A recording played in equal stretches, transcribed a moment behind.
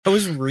I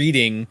was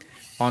reading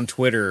on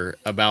Twitter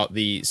about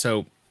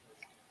so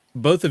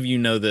both of you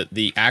know that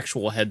the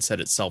actual headset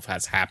itself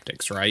has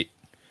haptics, right?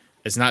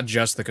 It's not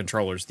just the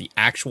controllers. The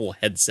actual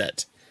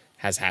headset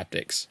has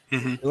haptics.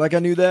 Like I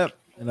knew that,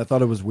 and I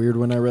thought it was weird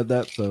when I read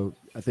that, so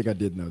I think I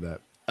did know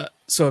that.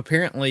 So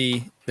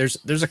apparently there's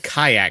a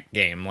kayak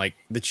game like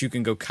that you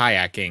can go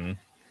kayaking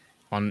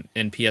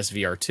in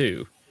PSVR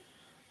 2.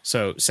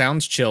 So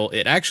sounds chill.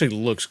 It actually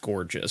looks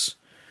gorgeous.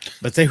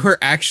 But they were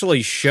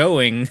actually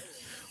showing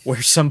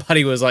where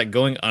somebody was like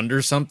going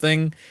under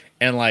something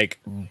and like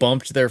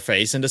bumped their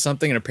face into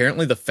something, and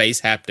apparently the face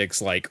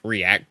haptics like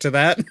react to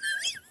that.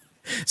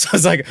 So I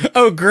was like,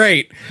 oh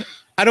great.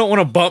 I don't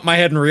want to bump my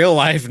head in real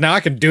life. Now I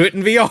can do it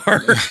in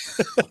VR.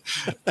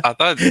 I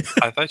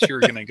thought you were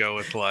gonna go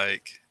with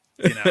like,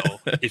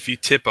 if you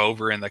tip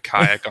over in the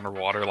kayak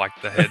underwater, like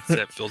the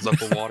headset fills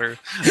up with water.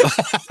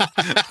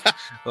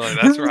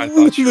 Like, that's where I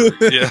thought you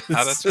were. Yeah,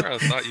 that's where I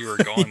thought you were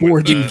going.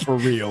 Boarding for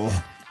real.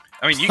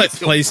 I mean, you can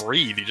still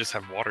breathe. You just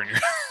have water in your.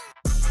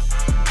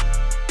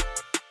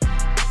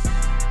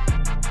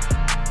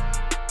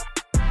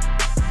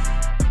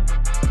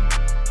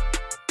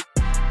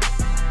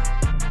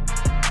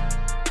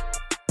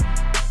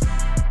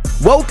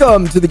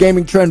 Welcome to the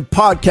Gaming Trend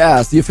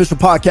Podcast, the official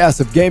podcast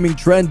of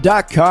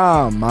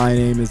GamingTrend.com. My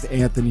name is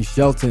Anthony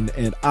Shelton,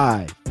 and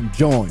I am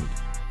joined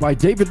by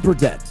David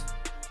Burdett.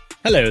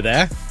 Hello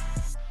there.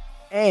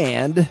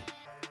 And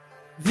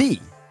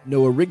the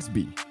Noah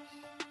Rigsby.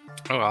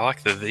 Oh, I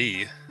like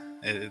the.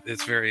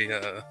 It's very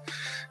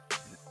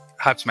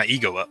hypes my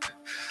ego up.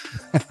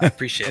 I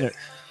appreciate it.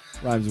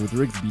 Rhymes with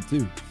Rigsby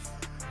too.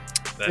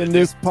 In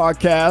this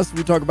podcast,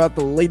 we talk about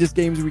the latest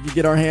games we could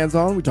get our hands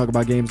on. We talk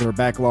about games in our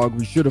backlog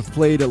we should have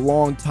played a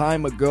long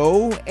time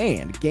ago,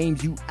 and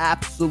games you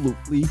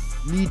absolutely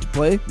need to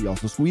play. We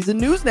also squeeze in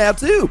news now,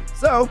 too.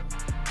 So,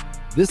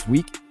 this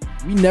week,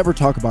 we never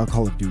talk about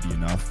Call of Duty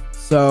enough.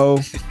 So,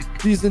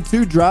 Season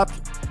 2 dropped,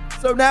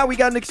 so now we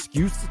got an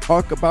excuse to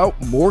talk about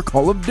more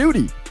Call of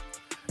Duty.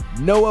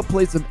 Noah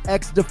played some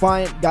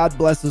X-Defiant, God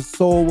bless his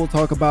soul. We'll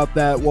talk about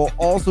that. We'll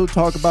also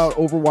talk about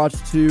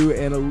Overwatch 2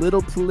 and a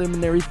little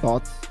preliminary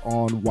thoughts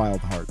on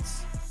Wild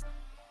Hearts.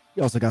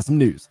 We also got some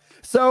news.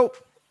 So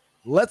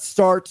let's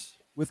start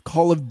with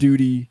Call of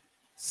Duty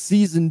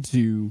Season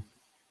 2.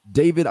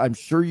 David, I'm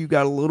sure you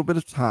got a little bit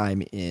of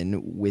time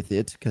in with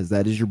it because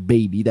that is your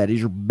baby. That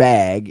is your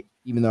bag,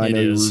 even though I know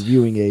you're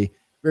reviewing a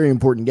very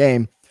important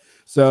game.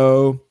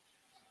 So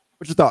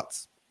what's your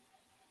thoughts?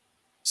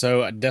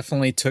 So I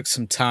definitely took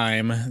some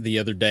time the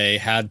other day,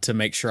 had to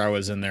make sure I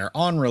was in there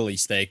on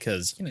release day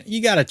because you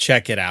got to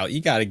check it out.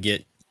 You got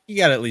to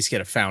at least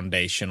get a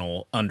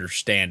foundational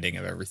understanding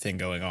of everything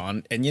going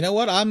on. And you know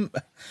what?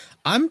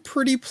 I'm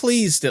pretty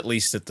pleased, at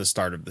least at the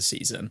start of the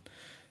season.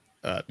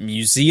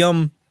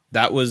 Museum,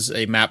 that was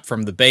a map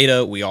from the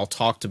beta. We all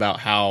talked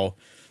about how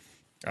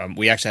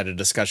we actually had a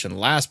discussion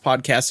last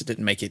podcast. It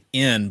didn't make it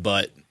in,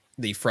 but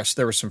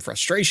there was some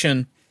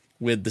frustration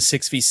with the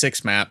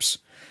 6v6 maps,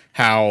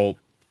 how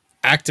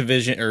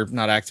Activision, or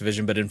not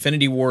Activision, but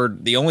Infinity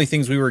Ward, the only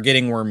things we were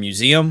getting were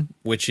Museum,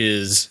 which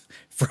is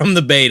from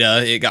the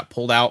beta. It got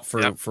pulled out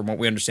from what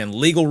we understand,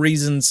 legal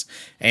reasons,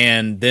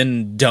 and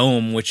then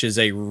Dome, which is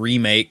a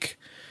remake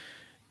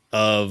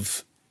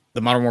of the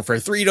Modern Warfare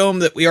 3 Dome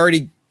that we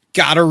already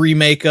got a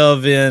remake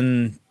of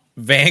in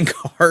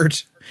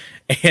Vanguard,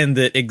 and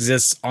that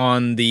exists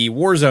on the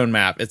Warzone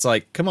map. It's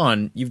like, come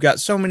on, you've got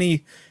so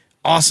many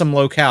awesome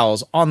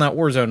locales on that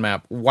Warzone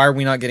map. Why are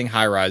we not getting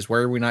High Rise? Why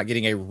are we not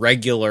getting a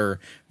regular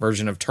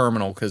version of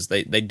Terminal? Because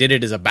they did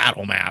it as a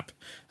battle map.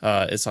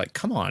 It's like,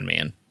 come on,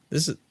 man.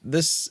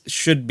 This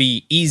should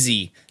be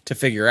easy to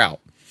figure out.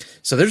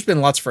 So there's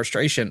been lots of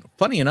frustration.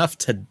 Plenty enough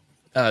to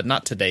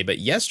not today, but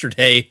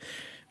yesterday,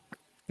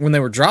 when they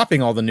were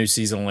dropping all the new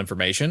seasonal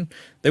information,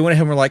 they went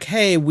ahead and were like,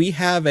 hey, we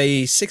have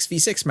a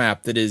 6v6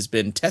 map that has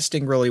been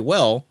testing really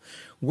well.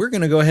 We're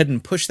going to go ahead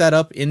and push that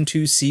up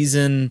into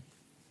Season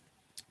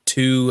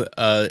 2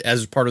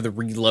 as part of the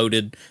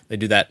Reloaded. They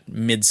do that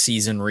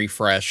mid-season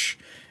refresh.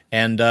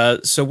 And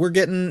so we're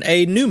getting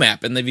a new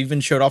map, and they've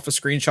even showed off a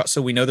screenshot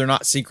so we know they're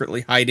not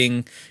secretly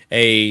hiding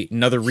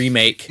another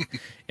remake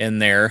in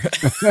there.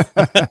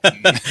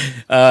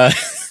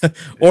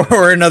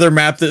 Or another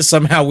map that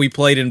somehow we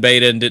played in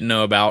beta and didn't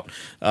know about.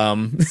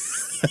 But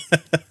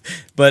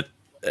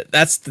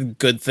that's the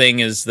good thing,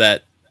 is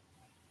that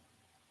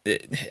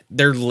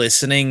they're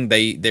listening.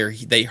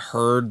 They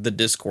heard the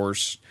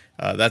discourse.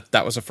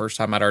 That was the first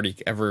time I'd already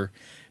ever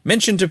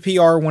mentioned to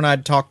PR when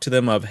I'd talked to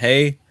them of,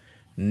 hey,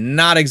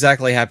 not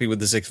exactly happy with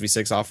the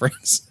 6v6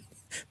 offerings.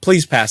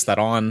 Please pass that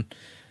on.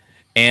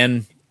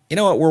 And you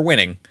know what? We're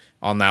winning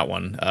on that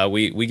one.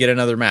 We get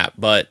another map,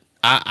 but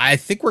I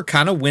think we're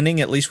kind of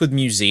winning, at least with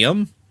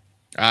Museum.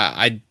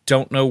 I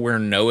don't know where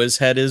Noah's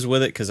head is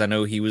with it, because I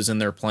know he was in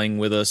there playing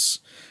with us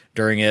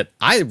during it.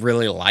 I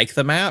really like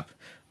the map.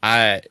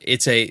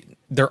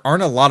 There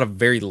aren't a lot of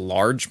very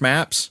large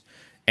maps,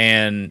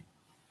 and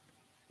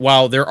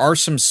while there are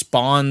some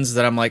spawns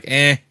that I'm like,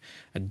 I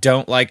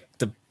don't like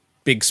the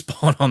big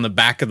spawn on the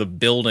back of the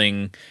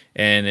building,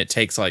 and it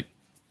takes like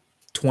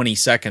 20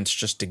 seconds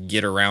just to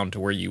get around to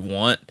where you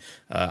want.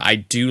 I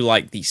do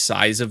like the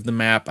size of the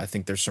map. I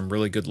think there's some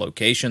really good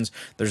locations.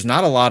 There's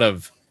not a lot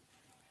of,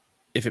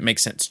 if it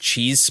makes sense,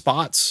 cheese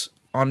spots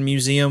on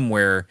Museum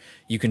where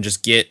you can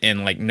just get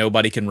and like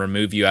nobody can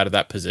remove you out of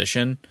that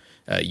position.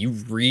 You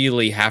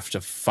really have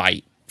to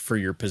fight for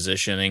your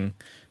positioning,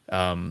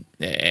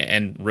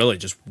 and really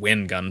just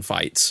win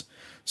gunfights.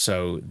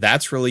 So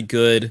that's really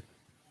good.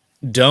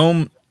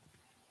 Dome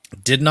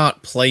did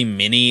not play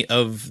many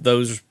of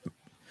those,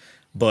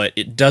 but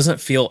it doesn't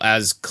feel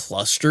as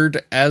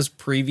clustered as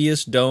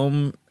previous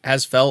Dome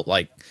has felt.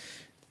 Like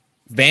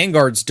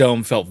Vanguard's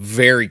Dome felt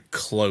very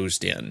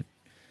closed in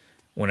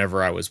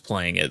whenever I was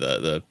playing it.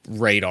 The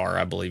radar,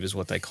 I believe, is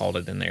what they called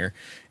it in there.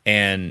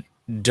 And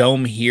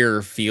Dome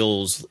here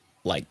feels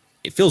like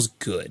it feels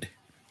good.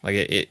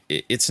 Like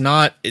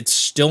it's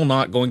still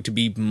not going to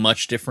be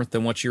much different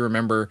than what you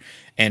remember,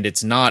 and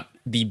it's not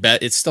the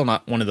best. It's still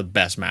not one of the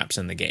best maps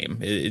in the game.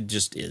 It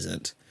just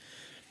isn't.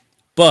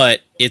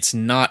 But it's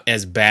not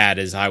as bad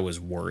as I was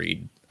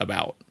worried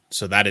about.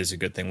 So that is a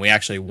good thing. We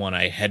actually won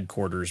a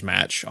headquarters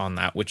match on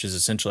that, which is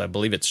essentially, I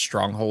believe it's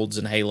strongholds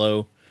in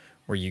Halo,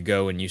 where you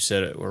go and you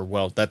sit, or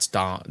well, that's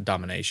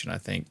domination, I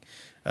think.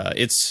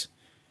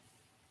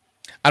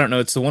 I don't know,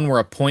 it's the one where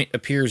a point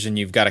appears and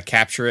you've got to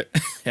capture it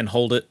and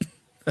hold it.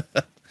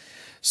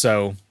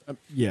 So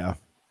yeah,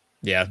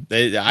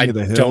 they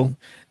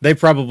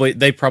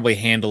probably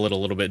handle it a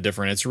little bit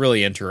different. It's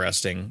really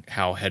interesting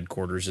how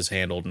headquarters is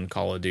handled in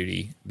Call of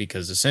Duty,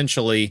 because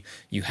essentially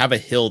you have a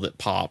hill that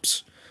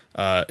pops.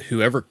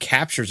 Whoever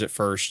captures it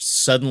first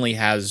suddenly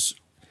has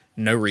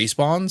no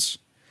respawns,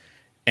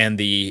 and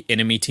the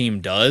enemy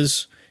team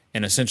does.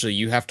 And essentially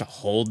you have to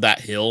hold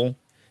that hill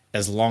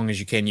as long as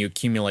you can. You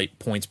accumulate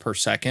points per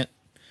second.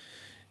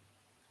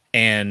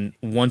 And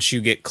once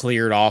you get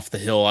cleared off the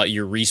hill,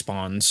 your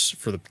respawns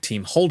for the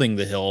team holding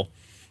the hill,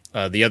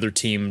 the other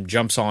team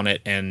jumps on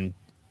it and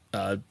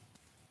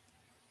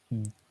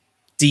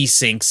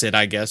desyncs it,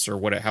 I guess,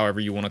 or however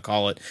you want to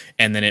call it.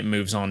 And then it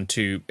moves on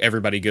to,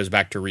 everybody goes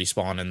back to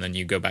respawn, and then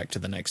you go back to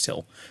the next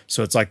hill.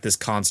 So it's like this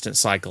constant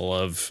cycle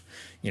of,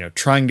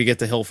 trying to get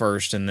the hill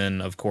first, and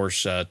then, of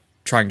course,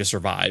 trying to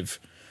survive.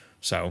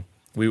 So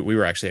we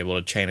were actually able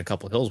to chain a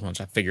couple of hills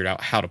once I figured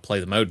out how to play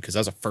the mode, because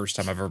that was the first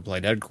time I've ever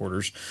played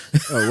headquarters.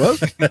 Oh,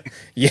 well?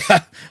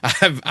 Yeah,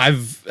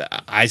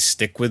 I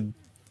stick with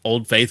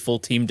Old Faithful,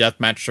 Team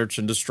Deathmatch, Search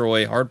and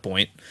Destroy,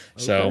 Hardpoint. Okay.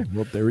 So,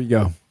 well, there we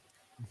go.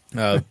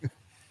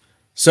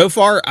 So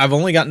far, I've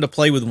only gotten to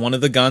play with one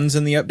of the guns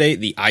in the update,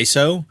 the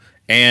ISO,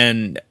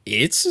 and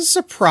it's a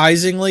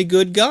surprisingly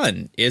good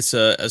gun. It's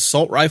a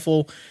assault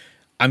rifle.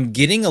 I'm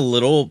getting a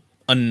little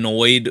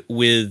annoyed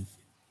with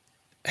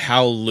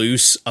how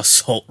loose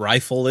assault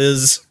rifle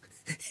is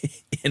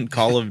in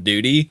Call of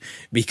Duty,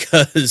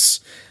 because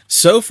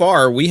so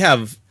far we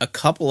have a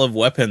couple of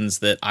weapons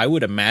that I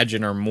would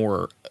imagine are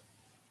more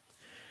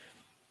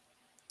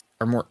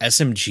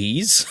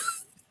SMGs.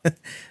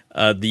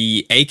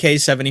 The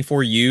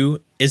AK-74U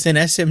is an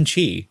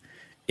SMG.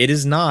 It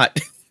is not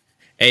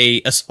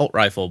a assault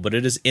rifle, but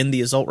it is in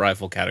the assault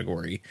rifle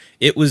category.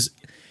 It was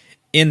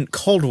in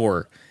Cold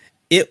War.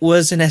 It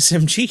was an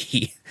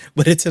SMG,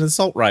 but it's an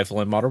assault rifle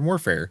in Modern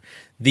Warfare.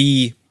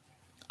 The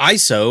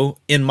ISO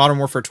in Modern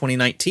Warfare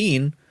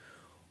 2019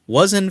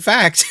 was in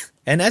fact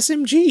an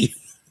SMG,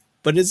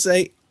 but it's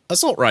a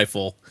assault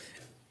rifle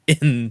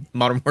in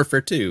Modern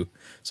Warfare 2.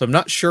 So I'm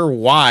not sure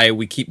why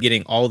we keep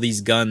getting all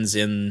these guns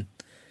in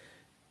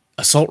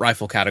assault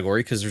rifle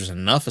category, because there's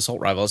enough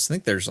assault rifles. I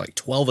think there's like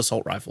 12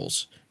 assault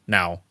rifles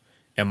now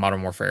in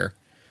Modern Warfare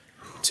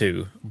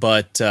 2,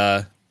 but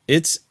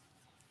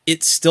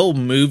it still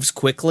moves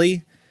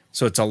quickly,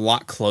 so it's a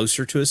lot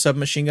closer to a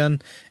submachine gun.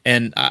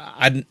 And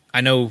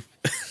I know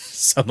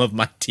some of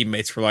my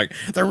teammates were like,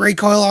 the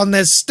recoil on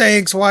this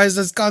stinks. Why does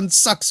this gun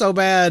suck so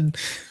bad?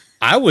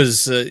 I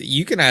was,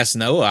 you can ask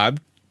Noah,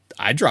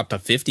 I dropped a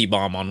 50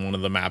 bomb on one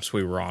of the maps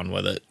we were on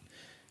with it.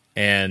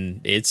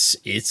 And it's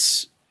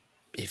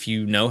if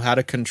you know how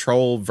to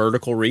control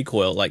vertical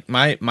recoil, like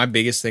my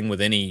biggest thing with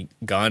any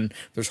gun,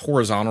 there's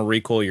horizontal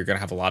recoil, you're going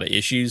to have a lot of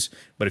issues.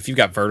 But if you've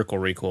got vertical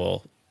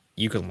recoil,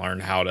 you can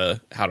learn how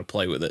to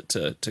play with it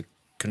to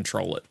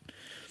control it.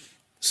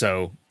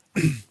 So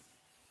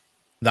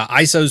the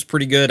ISO is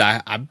pretty good.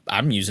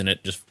 I'm using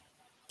it just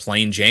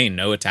plain Jane,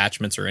 no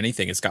attachments or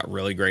anything. It's got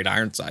really great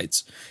iron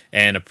sights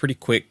and a pretty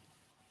quick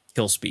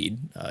kill speed.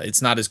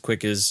 It's not as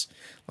quick as,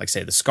 like,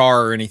 say, the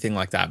Scar or anything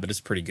like that, but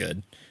it's pretty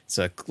good. It's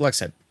like I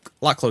said,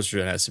 a lot closer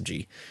to an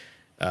SMG.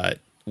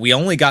 We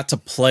only got to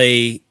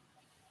play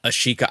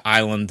Ashika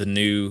Island, the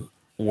new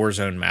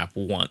Warzone map,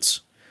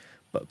 once,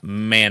 but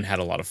man, had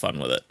a lot of fun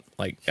with it.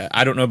 Like,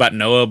 I don't know about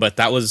Noah, but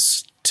that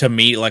was, to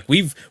me, like,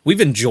 we've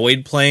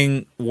enjoyed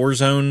playing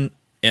Warzone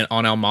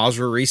on Al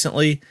Mazrah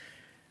recently.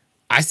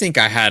 I think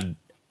I had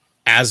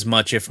as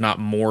much, if not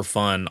more,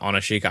 fun on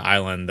Ashika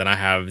Island than I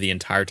have the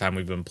entire time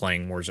we've been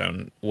playing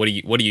Warzone. What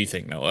do you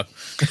think, Noah?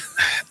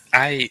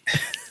 I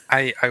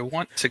I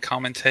want to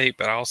commentate,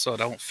 but I also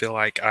don't feel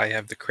like I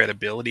have the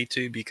credibility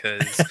to,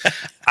 because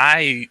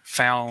I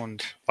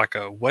found like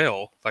a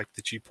well, like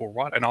that you pour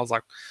water, and I was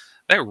like,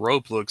 that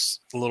rope looks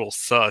a little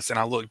sus. And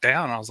I looked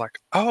down and I was like,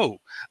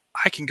 oh,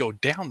 I can go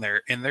down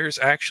there, and there's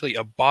actually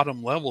a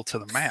bottom level to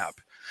the map.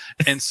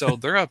 And so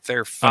they're up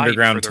there fighting for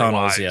Underground their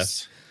tunnels,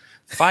 lives.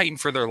 Fighting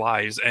for their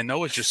lives, and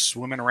Noah's just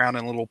swimming around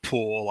in a little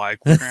pool, like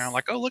looking around,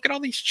 like, oh, look at all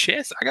these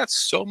chests! I got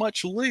so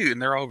much loot,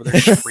 and they're over there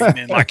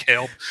screaming like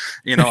help,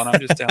 and I'm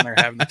just down there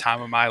having the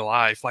time of my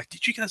life. Like,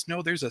 did you guys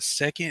know there's a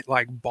second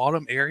like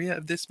bottom area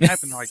of this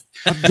map? And they're like,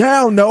 I'm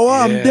down,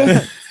 Noah. yeah, I'm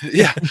down.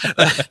 yeah.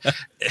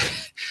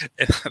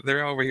 And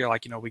they're over here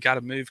like, we got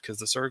to move because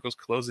the circle's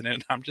closing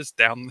in. I'm just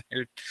down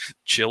there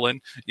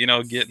chilling,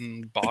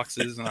 getting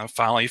boxes, and I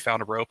finally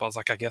found a rope. I was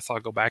like, I guess I'll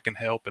go back and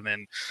help, and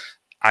then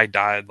I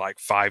died like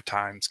 5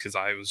 times because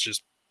I was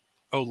just,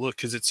 oh, look,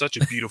 because it's such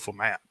a beautiful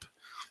map.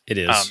 It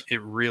is. It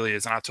really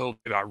is. And I told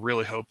you, I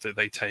really hope that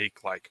they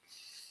take, like,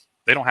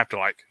 they don't have to,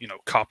 like,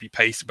 copy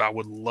paste, but I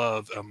would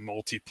love a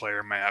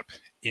multiplayer map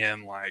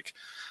in, like,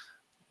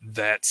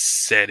 that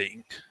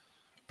setting,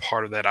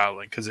 part of that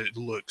island, because it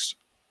looks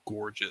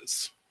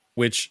gorgeous.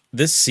 Which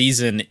this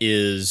season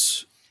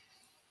is,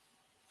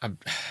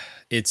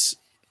 it's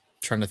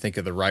trying to think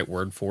of the right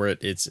word for it.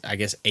 It's, I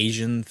guess,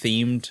 Asian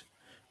themed.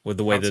 With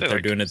the way that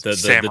they're doing it,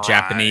 the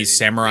Japanese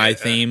samurai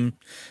theme.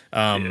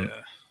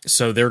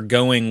 So they're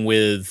going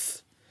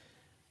with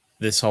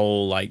this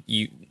whole, like,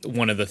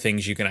 one of the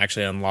things you can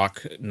actually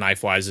unlock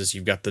knife-wise is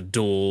you've got the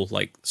dual,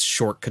 like,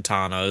 short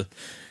katana.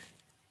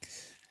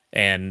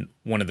 And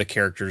one of the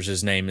characters,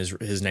 his name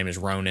is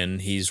Ronin.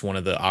 He's one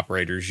of the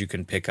operators you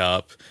can pick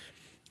up.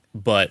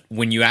 But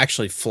when you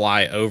actually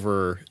fly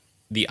over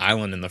the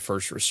island in the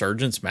first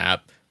Resurgence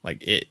map,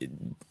 like,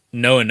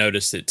 Noah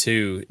noticed it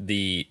too.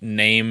 The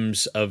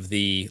names of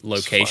the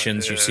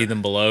locations, you see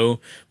them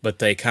below, but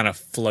they kind of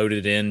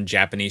floated in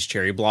Japanese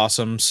cherry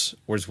blossoms,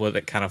 was what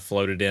it kind of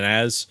floated in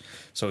as.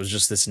 So it was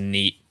just this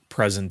neat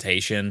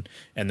presentation.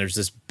 And there's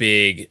this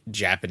big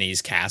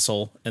Japanese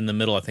castle in the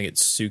middle. I think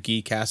it's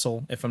Suki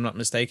Castle, if I'm not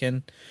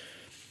mistaken,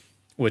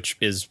 which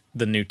is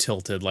the new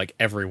Tilted. Like,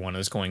 everyone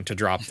is going to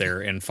drop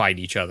there and fight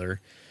each other.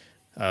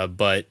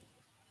 But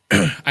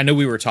I know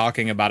we were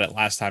talking about it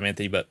last time,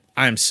 Anthony, but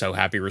I'm so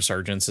happy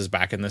Resurgence is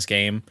back in this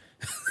game.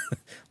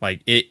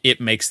 Like, it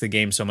makes the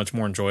game so much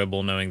more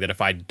enjoyable knowing that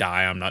if I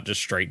die, I'm not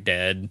just straight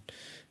dead.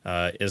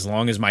 As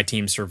long as my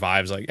team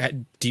survives. Like,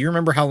 do you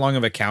remember how long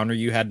of a counter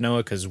you had,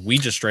 Noah? Because we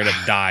just straight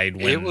up died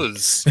when it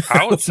was,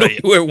 I would say,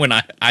 when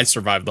I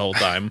survived the whole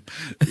time.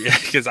 Yeah,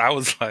 because I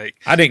was like,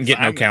 I didn't get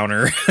no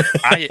counter.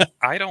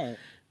 I don't.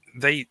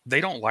 They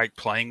don't like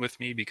playing with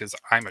me because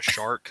I'm a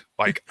shark.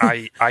 Like,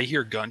 I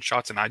hear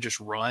gunshots and I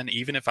just run,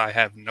 even if I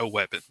have no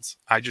weapons.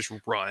 I just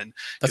run.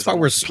 That's why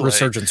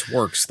Resurgence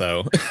works,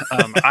 though.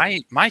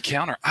 My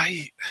counter,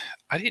 I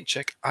didn't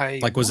check.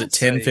 Was it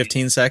 10,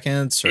 15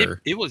 seconds?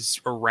 Or it was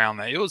around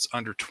that. It was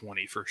under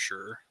 20 for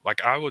sure.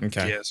 Like, I would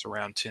guess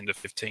around 10 to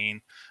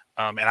 15.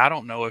 And I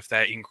don't know if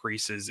that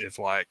increases if,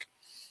 like,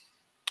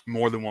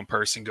 more than one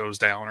person goes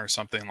down or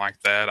something like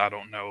that. I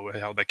don't know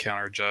how the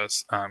counter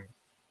adjusts.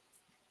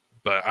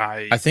 But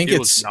I think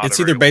it's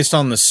either based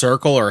on the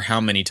circle or how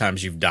many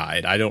times you've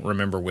died. I don't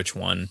remember which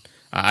one.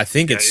 I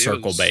think it's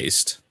circle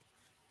based.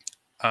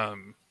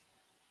 Like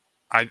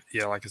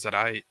I said,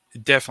 I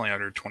definitely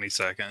under 20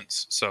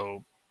 seconds.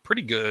 So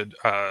pretty good.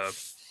 I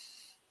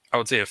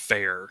would say a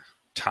fair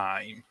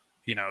time,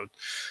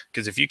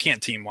 because if you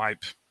can't team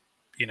wipe,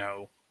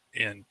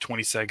 in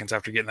 20 seconds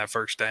after getting that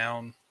first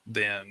down,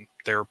 then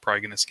they're probably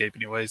going to escape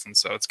anyways. And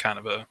so it's kind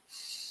of a,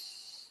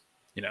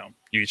 you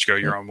each go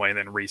your own way and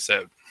then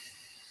reset.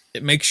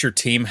 It makes your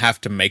team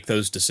have to make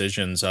those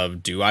decisions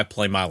of, do I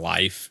play my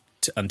life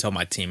until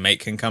my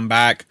teammate can come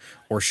back,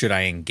 or should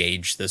I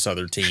engage this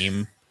other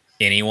team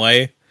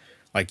anyway?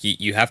 Like,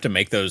 you have to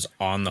make those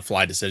on the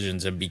fly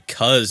decisions, and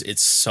because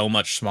it's so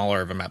much smaller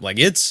of a map, like,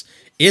 it's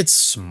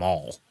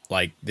small.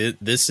 Like,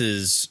 this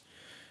is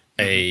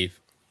I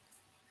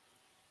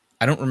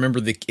don't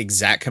remember the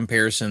exact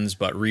comparisons,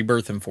 but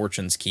Rebirth and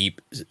Fortune's Keep,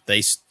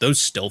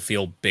 those still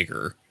feel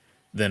bigger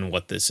than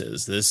what this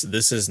is.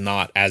 This is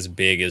not as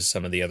big as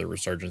some of the other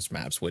Resurgence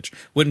maps, which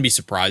wouldn't be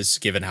surprised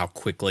given how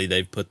quickly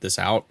they've put this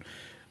out.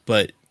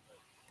 But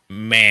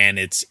man,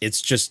 it's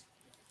just,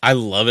 I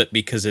love it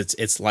because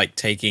it's like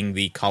taking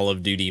the Call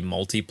of Duty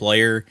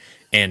multiplayer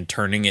and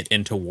turning it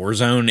into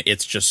Warzone.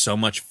 It's just so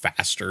much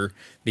faster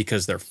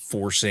because they're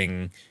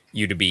forcing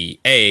you to be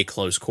A,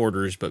 close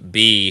quarters, but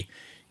B,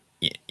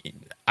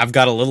 I've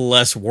got a little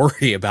less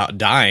worry about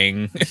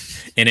dying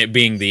and it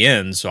being the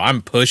end. So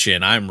I'm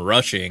pushing, I'm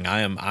rushing,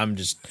 I'm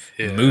just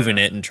moving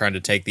it and trying to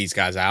take these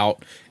guys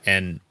out.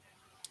 And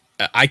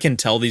I can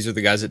tell these are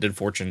the guys that did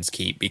Fortune's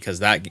Keep because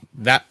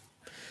that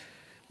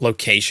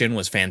location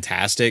was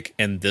fantastic.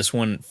 And this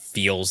one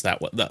feels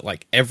that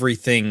like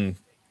everything,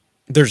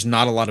 there's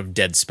not a lot of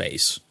dead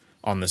space.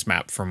 on this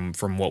map from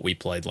what we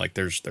played. Like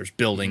there's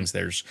buildings,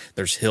 there's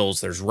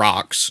hills, there's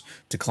rocks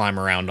to climb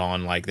around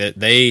on. Like that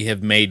they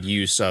have made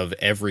use of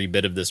every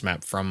bit of this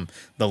map from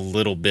the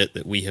little bit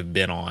that we have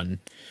been on,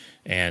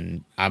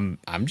 and I'm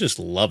just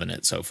loving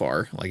it so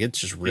far. Like it's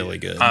just really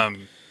good.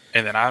 And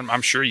then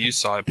I'm sure you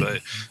saw it,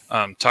 but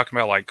talking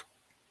about like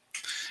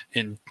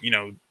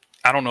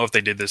I don't know if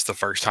they did this the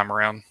first time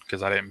around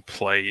because I didn't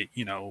play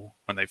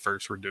when they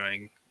first were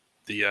doing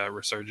the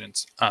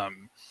resurgence.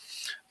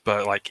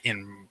 But like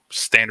in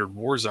standard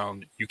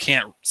Warzone, you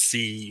can't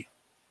see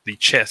the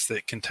chests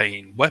that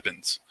contain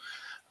weapons.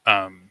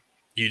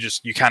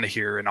 You kind of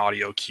hear an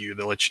audio cue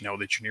that lets you know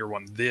that you're near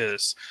one.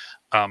 This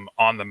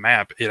on the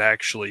map, it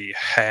actually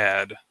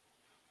had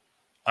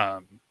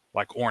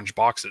like orange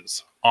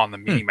boxes on the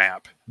mini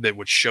map that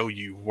would show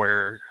you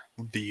where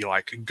the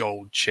like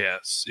gold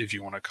chests, if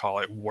you want to call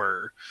it,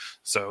 were.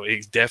 So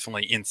it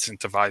definitely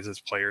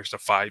incentivizes players to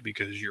fight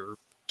because you're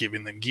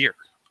giving them gear.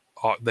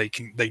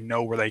 They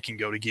know where they can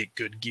go to get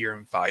good gear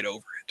and fight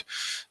over it.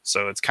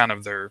 So it's kind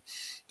of they're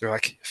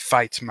like,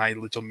 fight my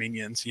little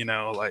minions,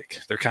 like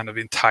they're kind of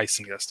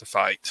enticing us to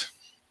fight.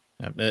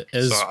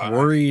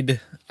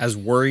 As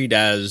worried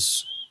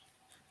as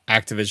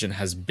Activision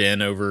has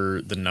been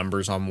over the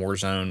numbers on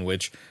Warzone,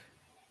 which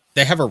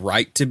they have a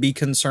right to be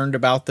concerned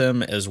about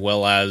them, as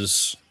well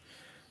as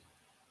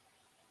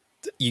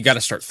you got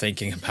to start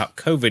thinking about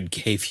COVID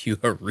gave you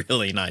a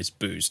really nice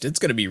boost. It's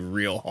going to be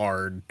real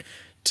hard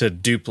to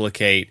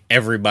duplicate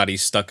everybody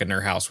stuck in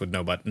their house with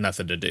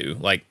nothing to do.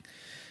 Like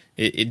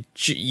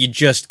you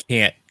just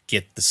can't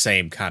get the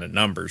same kind of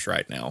numbers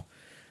right now.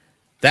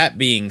 That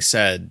being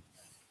said,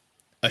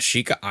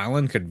 Ashika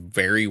Island could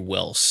very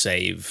well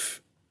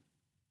save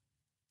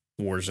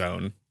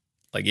Warzone.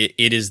 Like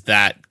it is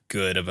that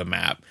good of a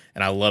map,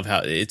 and I love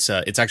how it's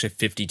actually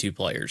 52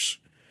 players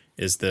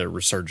is the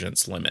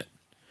resurgence limit.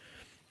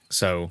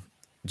 So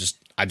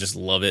I just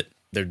love it.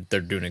 They're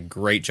doing a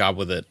great job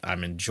with it.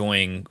 I'm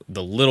enjoying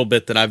the little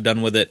bit that I've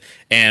done with it.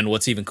 And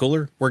what's even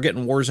cooler, we're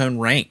getting Warzone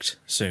ranked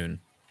soon.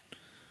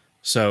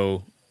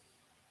 So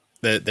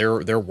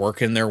they're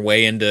working their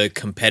way into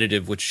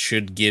competitive, which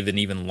should give an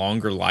even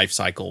longer life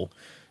cycle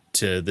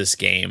to this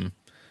game.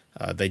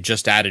 They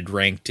just added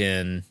ranked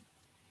in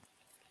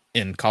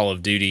Call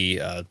of Duty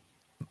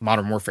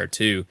Modern Warfare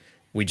 2.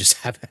 We just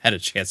haven't had a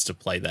chance to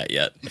play that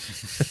yet.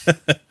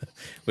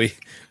 we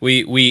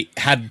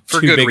had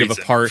too big of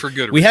a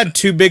party. We had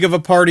too big of a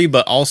party,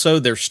 but also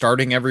they're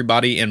starting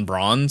everybody in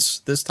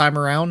bronze this time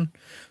around.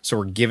 So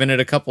we're giving it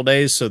a couple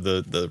days so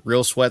the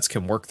real sweats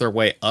can work their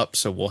way up.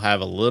 So we'll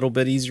have a little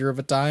bit easier of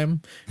a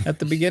time at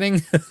the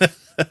beginning.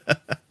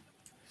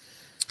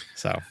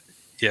 So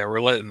yeah,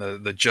 we're letting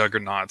the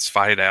juggernauts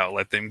fight it out.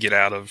 Let them get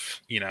out of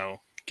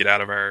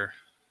our,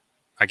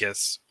 I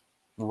guess,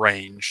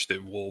 range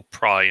that we'll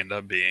probably end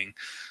up being.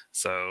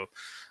 So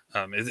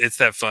it's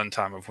that fun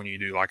time of when you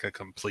do like a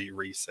complete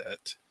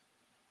reset.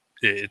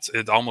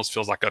 It almost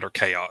feels like utter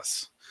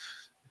chaos.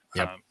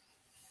 Yep.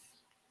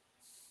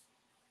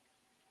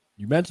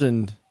 You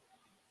mentioned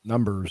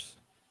numbers.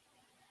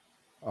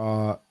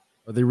 Are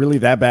they really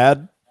that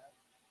bad?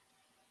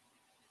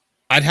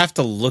 I'd have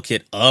to look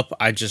it up.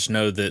 I just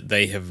know that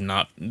they have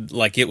not,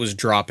 like, it was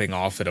dropping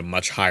off at a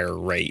much higher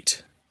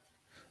rate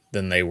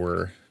than they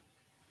were.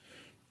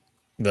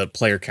 The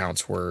player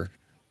counts were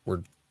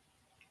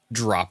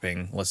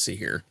dropping. Let's see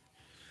here.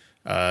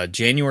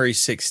 January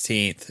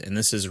 16th, and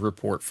this is a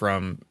report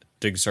from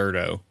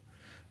Digzerto.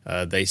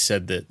 They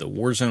said that the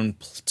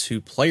Warzone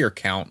 2 player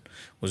count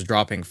was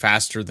dropping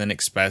faster than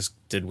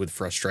expected, with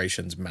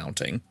frustrations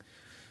mounting.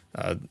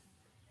 And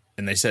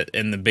they said,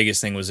 and the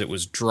biggest thing was it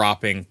was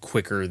dropping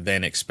quicker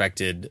than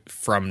expected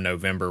from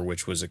November,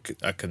 which was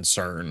a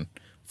concern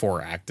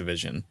for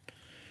Activision.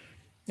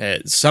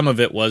 Some of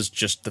it was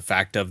just the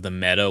fact of the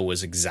meta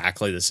was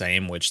exactly the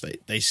same, which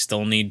they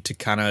still need to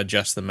kind of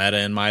adjust the meta,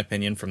 in my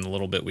opinion, from the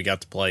little bit we got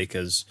to play.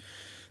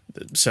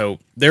 So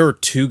there were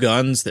two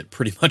guns that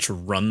pretty much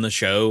run the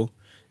show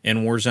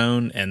in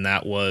Warzone, and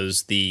that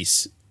was the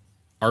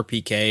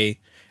RPK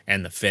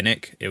and the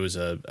Fennec. It was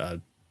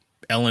a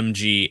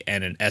LMG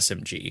and an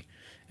SMG,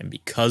 and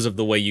because of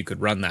the way you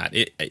could run that,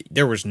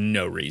 there was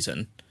no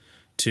reason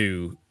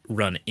to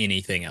run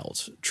anything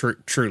else.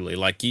 Truly,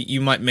 like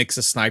you might mix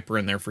a sniper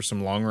in there for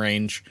some long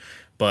range,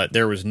 but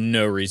there was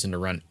no reason to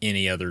run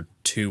any other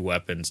two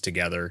weapons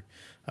together.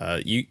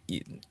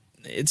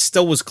 It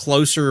still was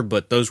closer,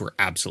 but those were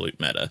absolute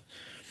meta.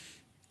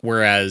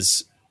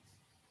 Whereas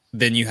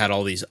then you had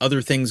all these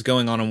other things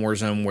going on in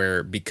Warzone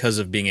where, because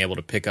of being able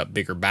to pick up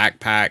bigger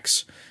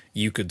backpacks,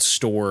 you could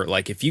store,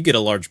 like if you get a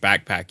large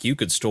backpack, you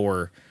could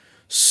store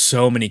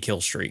so many kill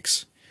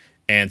streaks.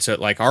 And so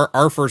like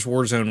our first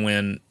Warzone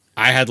win,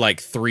 I had like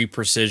 3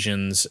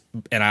 precisions,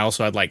 and I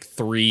also had like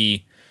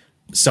 3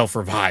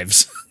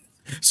 self-revives.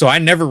 So I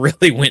never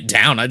really went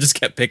down. I just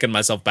kept picking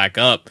myself back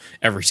up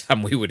every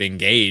time we would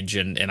engage,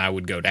 and I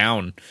would go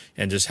down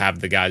and just have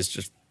the guys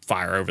just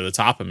fire over the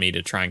top of me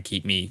to try and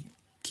keep me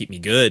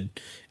good.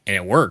 And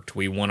it worked.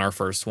 We won our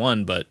first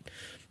one, but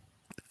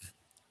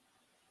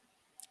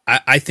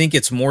I think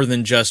it's more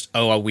than just,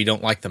 oh, we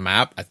don't like the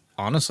map. I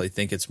honestly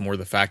think it's more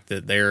the fact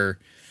that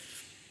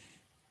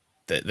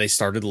they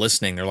started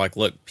listening. They're like,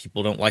 look,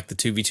 people don't like the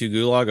 2v2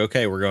 gulag.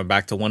 Okay, we're going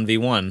back to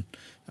 1v1.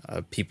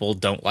 People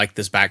don't like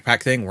this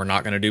backpack thing. We're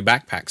not going to do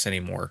backpacks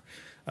anymore.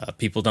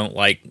 People don't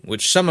like,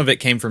 which some of it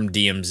came from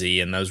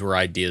DMZ, and those were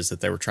ideas that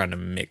they were trying to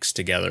mix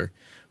together.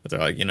 But they're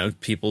like,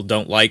 people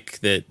don't like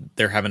that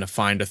they're having to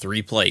find a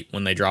 3-plate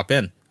when they drop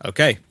in.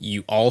 Okay,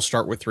 you all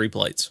start with 3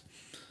 plates.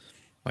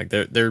 Like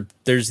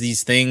there's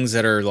these things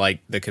that are like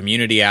the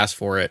community asked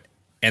for it,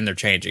 and they're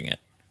changing it,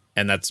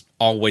 and that's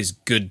always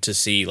good to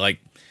see. Like,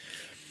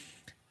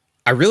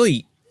 it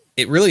really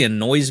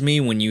annoys me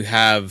when you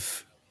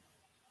have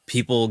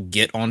people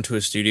get onto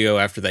a studio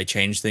after they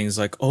change things,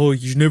 like, oh,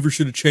 you never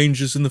should have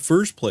changed this in the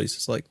first place.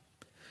 It's like,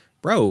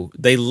 bro,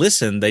 they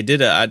listened. They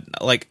did am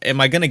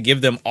I going to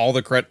give them all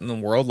the credit in the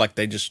world? Like,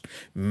 they just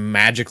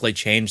magically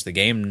changed the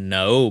game?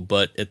 No,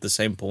 but at the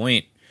same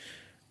point,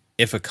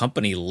 if a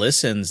company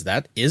listens,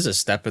 that is a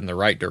step in the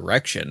right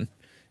direction.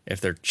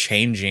 If they're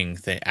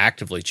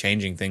actively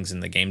changing things in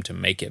the game to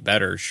make it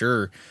better,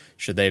 sure.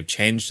 Should they have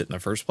changed it in the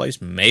first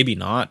place? Maybe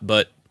not,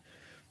 but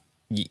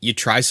you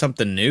try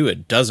something new,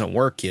 it doesn't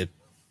work, you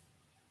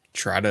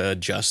try to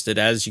adjust it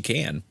as you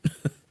can.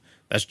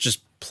 That's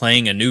just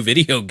playing a new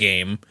video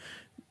game.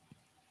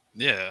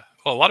 Yeah.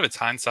 Well, a lot of it's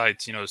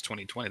hindsight, is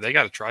 2020. They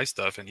got to try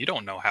stuff, and you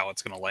don't know how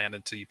it's going to land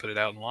until you put it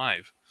out in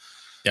live.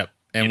 Yep.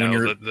 And when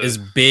you're as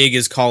big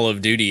as Call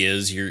of Duty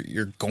is,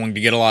 you're going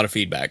to get a lot of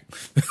feedback.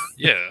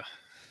 Yeah.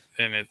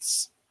 And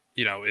it's,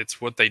 it's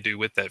what they do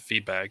with that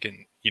feedback.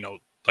 And,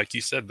 like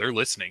you said, they're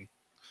listening.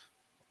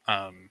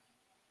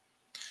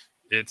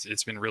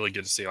 It's been really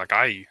good to see. Like,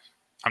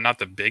 I'm not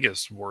the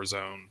biggest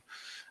Warzone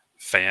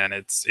fan.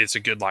 It's a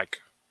good, like,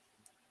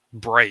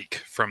 break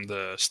from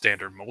the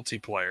standard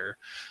multiplayer.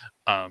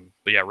 But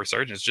yeah,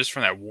 Resurgence, just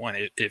from that one,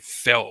 it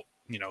felt,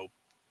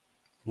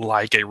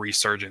 like a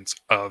resurgence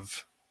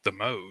of the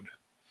mode.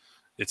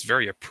 It's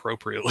very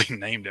appropriately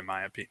named, in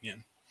my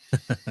opinion.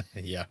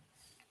 Yeah.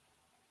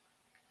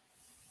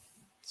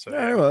 So,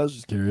 yeah, well, I was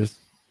just curious.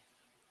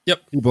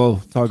 Yep.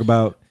 People talk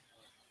about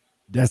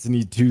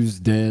Destiny 2's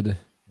dead,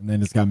 and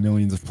then it's got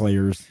millions of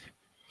players.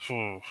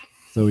 So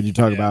when you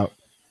talk about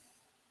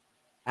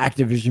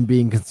Activision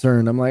being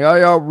concerned, I'm like, are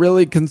y'all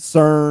really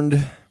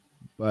concerned?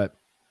 But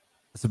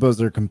I suppose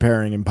they're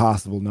comparing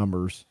impossible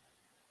numbers.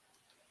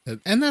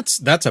 And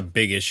that's a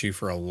big issue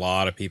for a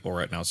lot of people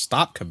right now.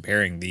 Stop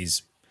comparing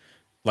these,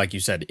 like you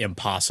said,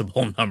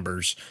 impossible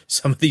numbers.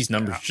 Some of these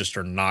numbers just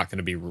are not going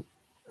to be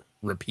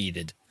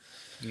repeated.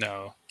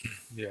 No.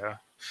 Yeah.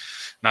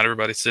 Not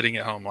everybody's sitting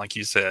at home, like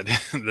you said.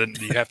 Then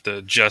you have to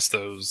adjust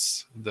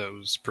those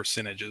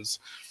percentages.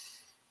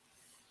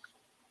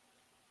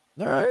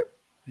 All right.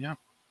 Yeah.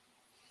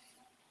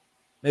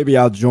 Maybe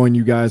I'll join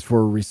you guys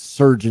for a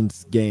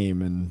Resurgence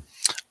game, and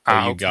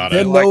you got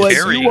it.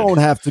 Then you won't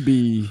have to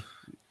be.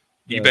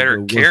 You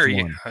better carry.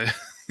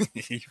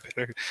 You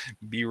better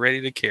be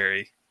ready to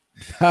carry.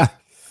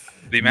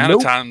 The amount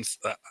of times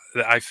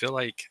that I feel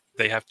like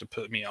they have to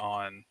put me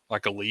on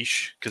like a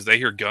leash because they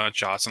hear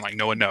gunshots and like,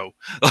 Noah, no.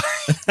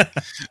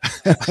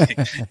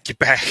 Get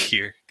back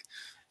here.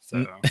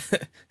 So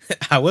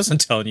I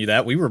wasn't telling you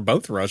that. We were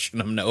both rushing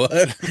them,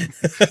 Noah.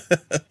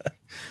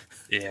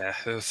 Yeah,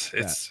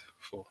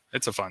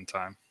 it's a fun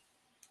time.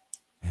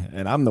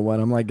 And I'm the one.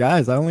 I'm like,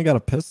 guys, I only got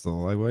a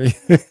pistol. Like,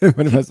 what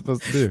am I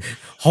supposed to do?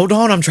 Hold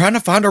on, I'm trying to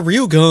find a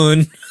real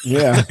gun.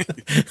 Yeah.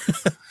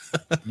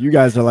 You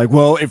guys are like,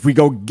 well, if we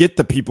go get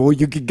the people,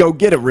 you could go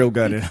get a real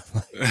gun. And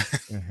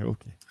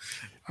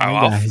I'm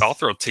like, okay. I'll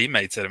throw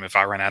teammates at him if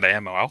I run out of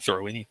ammo. I'll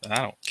throw anything.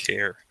 I don't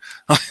care.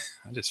 I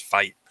just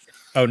fight.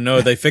 Oh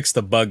no, they fixed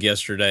the bug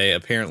yesterday.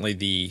 Apparently,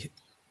 the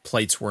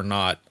plates were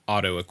not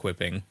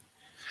auto-equipping.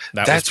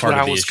 That's what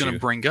I was going to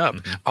bring up.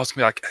 Mm-hmm. I was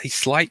going to be like, a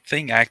slight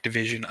thing,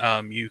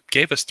 Activision. You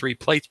gave us 3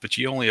 plates, but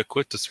you only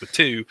equipped us with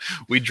 2.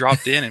 We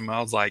dropped in, and I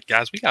was like,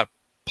 guys, we got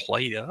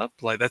plate up.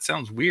 Like, that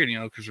sounds weird,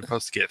 because we're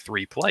supposed to get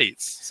 3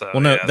 plates. So,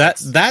 well, no,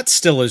 that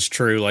still is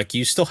true. Like,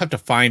 you still have to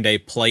find a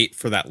plate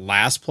for that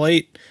last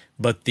plate,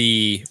 but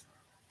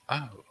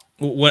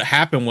what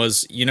happened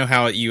was,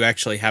 how you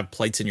actually have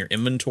plates in your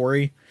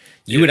inventory?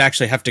 You would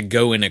actually have to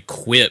go and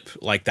equip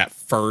like that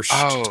first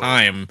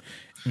time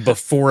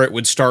before it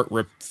would start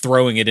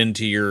throwing it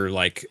into your,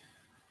 like,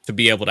 to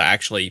be able to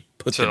actually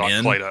put them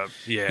in. Plate up.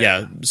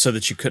 Yeah, so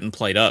that you couldn't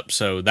plate up.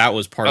 So that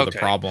was part of the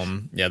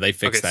problem. Yeah, they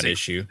fixed that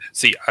issue.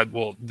 See,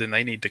 then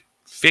they need to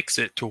fix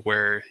it to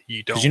where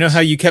you don't. Because you know how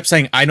you kept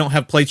saying, I don't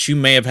have plates? You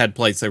may have had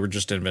plates. They were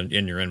just in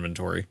your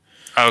inventory.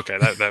 Okay,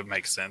 that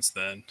makes sense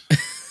then.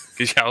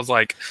 Because I was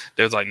like,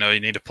 they was like, no,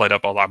 you need to plate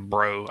up all that,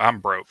 bro.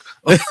 I'm broke.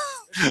 Like,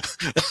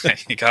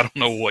 I don't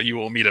know what you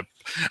want me to.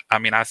 I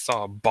mean, I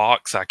saw a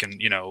box I can,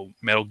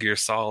 Metal Gear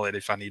Solid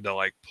if I need to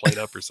like plate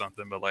up or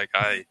something, but like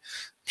I'm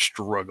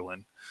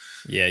struggling.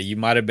 Yeah, you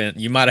might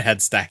have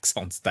had stacks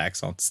on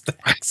stacks on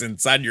stacks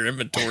inside your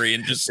inventory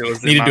and just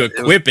needed to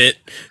equip it.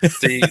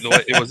 See,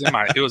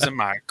 it was in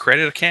my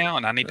credit account,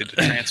 and I needed to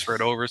transfer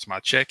it over to my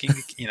checking.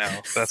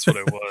 That's what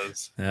it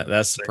was. Yeah,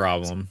 that's the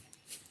problem.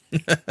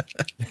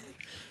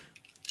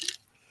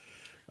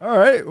 All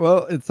right.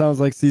 Well, it sounds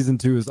like season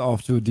 2 is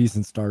off to a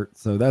decent start,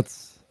 so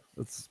that's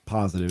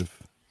positive.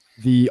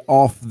 The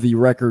off the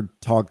record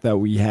talk that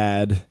we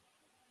had,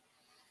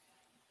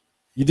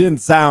 you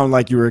didn't sound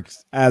like you were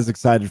as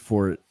excited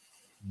for it,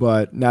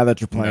 but now that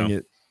you're playing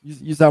it,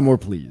 you sound more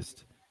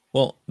pleased.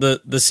 Well,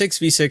 the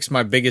 6v6,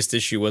 my biggest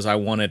issue was I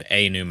wanted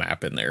a new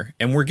map in there,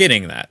 and we're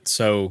getting that.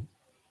 So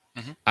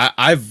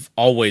I've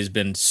always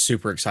been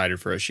super excited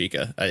for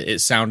Ashika.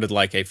 It sounded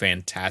like a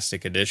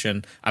fantastic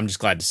addition. I'm just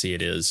glad to see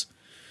it is.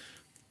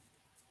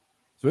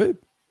 Sweet.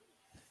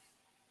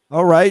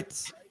 All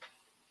right.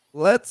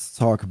 Let's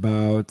talk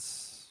about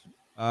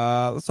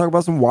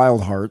some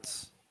Wild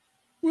Hearts.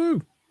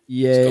 Woo.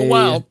 EA. Let's go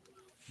wild.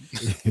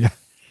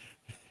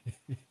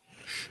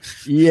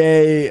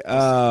 EA,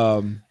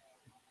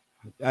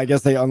 I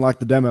guess they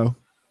unlocked the demo.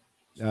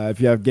 If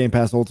you have Game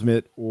Pass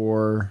Ultimate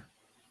or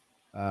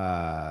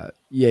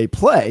EA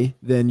Play,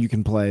 then you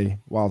can play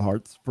Wild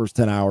Hearts first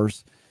 10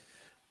 hours.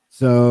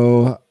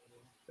 So,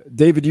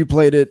 David, you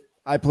played it.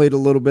 I played a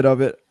little bit of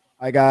it.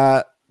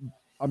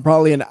 I'm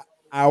probably an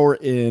hour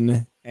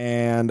in,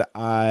 and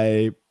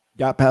I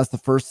got past the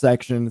first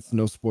section. It's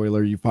no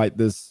spoiler. You fight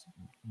this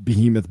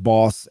behemoth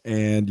boss,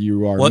 and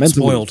you are What's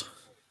spoiled?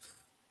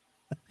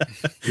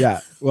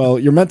 Yeah, well,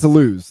 you're meant to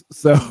lose.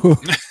 So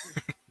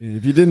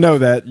if you didn't know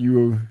that,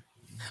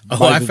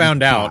 I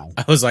found out.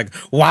 I was like,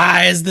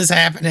 why is this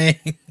happening?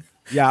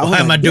 Yeah, why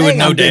am I doing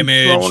no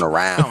damage? Thrown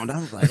around. I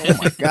was like, oh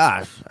my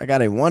gosh, I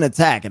got a one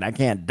attack and I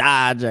can't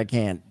dodge. I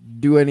can't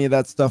do any of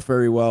that stuff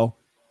very well.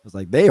 I was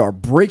like, they are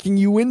breaking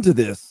you into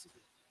this.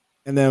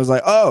 And then I was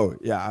like, oh,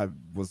 yeah, I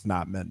was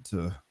not meant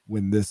to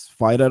win this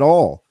fight at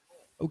all.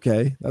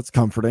 Okay, that's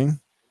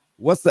comforting.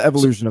 What's the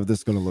evolution of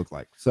this going to look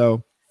like?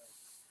 So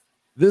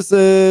this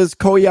is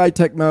Koei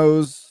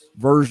Tecmo's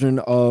version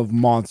of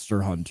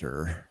Monster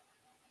Hunter.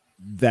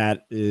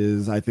 That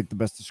is, I think, the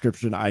best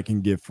description I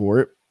can give for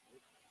it.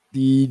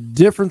 The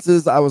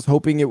differences I was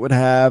hoping it would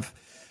have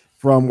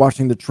from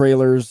watching the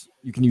trailers,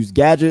 you can use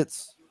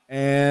gadgets,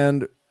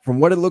 and from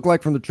what it looked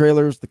like from the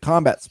trailers, the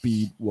combat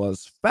speed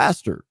was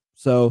faster.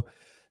 So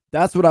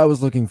that's what I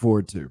was looking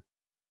forward to.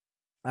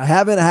 I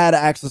haven't had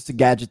access to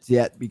gadgets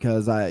yet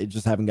because I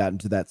just haven't gotten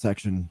to that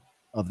section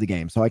of the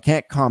game. So I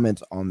can't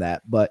comment on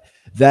that, but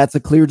that's a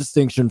clear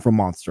distinction from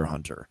Monster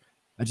Hunter.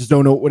 I just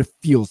don't know what it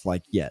feels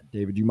like yet.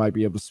 David, you might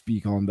be able to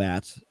speak on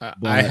that.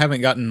 I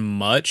haven't gotten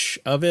much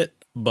of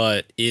it,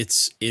 but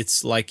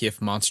it's like if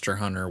Monster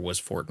Hunter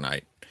was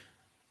Fortnite.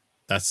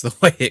 That's the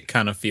way it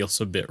kind of feels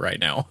a bit right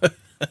now.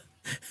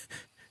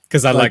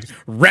 Because I like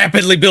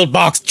rapidly build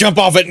box, jump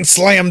off it, and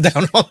slam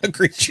down on a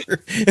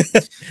creature.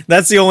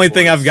 That's the only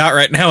thing I've got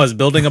right now is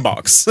building a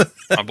box.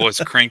 My boy's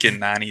cranking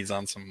 90s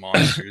on some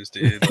monsters,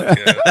 dude.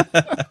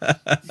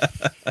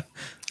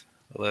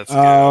 Let's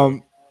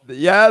go.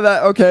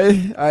 Yeah,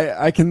 okay.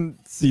 I can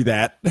see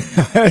that.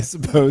 I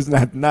suppose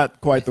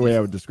not quite the way I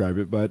would describe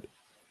it, but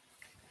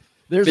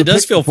it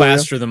does feel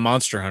faster than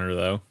Monster Hunter,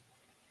 though.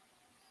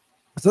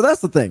 So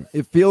that's the thing.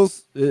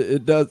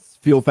 It does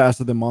feel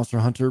faster than Monster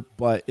Hunter,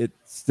 but it's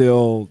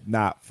still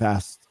not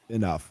fast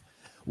enough.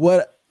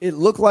 What it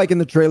looked like in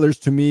the trailers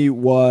to me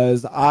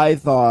was, I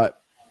thought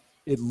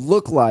it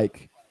looked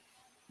like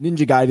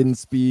Ninja Gaiden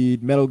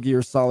speed, Metal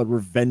Gear Solid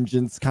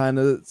Revengeance kind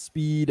of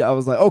speed. I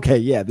was like, okay,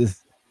 yeah, this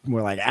is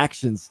more like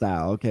action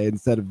style. Okay,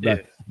 instead of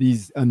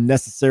these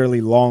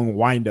unnecessarily long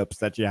windups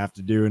that you have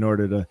to do in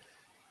order to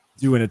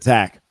do an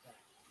attack.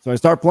 So I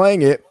start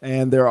playing it,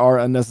 and there are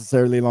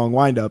unnecessarily long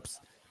windups.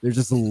 They're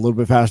just a little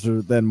bit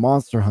faster than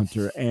Monster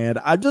Hunter, and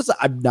I'm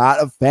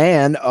not a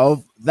fan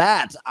of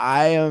that.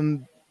 I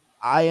am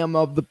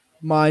of the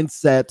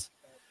mindset,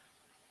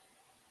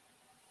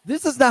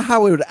 this is not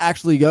how it would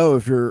actually go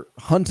if you're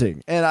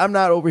hunting. And I'm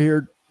not over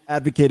here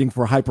advocating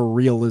for hyper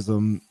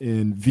realism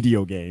in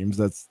video games.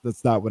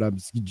 That's not what I'm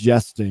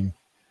suggesting.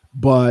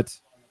 But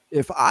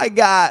if I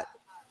got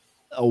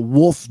a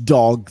wolf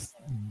dog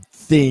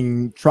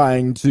thing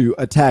trying to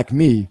attack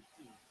me,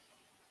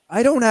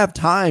 I don't have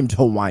time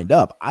to wind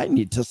up. I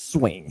need to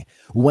swing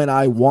when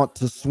I want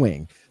to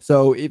swing.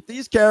 So if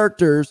these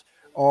characters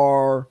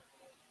are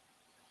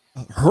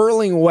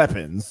hurling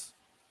weapons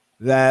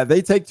that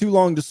they take too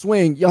long to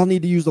swing, y'all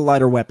need to use a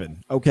lighter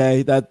weapon.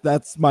 Okay,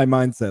 that's my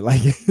mindset.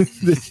 Like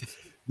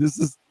this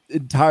is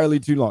entirely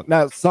too long.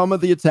 Now, some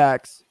of the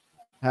attacks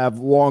have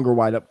longer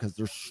wind up because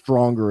they're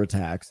stronger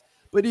attacks,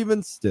 but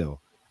even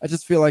still, I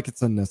just feel like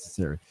it's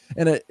unnecessary.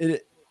 And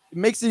it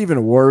makes it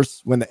even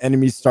worse when the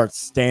enemies start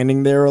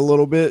standing there a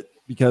little bit,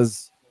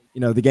 because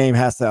the game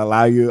has to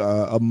allow you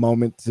a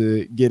moment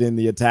to get in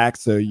the attack.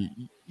 So you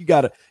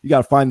gotta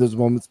find those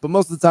moments. But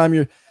most of the time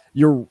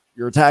you're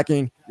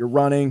attacking, you're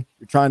running,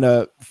 you're trying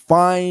to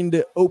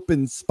find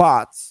open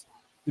spots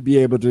to be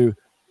able to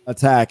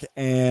attack.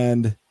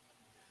 And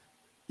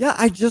yeah,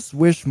 I just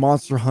wish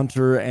Monster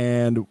Hunter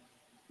and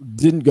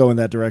didn't go in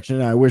that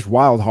direction. I wish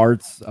Wild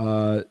Hearts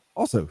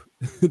also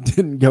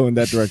didn't go in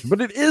that direction, but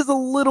it is a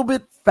little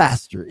bit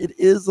faster.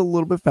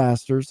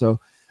 So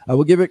I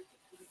will give it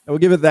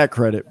that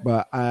credit.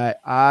 But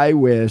I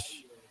wish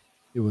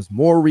It was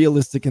more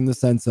realistic in the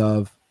sense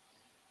of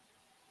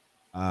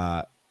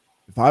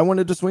if I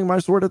wanted to swing my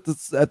sword at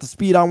the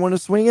speed I want to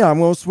swing it, I'm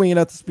going to swing it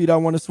at the speed I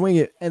want to swing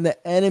it, and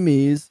the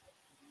enemies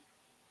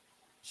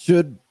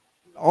should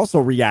also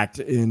react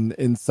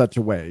in such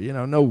a way.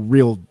 No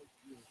real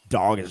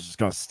dog is just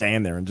going to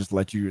stand there and just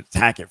let you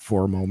attack it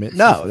for a moment.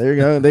 No, they're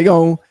going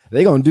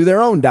to do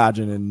their own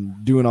dodging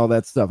and doing all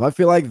that stuff. I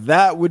feel like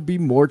that would be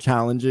more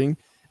challenging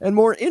and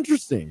more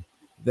interesting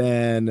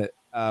than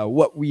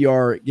what we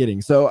are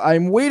getting. So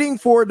I'm waiting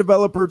for a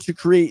developer to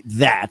create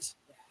that.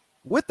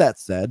 With that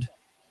said,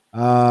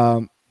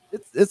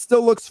 it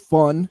still looks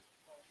fun.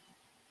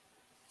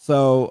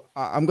 So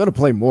I'm going to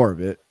play more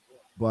of it.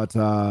 But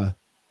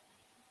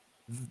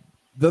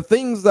the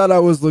things that I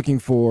was looking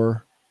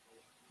for,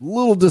 a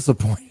little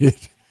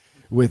disappointed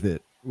with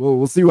it.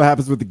 We'll see what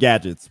happens with the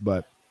gadgets,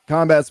 but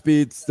combat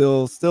speed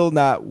still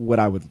not what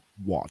I would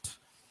want.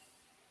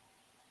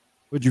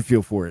 What'd you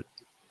feel for it,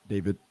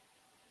 David?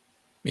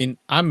 I mean,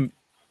 I'm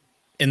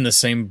in the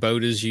same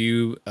boat as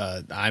you.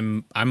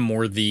 I'm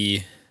more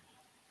the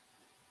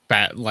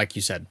like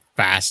you said,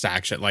 fast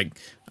action. Like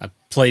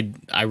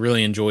I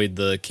really enjoyed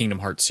the Kingdom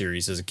Hearts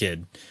series as a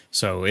kid.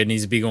 So it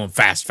needs to be going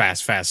fast,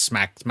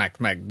 smack,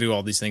 do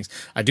all these things.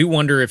 I do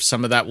wonder if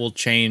some of that will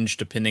change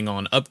depending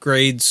on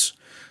upgrades.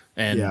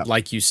 And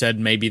like you said,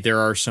 maybe there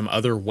are some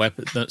other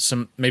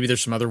maybe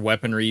there's some other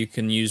weaponry you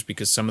can use,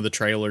 because some of the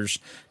trailers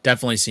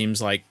definitely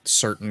seems like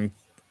certain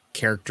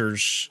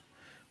characters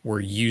were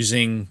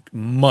using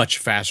much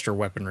faster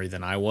weaponry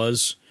than I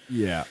was.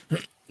 Yeah.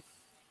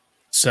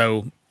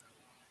 So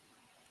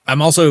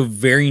I'm also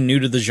very new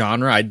to the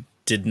genre.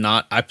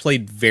 I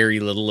played very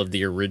little of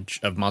the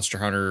of Monster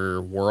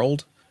Hunter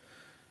World.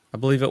 I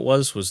believe it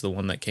was the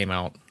one that came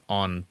out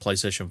on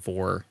PlayStation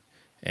 4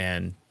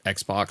 and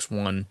Xbox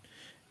One.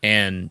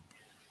 And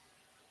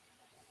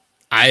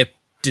I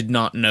did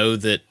not know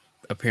that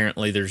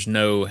apparently there's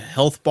no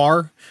health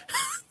bar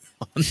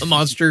on the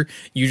monster.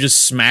 You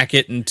just smack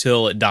it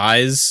until it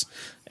dies.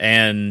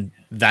 And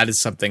that is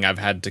something I've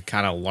had to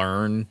kind of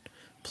learn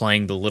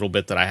playing the little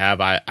bit that I have.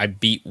 I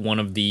beat one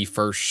of the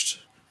first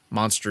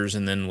monsters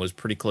and then was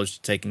pretty close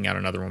to taking out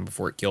another one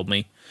before it killed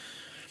me.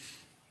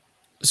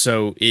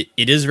 So it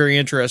is very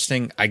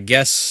interesting. I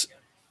guess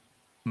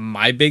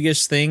my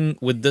biggest thing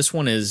with this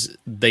one is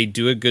they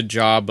do a good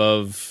job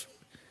of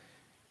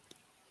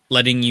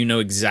letting you know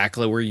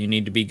exactly where you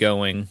need to be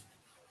going.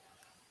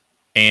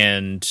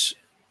 And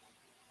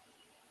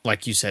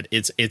like you said,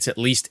 it's at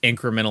least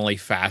incrementally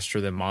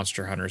faster than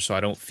Monster Hunter, so I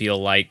don't feel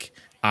like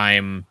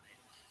I'm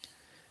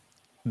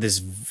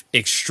this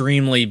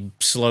extremely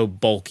slow,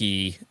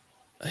 bulky,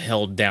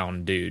 held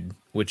down dude,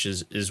 which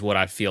is what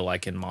I feel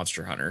like in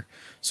Monster Hunter.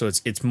 So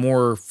it's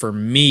more, for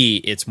me,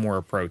 it's more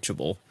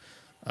approachable.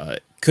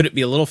 Could it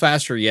be a little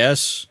faster?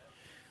 Yes,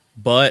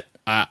 but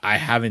I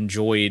have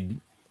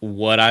enjoyed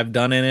what I've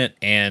done in it,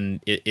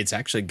 and it's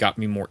actually got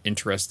me more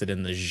interested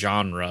in the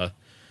genre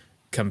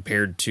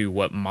compared to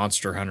what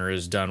Monster Hunter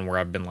has done, where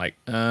I've been like,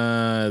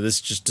 this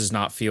just does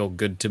not feel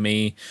good to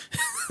me.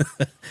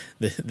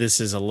 This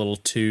is a little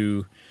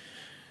too...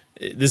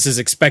 This is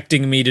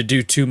expecting me to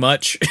do too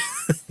much.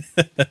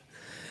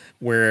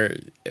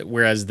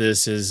 Whereas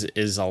this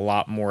is a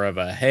lot more of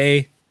a,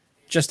 hey,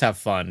 just have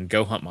fun,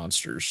 go hunt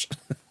monsters.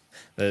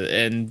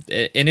 and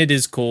it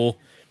is cool.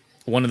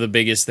 One of the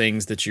biggest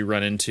things that you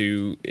run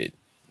into,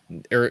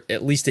 or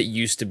at least it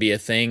used to be a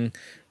thing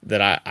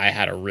that I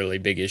had a really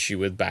big issue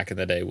with back in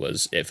the day,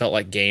 was it felt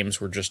like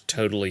games were just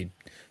totally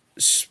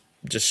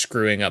just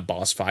screwing up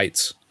boss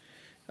fights.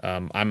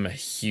 I'm a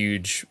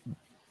huge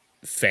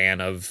fan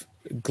of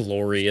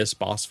glorious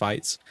boss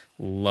fights.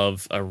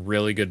 Love a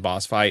really good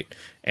boss fight.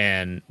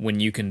 And when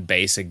you can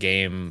base a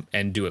game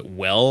and do it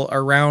well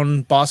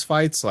around boss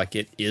fights, like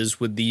it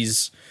is with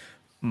these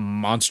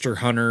Monster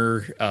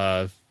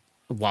Hunter,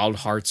 Wild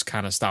Hearts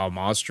kind of style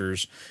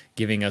monsters,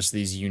 giving us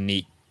these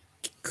unique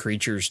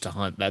creatures to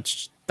hunt,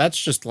 that's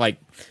just like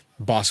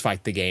boss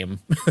fight the game.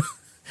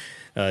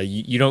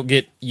 You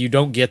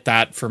don't get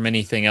that from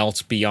anything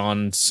else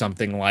beyond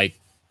something like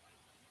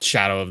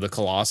Shadow of the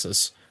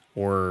Colossus,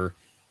 or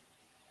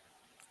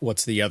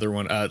what's the other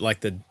one? Like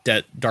the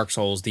Dark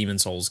Souls, Demon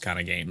Souls kind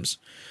of games.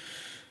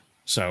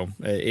 So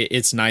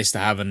it's nice to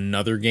have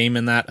another game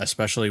in that,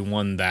 especially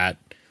one that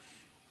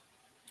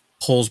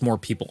pulls more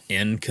people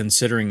in,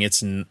 considering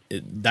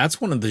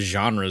that's one of the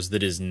genres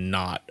that is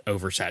not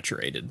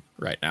oversaturated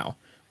right now.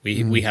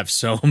 We have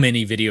so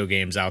many video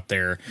games out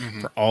there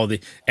for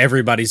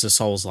everybody's a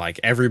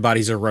Souls-like,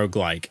 everybody's a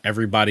roguelike,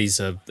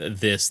 everybody's a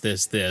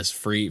this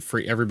free,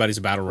 everybody's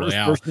a battle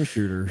royale. First-person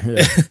shooter.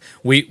 Yeah.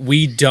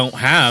 we don't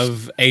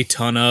have a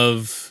ton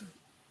of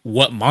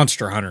what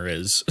Monster Hunter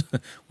is.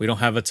 We don't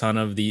have a ton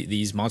of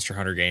these Monster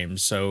Hunter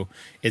games, so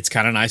it's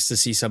kind of nice to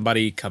see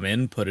somebody come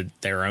in, put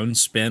their own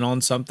spin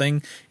on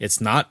something. It's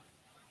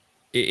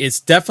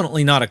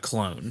definitely not a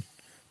clone.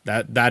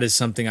 That is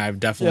something I've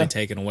definitely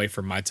taken away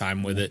from my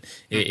time with it.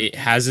 It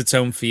has its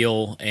own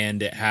feel,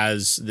 and it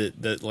has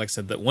the like I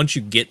said, that once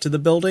you get to the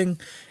building,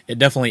 it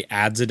definitely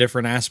adds a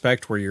different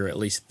aspect where you're at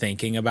least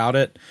thinking about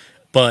it.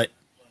 But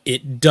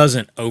it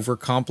doesn't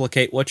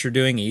overcomplicate what you're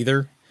doing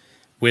either.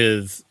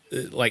 With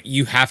like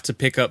you have to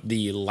pick up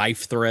the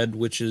life thread,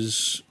 which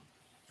is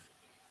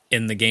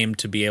in the game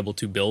to be able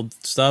to build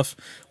stuff,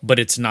 but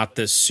it's not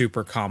this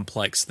super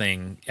complex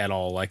thing at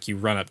all. Like you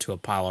run up to a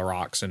pile of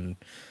rocks and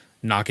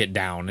knock it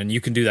down, and you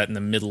can do that in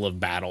the middle of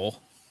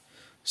battle.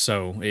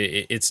 So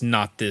it's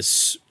not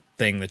this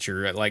thing that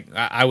you're like.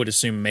 I would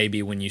assume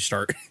maybe when you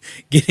start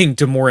getting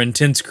to more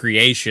intense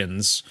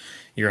creations,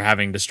 you're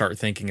having to start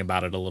thinking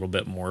about it a little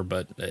bit more.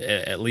 But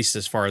at least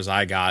as far as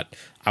I got,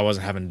 I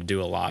wasn't having to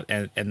do a lot,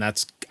 and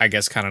that's I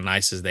guess kind of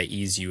nice as they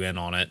ease you in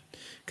on it.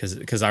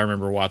 Because I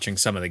remember watching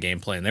some of the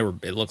gameplay and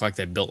it looked like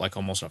they built like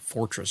almost a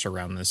fortress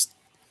around this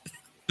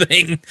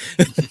thing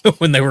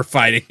when they were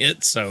fighting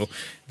it. So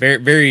very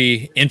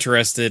very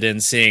interested in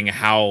seeing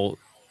how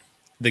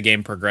the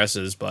game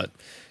progresses, but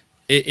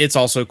it's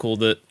also cool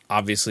that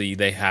obviously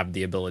they have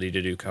the ability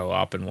to do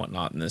co-op and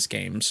whatnot in this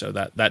game. So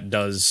that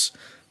does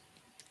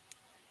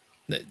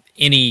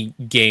any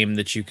game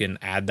that you can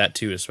add that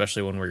to,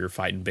 especially when where you're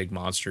fighting big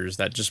monsters,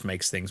 that just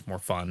makes things more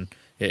fun.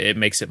 It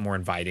makes it more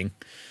inviting.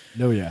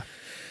 No, yeah.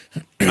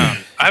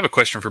 I have a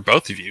question for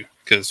both of you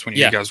because when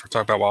you Yeah. guys were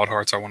talking about Wild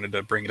Hearts, I wanted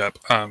to bring it up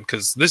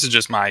because this is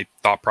just my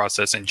thought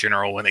process in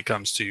general when it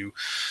comes to.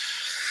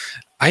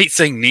 I hate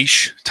saying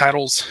niche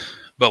titles,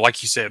 but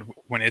like you said,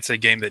 when it's a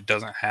game that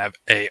doesn't have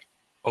a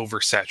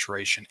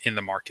oversaturation in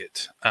the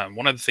market,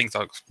 one of the things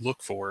I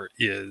look for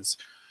is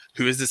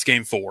who is this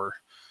game for,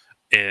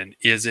 and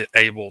is it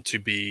able to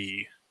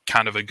be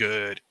kind of a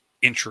good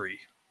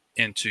entry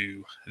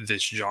into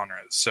this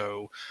genre?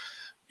 So,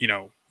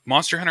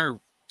 Monster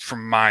Hunter,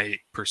 from my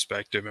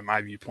perspective and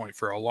my viewpoint,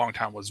 for a long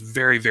time was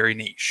very, very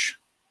niche,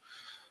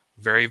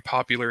 very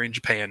popular in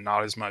Japan,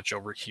 not as much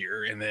over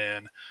here. And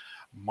then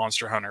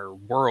Monster Hunter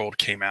World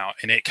came out,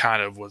 and it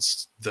kind of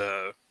was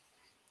the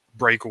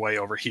breakaway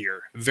over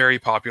here. Very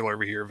popular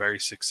over here, very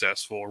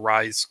successful.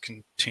 Rise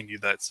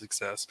continued that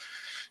success.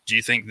 Do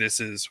you think this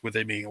is, with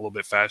it being a little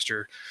bit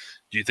faster,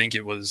 do you think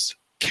it was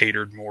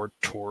catered more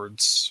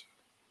towards,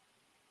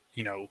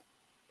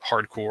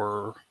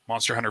 hardcore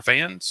Monster Hunter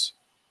fans?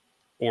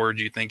 Or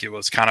do you think it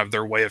was kind of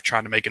their way of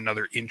trying to make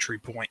another entry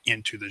point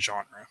into the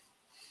genre?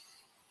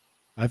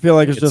 I feel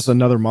like it's just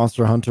another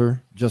Monster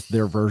Hunter, just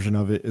their version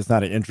of it. It's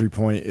not an entry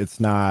point. It's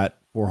not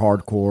for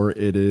hardcore.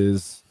 It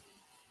is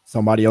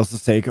somebody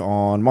else's take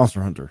on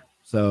Monster Hunter.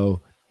 So,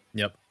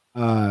 Yep.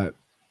 I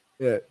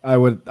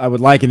would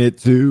liken it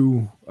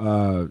to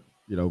PUBG,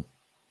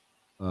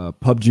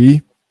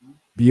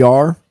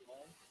 BR,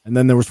 and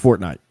then there was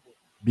Fortnite,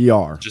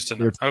 BR. Just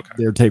Their,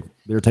 okay.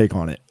 their take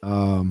on it.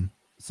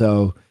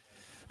 So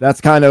that's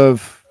kind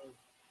of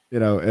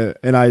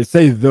and I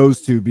say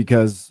those two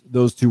because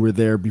those two were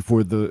there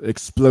before the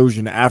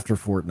explosion after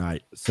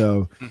Fortnite.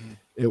 So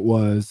it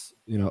was,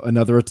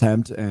 another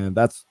attempt, and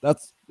that's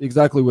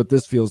exactly what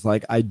this feels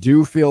like. I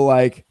do feel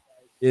like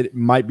it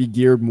might be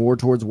geared more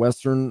towards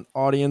Western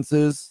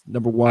audiences.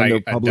 Number one,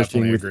 they're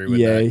publishing with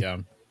agree EA, with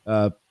that,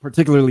 yeah.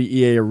 Particularly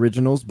EA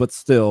Originals, but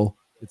still,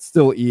 it's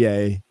still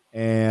EA,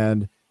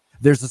 and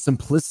there's a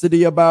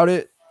simplicity about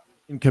it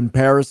in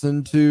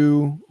comparison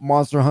to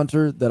Monster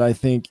Hunter that I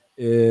think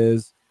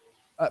is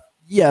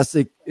yes,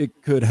 it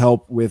could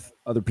help with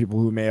other people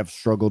who may have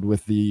struggled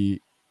with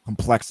the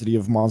complexity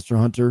of Monster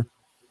Hunter,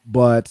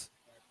 but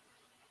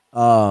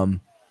I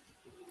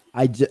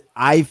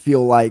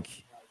feel like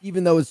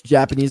even though it's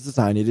Japanese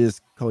design, it is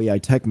Koei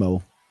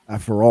Tecmo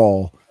after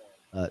all,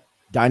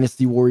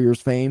 Dynasty Warriors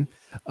fame.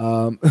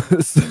 So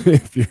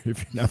if you're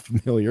not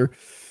familiar,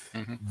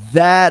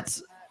 that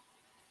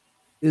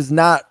is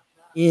not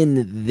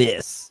in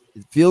this.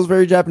 It feels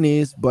very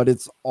Japanese, but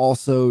it's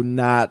also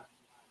not.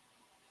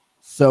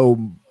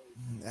 So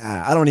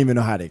I don't even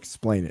know how to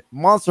explain it.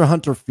 Monster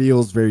Hunter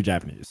feels very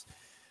Japanese.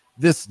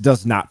 This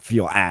does not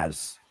feel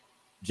as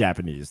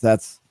Japanese.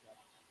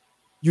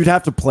 You'd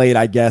have to play it,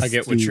 I guess. I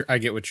get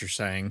what you're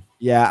saying.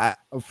 Yeah,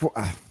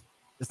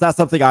 it's not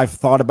something I've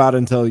thought about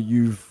until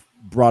you've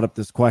brought up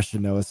this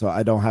question, Noah. So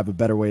I don't have a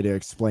better way to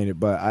explain it.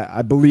 But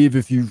I believe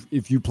if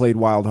you played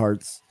Wild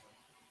Hearts,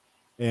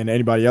 and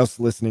anybody else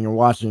listening or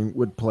watching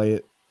would play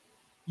it,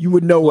 you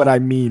would know what I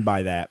mean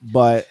by that.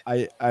 But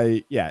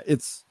yeah,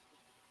 it's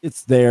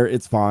there.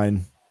 It's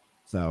fine.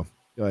 So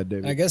go ahead,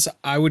 David. I guess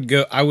I would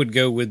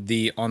go with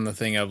the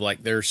thing of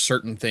like there's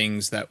certain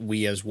things that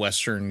we as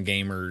Western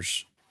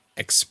gamers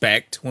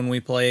expect when we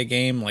play a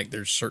game. Like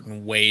there's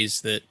certain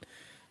ways that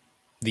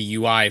the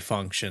UI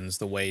functions,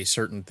 the way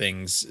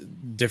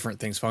different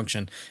things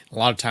function. A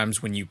lot of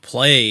times when you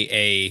play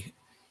a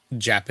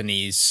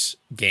Japanese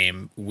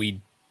game, we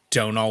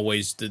don't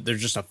always,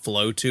 there's just a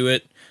flow to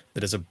it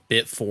that is a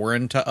bit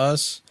foreign to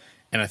us.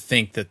 And I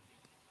think that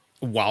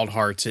Wild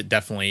Hearts, it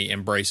definitely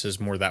embraces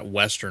more that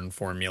Western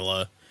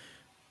formula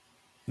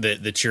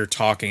that you're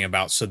talking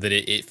about, so that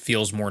it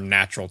feels more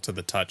natural to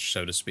the touch,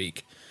 so to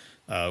speak,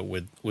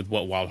 with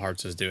what Wild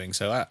Hearts is doing.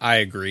 So I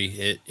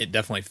agree. It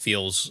definitely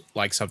feels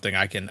like something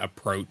I can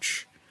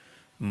approach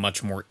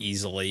much more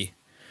easily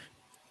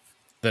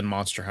than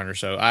Monster Hunter.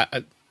 So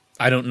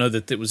I don't know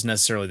that it was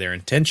necessarily their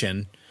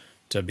intention,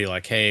 to be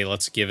like, hey,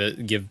 let's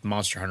give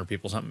Monster Hunter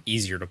people something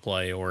easier to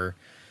play, or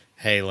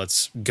hey,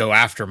 let's go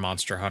after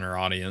Monster Hunter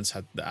audience.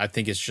 I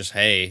think it's just,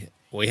 hey,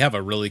 we have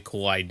a really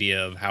cool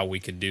idea of how we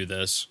could do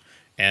this.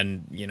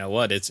 And you know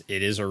what? It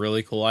is a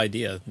really cool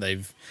idea.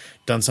 They've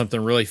done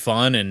something really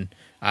fun, and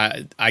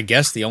I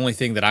guess the only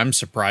thing that I'm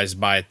surprised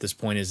by at this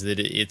point is that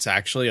it's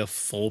actually a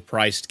full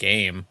priced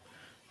game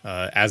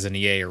as an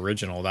EA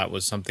original. That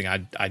was something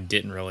I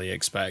didn't really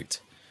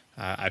expect.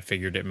 I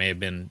figured it may have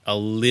been a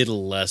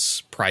little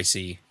less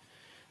pricey.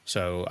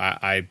 So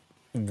I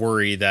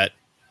worry that,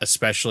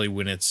 especially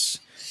when it's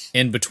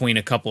in between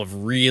a couple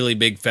of really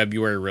big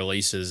February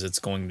releases, it's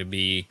going to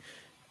be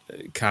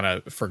kind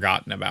of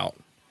forgotten about.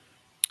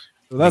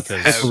 So that's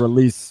a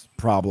release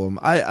problem.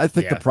 I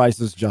think the price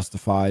is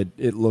justified.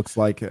 It looks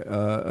like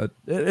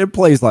it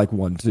plays like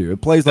one too.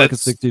 It plays like a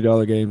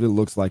 $60 game. It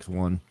looks like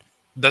one.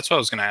 That's what I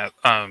was going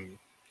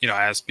to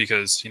ask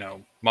because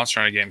Monster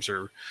Hunter games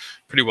are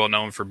pretty well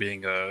known for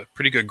being a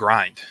pretty good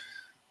grind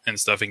and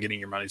stuff and getting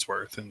your money's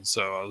worth. And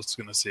so I was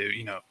going to say,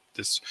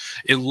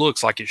 it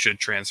looks like it should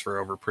transfer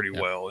over pretty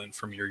well. And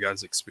from your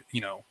guys' experience,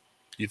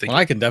 you think? Well,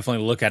 I can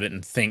definitely look at it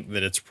and think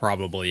that it's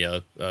probably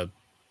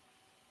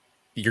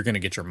you're going to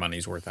get your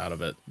money's worth out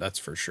of it. That's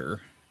for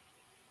sure.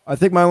 I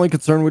think my only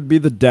concern would be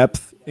the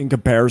depth in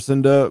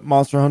comparison to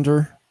Monster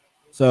Hunter.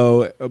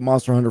 So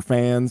Monster Hunter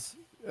fans,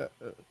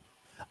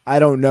 I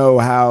don't know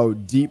how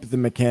deep the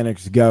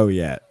mechanics go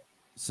yet.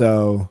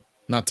 So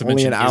not to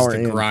mention is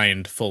the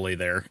grind fully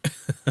there.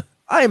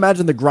 I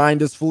imagine the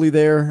grind is fully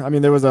there. I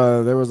mean, there was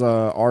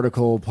a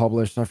article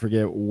published. I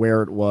forget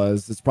where it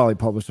was. It's probably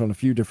published on a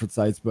few different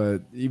sites,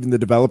 but even the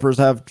developers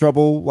have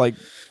trouble like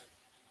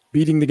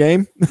beating the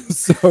game.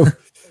 So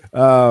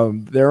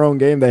their own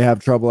game they have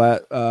trouble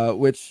at,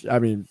 which I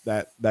mean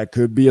that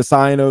could be a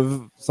sign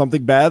of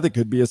something bad. That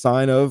could be a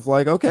sign of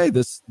like, okay,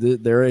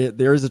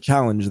 there is a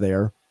challenge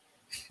there.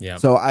 Yeah.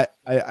 So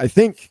I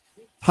think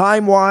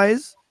time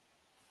wise,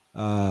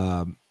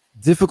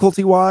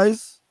 difficulty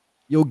wise,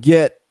 you'll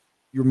get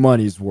your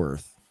money's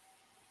worth.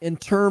 In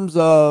terms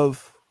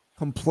of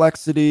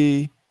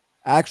complexity,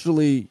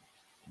 actually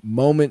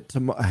moment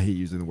to I hate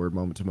using the word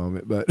moment to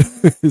moment, but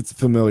it's a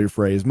familiar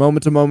phrase.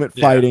 Moment to moment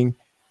fighting.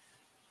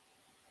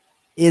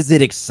 Is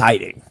it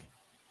exciting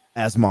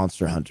as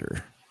Monster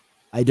Hunter?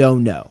 I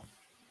don't know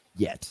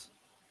yet.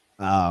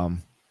 Because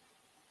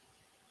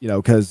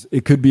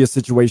it could be a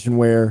situation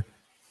where,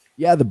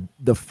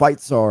 the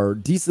fights are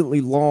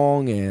decently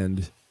long,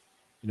 and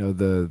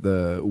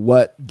the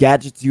what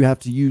gadgets you have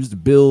to use to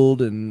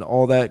build and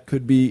all that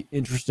could be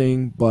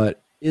interesting.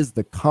 But is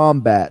the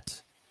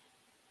combat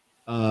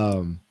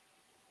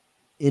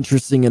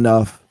interesting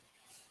enough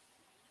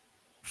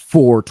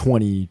for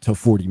 20 to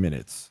 40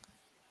 minutes?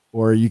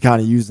 Or are you kind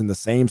of using the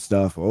same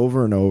stuff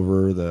over and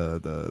over?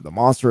 The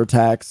monster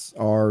attacks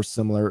are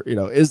similar.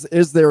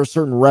 Is there a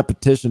certain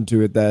repetition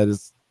to it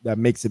that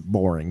makes it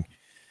boring?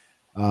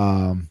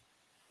 Don't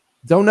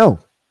know.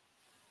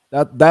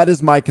 That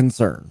is my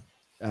concern.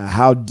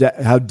 How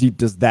deep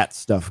does that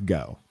stuff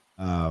go?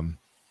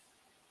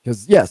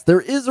 Because yes,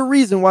 there is a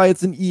reason why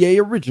it's an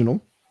EA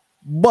original,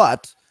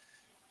 but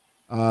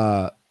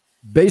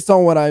based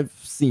on what I've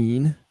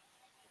seen.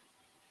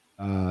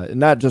 And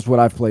not just what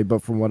I've played,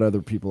 but from what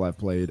other people I've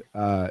played,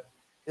 the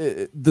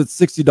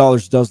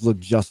 $60 does look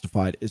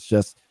justified. It's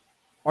just,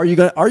 are you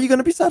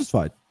gonna be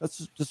satisfied?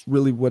 That's just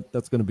really what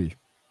that's gonna be.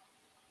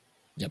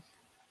 Yep.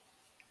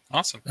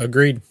 Awesome.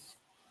 Agreed.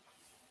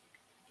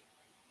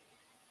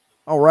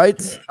 All right.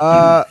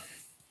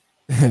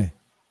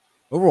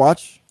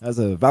 Overwatch has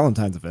a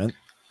Valentine's event.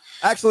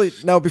 Actually,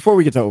 no. Before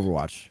we get to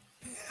Overwatch,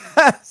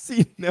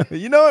 you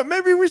know what?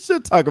 Maybe we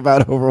should talk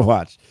about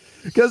Overwatch.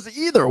 Because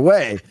either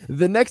way,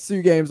 the next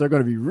two games are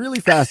going to be really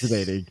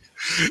fascinating.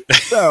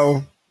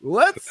 So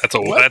that's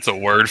a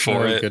word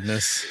for it.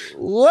 Goodness.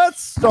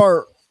 Let's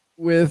start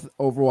with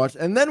Overwatch,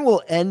 and then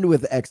we'll end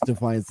with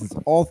X-Defiance, since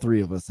all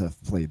three of us have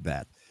played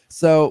that.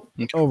 So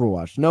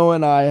Overwatch, Noah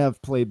and I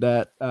have played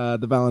that,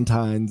 the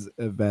Valentine's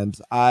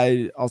event.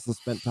 I also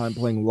spent time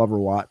playing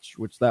Loverwatch,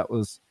 which that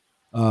was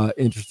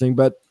interesting.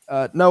 But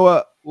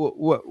Noah,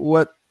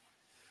 what?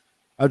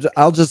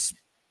 I'll just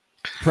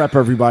prep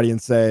everybody and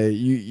say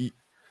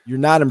you're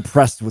not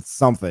impressed with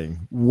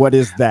something. What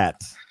is that?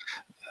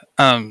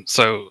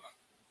 So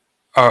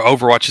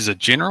Overwatch is a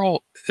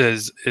general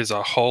is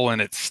a whole in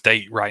its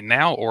state right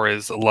now, or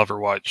is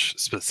Loverwatch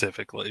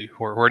specifically?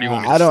 Where do you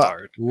want me to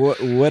start?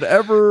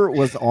 Whatever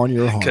was on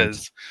your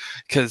heart.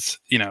 Because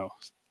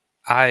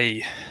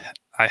I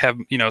have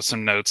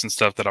some notes and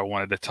stuff that I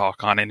wanted to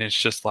talk on, and it's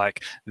just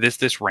like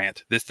this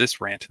rant,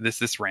 this rant,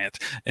 this rant,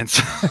 and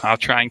so I'll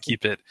try and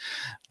keep it.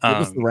 Give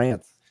us the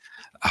rants.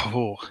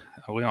 Oh,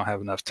 we don't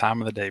have enough time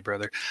in the day,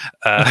 brother.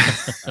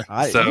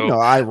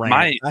 I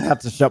rant. I have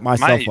to shut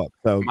myself up.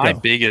 So my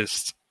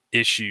biggest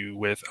issue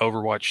with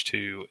Overwatch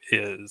 2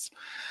 is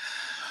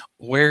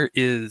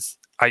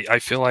I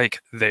feel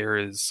like there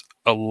is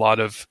a lot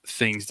of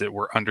things that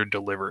were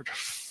under-delivered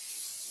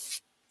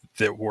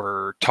that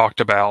were talked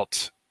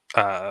about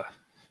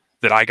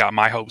that I got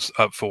my hopes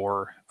up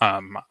for.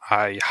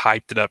 I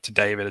hyped it up to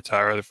David and to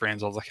our other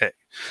friends. I was like, hey,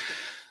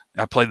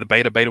 I played the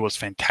beta. Beta was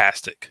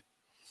fantastic.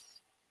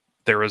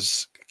 There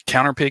was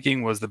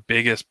counterpicking was the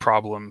biggest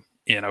problem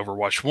in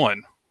Overwatch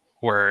 1,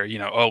 where,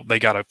 they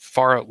got a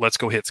Pharah, let's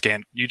go hit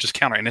scan. You just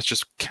counter, and it's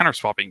just counter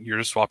swapping. You're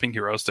just swapping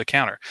heroes to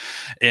counter.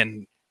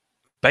 In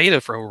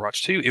beta for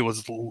Overwatch 2, it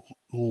was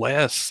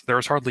less. There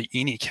was hardly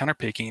any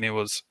counterpicking. It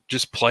was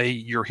just play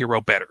your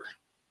hero better.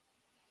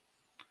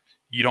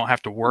 You don't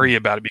have to worry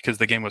about it because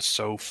the game was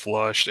so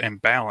flushed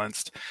and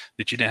balanced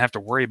that you didn't have to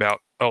worry about,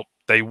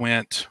 they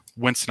went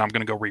Winston, I'm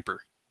going to go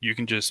Reaper. You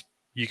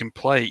can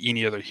play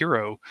any other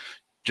hero,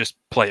 just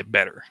play it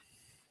better.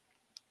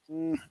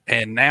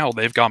 And now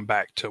they've gone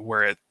back to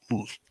where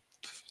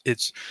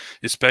it's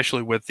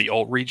especially with the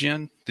ult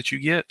regen that you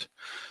get,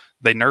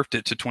 they nerfed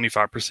it to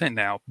 25%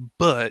 now,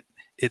 but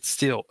it's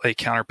still a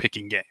counter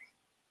picking game.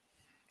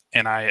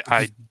 And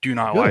I do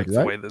not like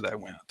the way that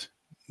went.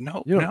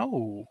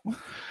 No.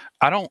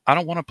 I don't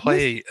want to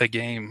play a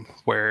game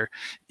where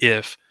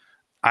if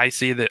I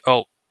see that,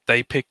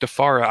 they picked a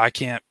Pharah, I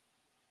can't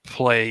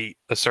play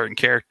a certain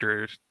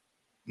character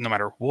no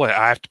matter what.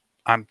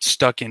 I'm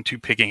stuck into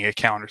picking a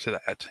counter to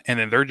that. And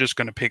then they're just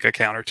going to pick a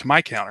counter to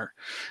my counter.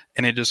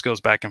 And it just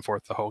goes back and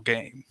forth the whole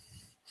game.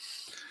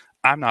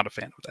 I'm not a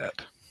fan of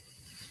that.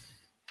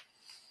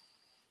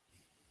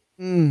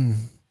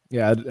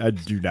 Yeah, I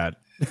do not.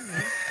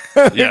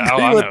 Yeah,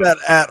 agree with that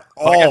at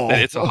all. Like I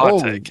said, it's a hot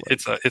take.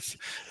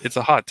 It's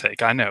a hot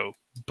take. I know,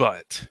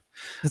 but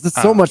it's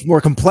so much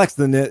more complex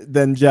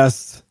than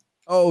just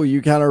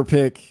you counter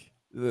pick.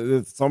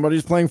 If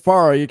somebody's playing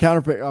Pharah, you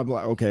counter pick. I'm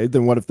like, okay,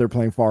 then what if they're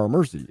playing Pharah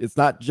Mercy? It's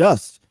not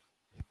just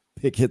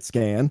pick, hit,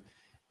 scan.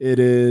 It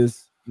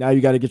is now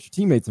you got to get your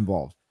teammates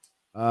involved.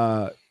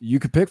 You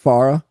could pick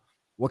Pharah.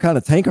 What kind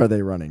of tank are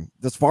they running?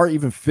 Does Pharah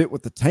even fit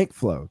with the tank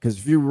flow? Because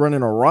if you're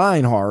running a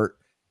Reinhardt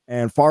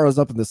and Pharah's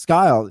up in the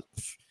sky,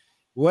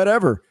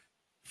 whatever.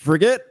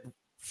 Forget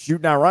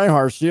shooting out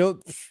Reinhardt's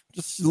shield.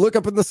 Just look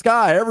up in the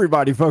sky.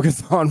 Everybody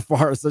focus on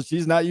Pharah, so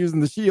she's not using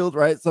the shield,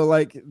 right? So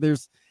like,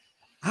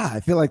 I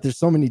feel like there's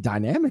so many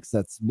dynamics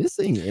that's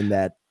missing in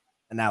that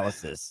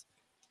analysis.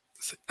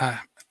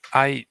 The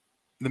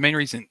main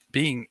reason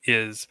being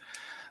is,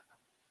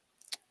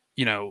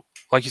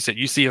 like you said,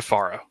 you see a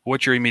Pharah.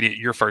 What's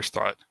your first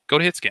thought? Go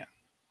to hit scan.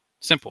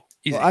 Simple,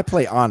 easy. Well, I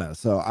play Ana,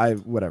 so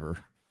whatever.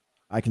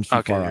 I can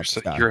shoot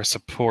Pharah. You're a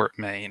support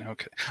main.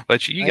 Okay,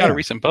 but you got a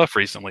recent buff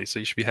recently, so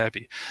you should be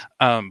happy.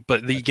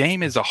 But the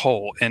game as a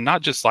whole, and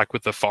not just like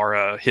with the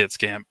Pharah hit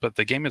scan, but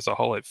the game as a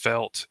whole, it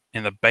felt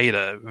in the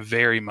beta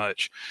very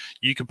much.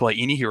 You could play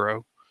any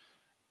hero,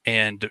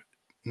 and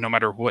no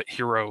matter what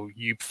hero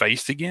you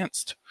faced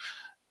against,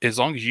 as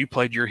long as you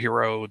played your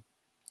hero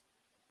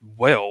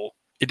well,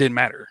 it didn't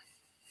matter.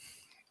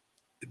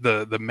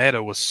 The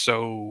meta was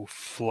so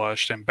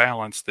flushed and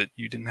balanced that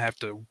you didn't have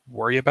to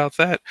worry about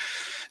that.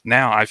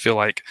 Now I feel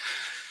like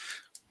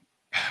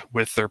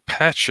with their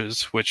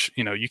patches, which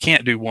you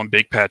can't do one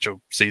big patch a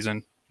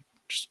season,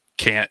 just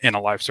can't in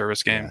a live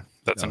service game. Yeah,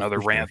 that's another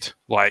rant.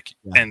 Sure.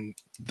 And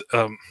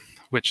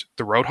which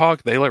the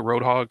Roadhog, they let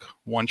Roadhog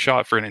one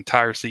shot for an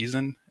entire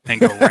season and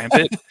go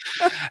rampant.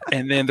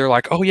 And then they're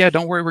like, oh yeah,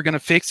 don't worry, we're going to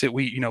fix it.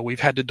 We've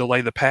had to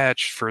delay the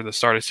patch for the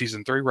start of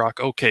season 3 Rock.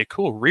 Okay,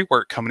 cool.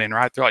 Rework coming in,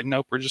 right? They're like,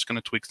 nope, we're just going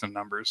to tweak some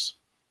numbers.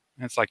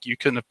 And it's like, you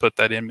couldn't have put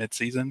that in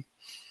mid-season.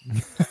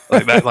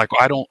 Like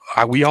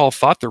that, we all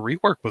thought the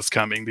rework was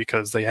coming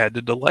because they had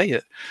to delay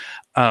it.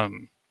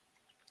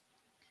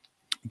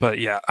 But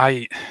yeah,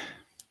 I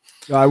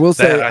will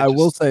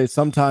say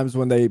sometimes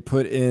when they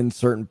put in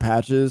certain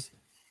patches,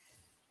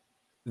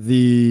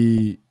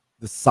 the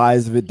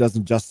size of it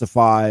doesn't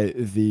justify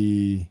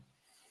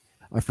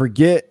I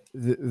forget.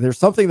 There's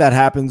something that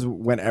happens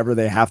whenever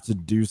they have to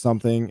do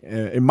something.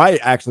 It might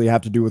actually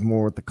have to do with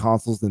more with the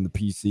consoles than the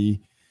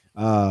PC.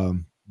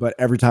 But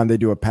every time they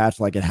do a patch,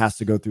 like it has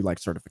to go through like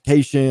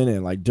certification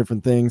and like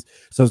different things.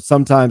 So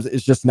sometimes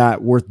it's just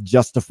not worth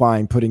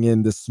justifying putting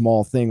in this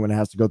small thing when it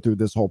has to go through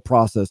this whole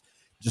process.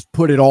 Just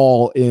put it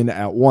all in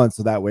at once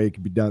so that way it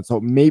can be done.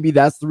 So maybe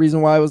that's the reason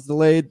why it was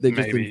delayed. They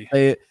just didn't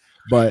say it,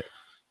 but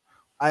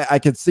I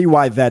could see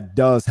why that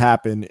does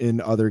happen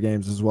in other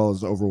games as well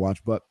as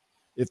Overwatch. But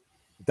if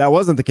that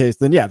wasn't the case,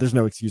 then yeah, there's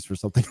no excuse for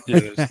something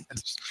like that.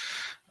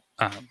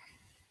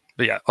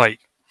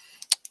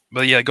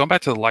 But yeah, going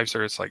back to the live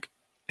service, like,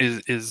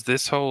 is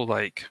this whole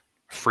like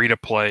free to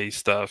play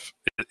stuff?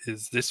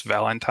 Is this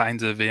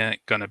Valentine's event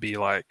going to be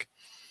like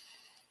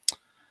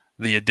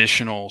the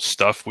additional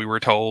stuff we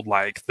were told,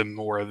 like the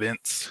more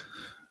events?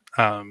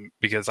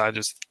 Because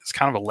it's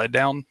kind of a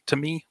letdown to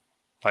me.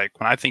 Like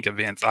when I think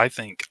events, I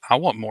think I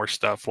want more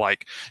stuff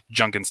like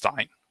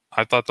Junkenstein.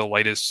 I thought the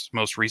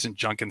most recent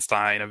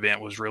Junkenstein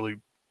event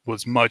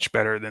was much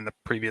better than the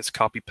previous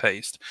copy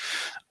paste.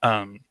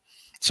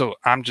 So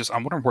I'm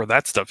wondering where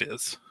that stuff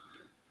is,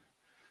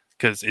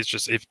 because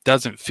it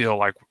doesn't feel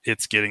like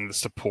it's getting the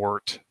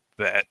support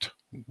that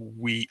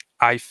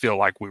I feel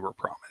like we were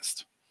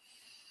promised.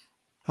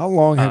 How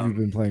long have you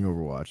been playing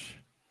Overwatch?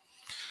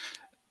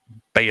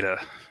 Beta,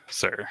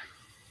 sir.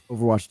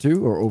 Overwatch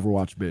 2 or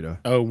Overwatch beta?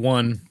 Oh,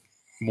 one.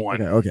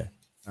 Okay.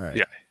 All right.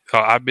 Yeah.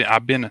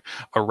 I've been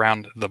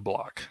around the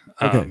block.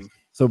 Okay.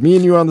 So me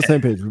and you are on the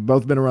same page. We've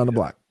both been around the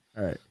block.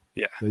 All right.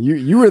 Yeah. So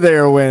you were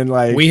there when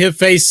we have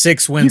faced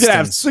 6 Winstons. You could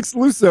have 6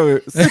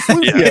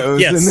 Lucios.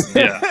 Yes.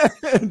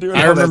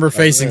 I remember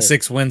facing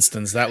 6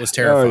 Winstons. That was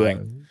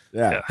terrifying. Oh,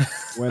 yeah.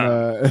 When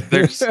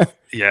there's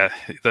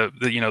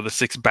the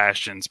 6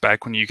 Bastions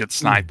back when you could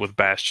snipe with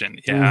Bastion.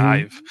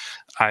 Yeah,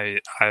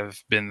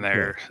 I've been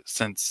there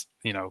since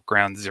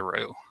ground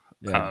zero.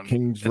 Yeah,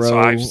 King's Row,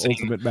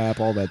 Ultimate Map,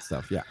 all that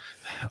stuff. Yeah,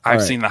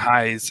 I've seen the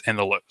highs and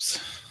the lows.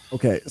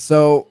 Okay,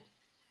 so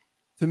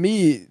to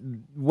me,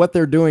 what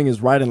they're doing is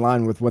right in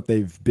line with what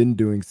they've been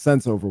doing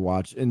since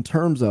Overwatch in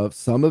terms of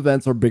some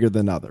events are bigger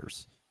than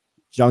others.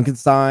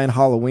 Junkenstein,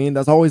 Halloween,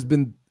 that's always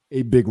been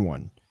a big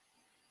one.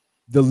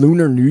 The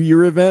Lunar New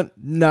Year event,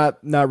 not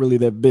really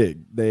that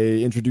big.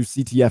 They introduced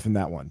CTF in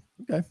that one.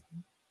 Okay,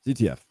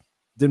 CTF.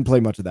 Didn't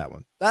play much of that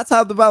one. That's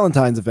how the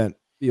Valentine's event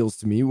feels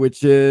to me,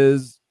 which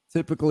is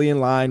typically in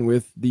line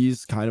with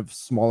these kind of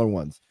smaller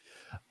ones.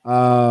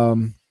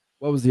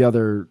 What was the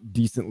other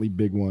decently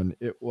big one?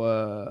 It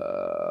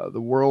was the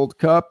World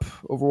Cup,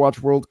 Overwatch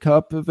World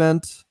Cup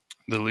event.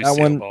 The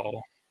Lucio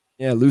Ball.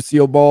 Yeah,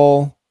 Lucio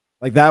Ball.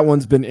 Like that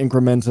one's been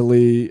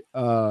incrementally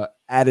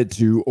added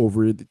to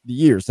over the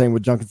years. Same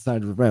with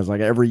Junkenstein's Revenge.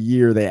 Like every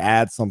year they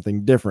add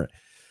something different.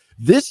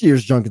 This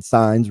year's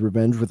Junkenstein's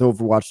Revenge with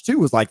Overwatch 2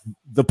 was like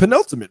the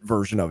penultimate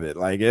version of it.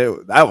 Like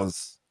that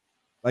was,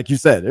 like you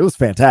said, it was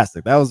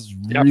fantastic. That was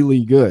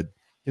really good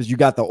because you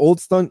got the old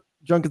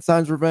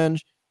Junkenstein's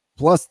Revenge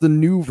plus the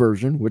new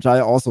version, which I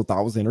also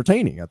thought was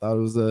entertaining. I thought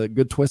it was a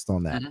good twist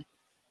on that. Mm-hmm.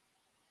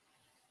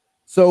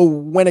 So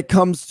when it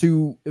comes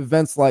to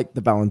events like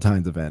the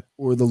Valentine's event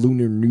or the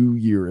Lunar New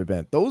Year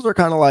event, those are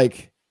kind of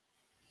like,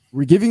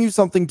 we're giving you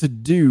something to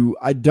do.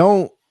 I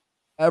don't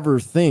ever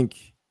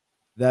think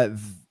that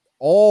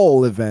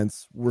all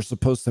events were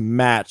supposed to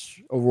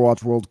match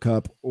Overwatch World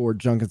Cup or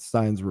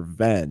Junkenstein's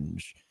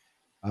Revenge.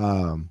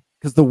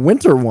 Because the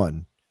winter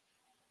one,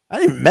 I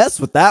didn't mess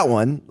with that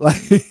one.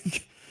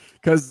 Like,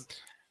 because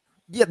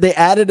they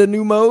added a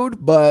new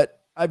mode, but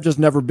I've just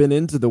never been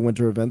into the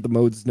winter event. The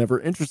mode's never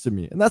interested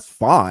me, and that's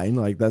fine.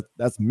 Like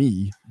that's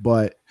me.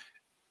 But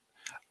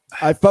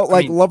I felt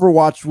like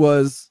Loverwatch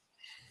was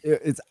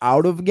it's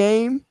out of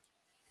game,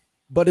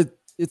 but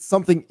it's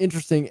something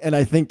interesting, and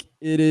I think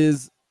it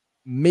is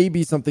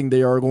maybe something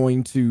they are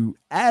going to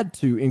add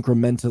to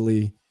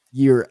incrementally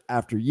year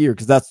after year,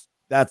 because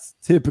that's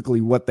typically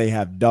what they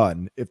have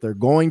done. If they're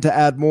going to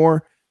add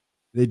more,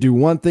 they do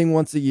one thing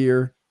once a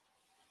year,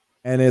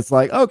 and it's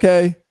like,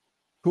 okay,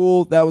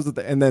 cool, that was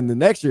and then the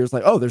next year it's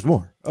like, oh, there's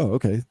more. Oh,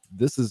 okay,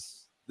 this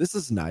is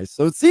nice.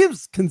 So it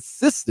seems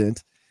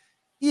consistent,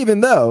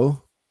 even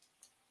though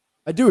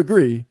I do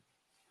agree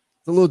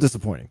it's a little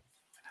disappointing.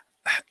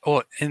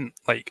 Well, and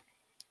like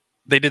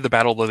they did the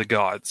Battle of the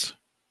Gods,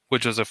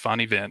 which was a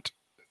fun event.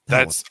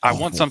 I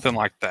want something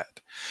like that.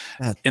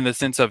 In the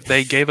sense of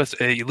they gave us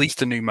at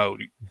least a new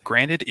mode.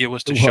 Granted, it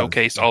was to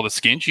showcase all the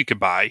skins you could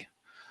buy.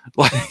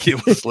 Like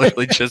it was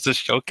literally just a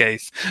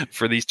showcase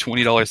for these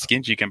 $20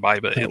 skins you can buy,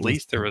 but at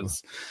least there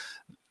was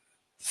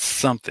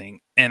something.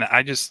 And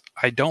I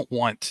don't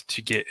want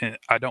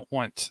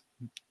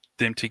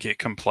them to get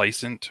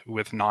complacent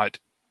with not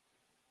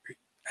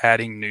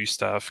adding new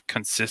stuff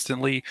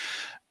consistently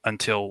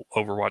until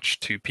Overwatch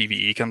 2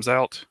 PvE comes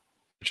out,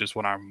 which is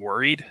what I'm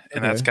worried.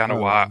 And that's kind of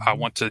why I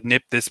want to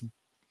nip this,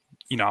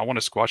 I want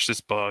to squash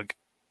this bug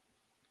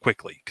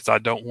quickly, because I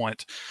don't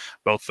want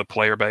both the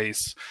player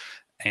base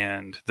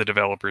and the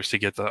developers to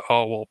get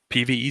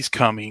PvE's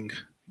coming,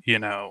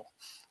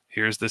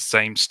 here's the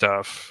same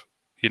stuff,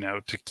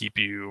 to keep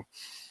you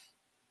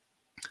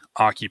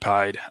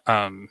occupied,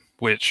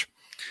 which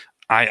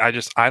I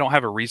don't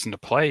have a reason to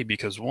play,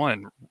 because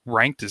one,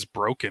 ranked is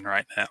broken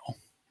right now,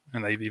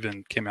 and they've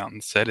even came out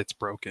and said it's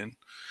broken.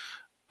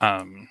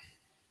 The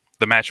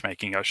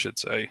matchmaking, I should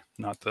say,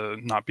 not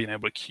being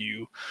able to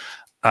queue,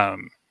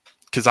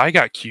 because I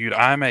got queued.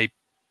 I'm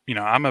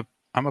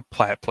a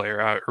plat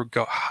player, or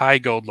high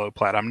gold, low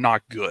plat. I'm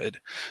not good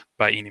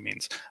by any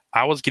means.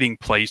 I was getting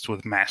placed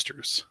with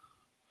masters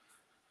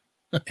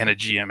and a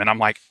GM, and I'm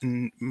like,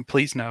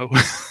 please no,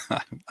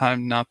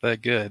 I'm not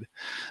that good.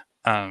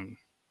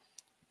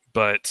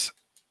 But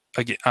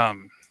again,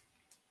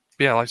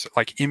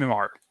 like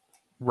MMR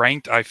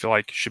ranked, I feel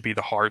like should be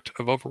the heart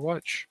of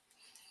Overwatch.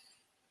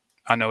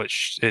 I know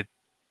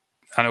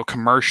I know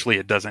commercially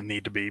it doesn't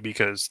need to be,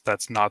 because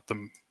that's not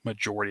the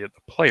majority of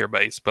the player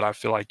base, but I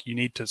feel like you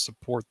need to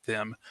support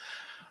them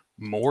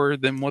more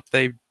than what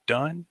they've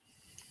done.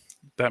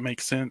 If that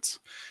makes sense.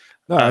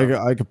 No,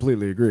 I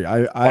completely agree.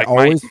 I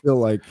always feel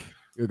like,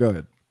 go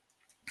ahead.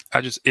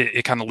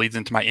 It kind of leads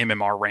into my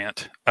MMR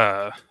rant.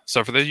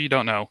 So for those of you who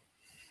don't know,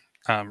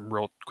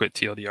 real quick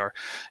TLDR,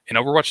 in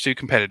Overwatch 2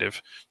 competitive,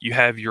 you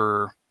have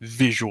your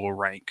visual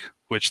rank,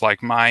 which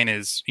like mine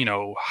is,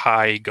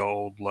 high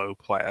gold, low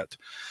plat.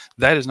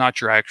 That is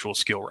not your actual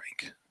skill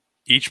rank.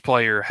 Each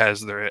player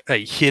has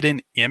a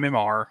hidden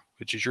MMR,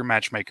 which is your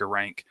matchmaker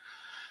rank,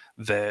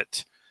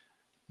 that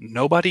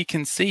nobody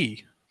can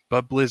see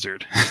but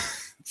Blizzard.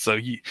 So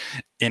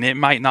and it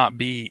might not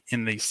be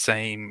in the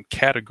same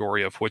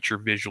category of what you're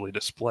visually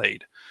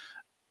displayed,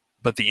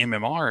 but the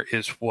MMR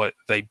is what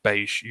they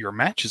base your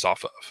matches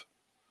off of.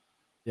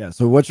 Yeah.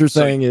 So what you're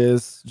saying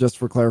is, just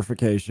for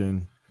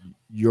clarification,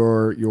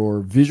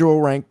 your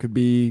visual rank could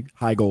be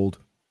high gold,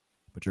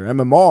 but your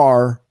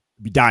MMR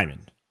would be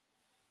diamond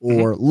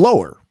or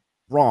lower,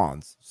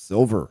 bronze,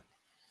 silver,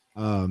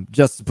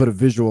 just to put a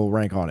visual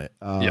rank on it.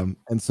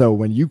 And so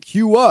when you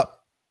queue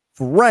up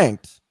for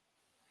ranked,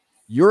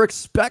 you're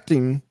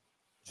expecting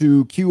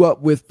to queue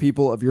up with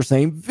people of your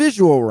same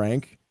visual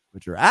rank,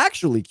 but you're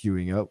actually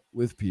queuing up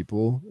with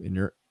people in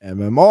your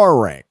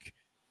MMR rank.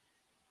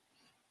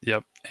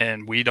 Yep.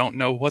 And we don't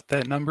know what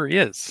that number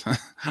is.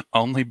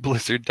 Only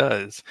Blizzard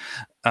does.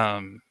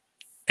 And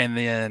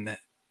then,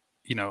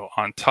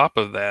 on top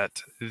of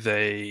that,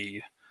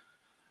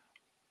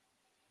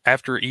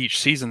 after each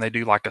season, they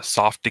do like a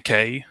soft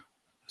decay.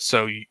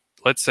 So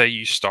let's say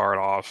you start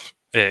off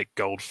at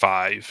gold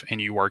 5 and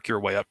you work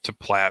your way up to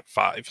plat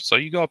 5. So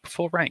you go up a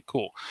full rank.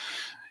 Cool.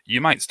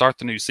 You might start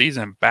the new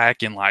season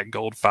back in like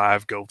gold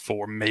 5, gold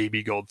 4,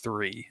 maybe gold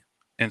 3.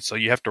 And so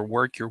you have to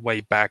work your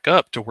way back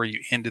up to where you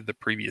ended the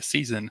previous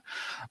season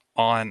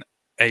on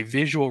a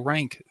visual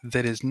rank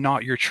that is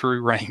not your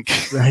true rank.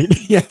 Right.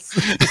 Yes.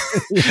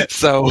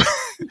 So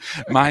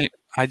I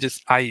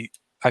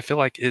feel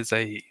like is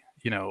a,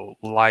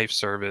 live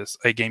service,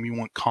 a game you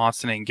want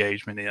constant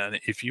engagement in.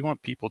 If you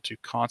want people to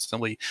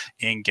constantly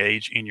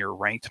engage in your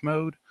ranked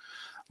mode,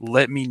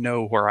 let me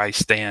know where I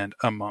stand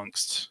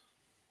amongst,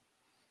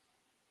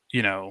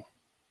 the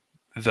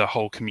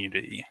whole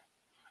community.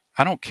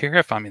 I don't care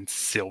if I'm in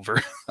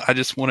silver. I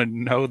just want to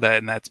know that,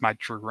 and that's my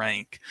true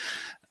rank.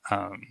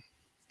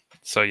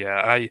 So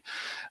yeah,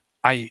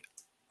 I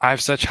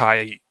have such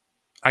high,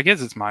 I guess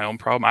it's my own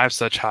problem. I have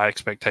such high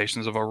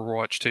expectations of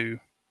Overwatch 2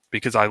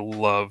 because I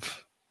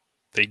love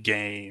the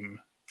game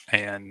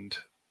and,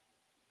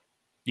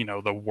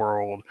 the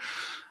world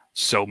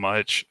so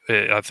much.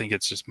 I think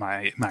it's just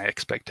my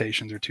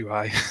expectations are too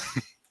high.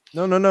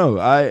 No.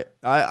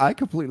 I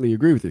completely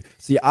agree with you.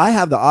 See, I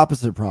have the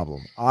opposite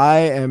problem. I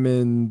am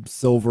in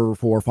silver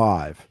 4 or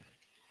 5,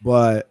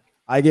 but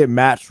I get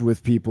matched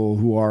with people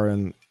who are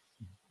in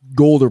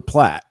gold or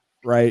plat,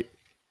 right?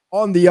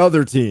 On the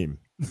other team.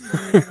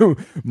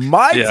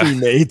 My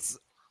teammates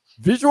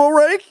visual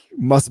rank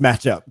must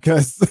match up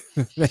because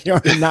they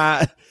are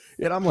not.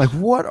 And I'm like,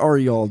 what are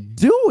y'all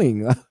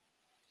doing?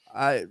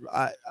 I've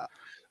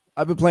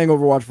been playing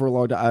Overwatch for a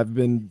long time. I've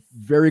been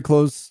very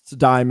close to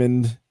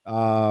diamond.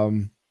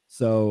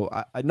 So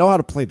I know how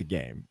to play the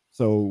game.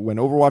 So when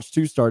Overwatch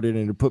 2 started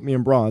and it put me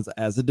in bronze,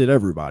 as it did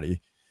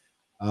everybody,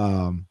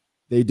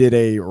 they did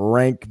a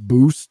rank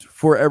boost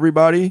for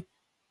everybody.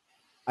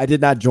 I did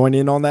not join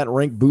in on that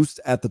rank boost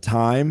at the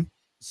time,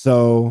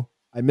 so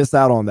I missed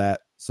out on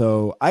that.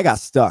 So I got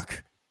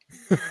stuck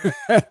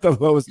at the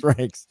lowest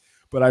ranks,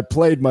 but I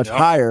played much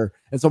higher.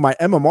 And so my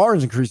MMR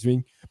is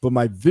increasing, but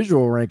my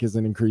visual rank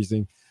isn't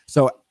increasing.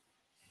 So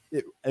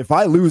if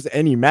I lose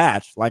any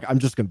match, like I'm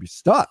just going to be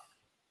stuck.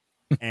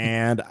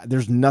 And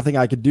there's nothing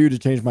I could do to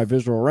change my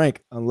visual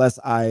rank unless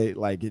I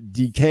like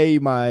decay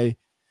my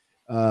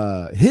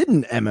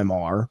hidden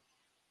MMR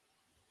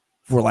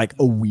for like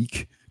a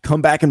week,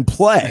 come back and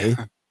play,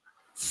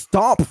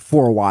 stomp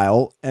for a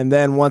while, and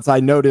then once I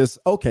notice,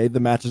 okay, the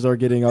matches are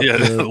getting up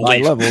to my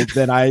level,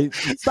 then I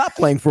stop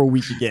playing for a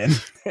week again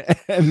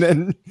and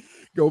then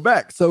go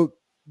back. So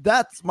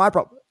that's my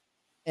problem.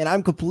 And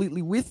I'm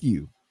completely with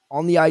you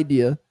on the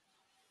idea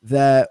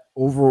that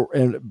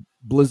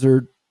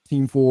Blizzard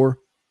Team 4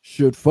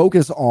 should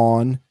focus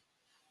on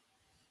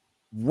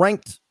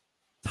ranked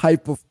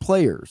type of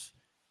players,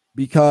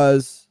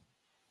 because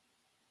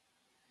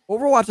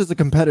Overwatch is a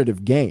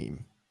competitive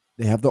game.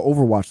 They have the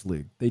Overwatch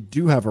League. They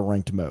do have a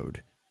ranked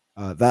mode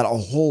that a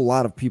whole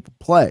lot of people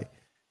play.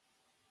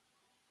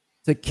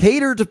 To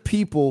cater to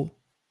people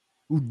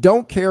who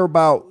don't care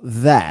about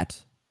that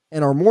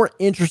and are more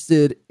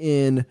interested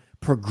in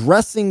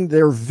progressing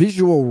their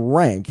visual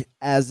rank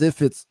as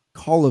if it's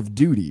Call of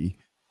Duty,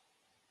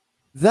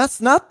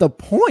 that's not the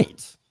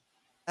point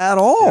at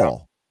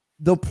all.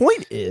 The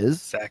point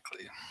is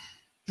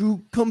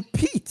to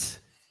compete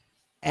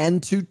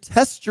and to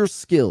test your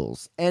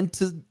skills and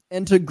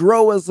to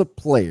grow as a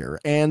player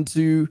and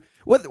to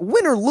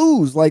win or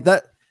lose, like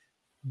that.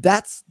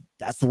 That's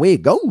the way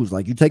it goes.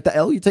 Like you take the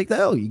L, you take the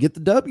L. You get the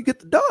dub, you get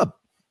the dub,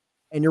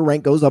 and your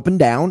rank goes up and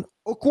down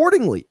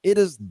accordingly. It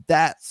is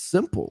that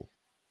simple.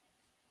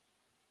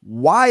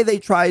 Why they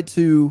try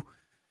to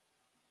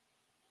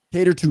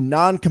cater to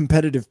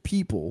non-competitive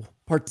people,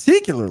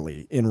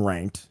 particularly in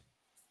ranked,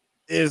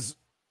 is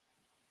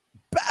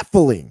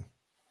baffling.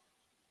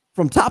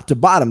 From top to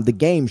bottom, the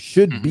game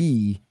should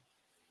be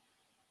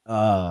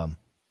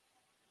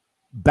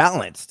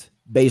balanced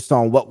based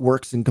on what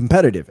works in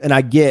competitive. And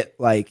I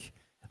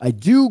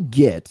do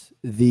get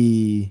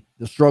the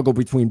struggle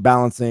between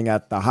balancing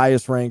at the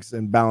highest ranks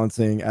and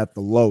balancing at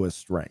the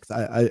lowest ranks.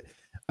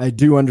 I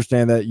do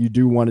understand that you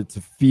do want it to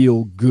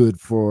feel good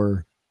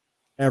for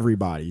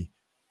everybody.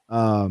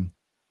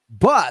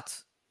 But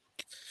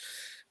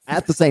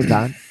at the same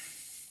time,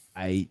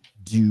 I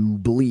do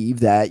believe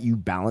that you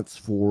balance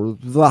for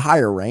the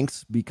higher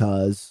ranks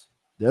because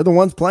they're the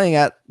ones playing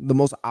at the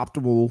most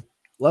optimal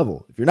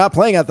level. If you're not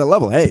playing at that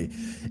level, hey,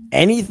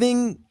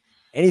 anything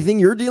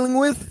you're dealing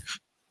with,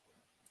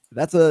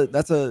 that's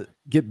a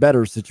get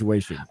better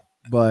situation.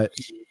 But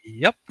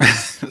yep,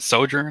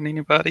 Sojourn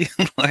anybody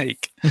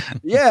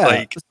yeah,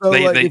 like so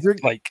they if you're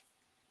like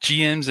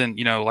GMs and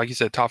like you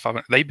said, top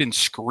 500, they've been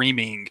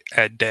screaming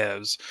at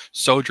devs.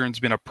 Sojourn's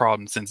been a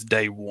problem since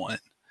day one.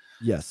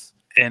 Yes,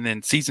 and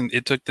then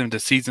it took them to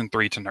season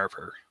 3 to nerf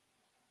her.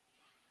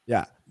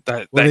 Yeah.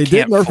 That they did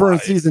can't nerf fly. her in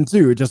season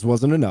 2. It just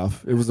wasn't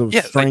enough. It was a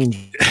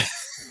strange.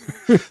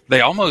 They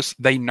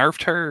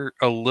nerfed her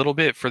a little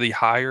bit for the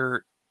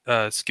higher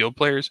skill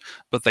players,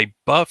 but they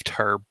buffed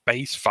her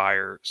base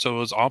fire, so it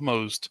was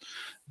almost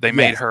they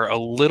made her a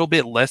little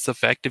bit less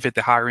effective at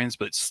the higher ends,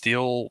 but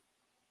still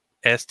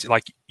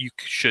like you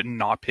should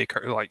not pick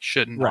her,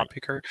 not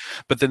pick her.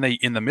 But then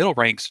in the middle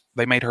ranks,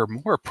 they made her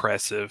more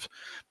oppressive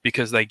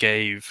because they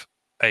gave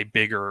the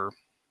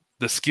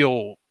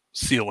skill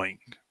ceiling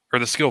or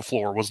the skill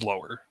floor was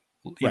lower,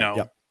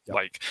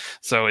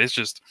 so it's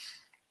just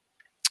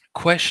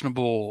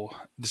questionable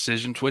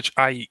decisions, which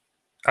I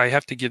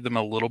have to give them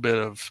a little bit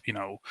of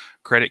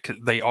credit, because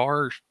they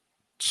are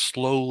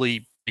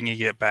slowly bringing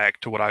it back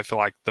to what I feel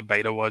like the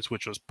beta was,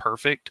 which was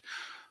perfect,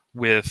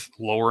 with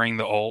lowering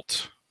the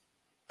ult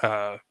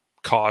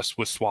cost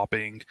with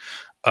swapping.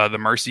 The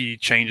Mercy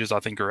changes I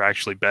think are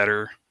actually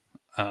better.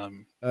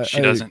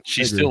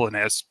 She's still an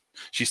S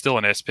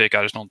pick.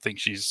 I just don't think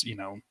she's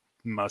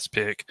must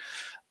pick.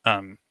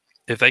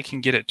 If they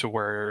can get it to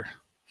where,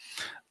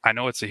 I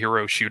know it's a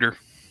hero shooter,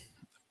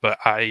 but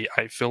I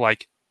feel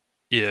like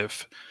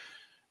if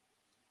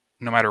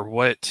no matter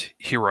what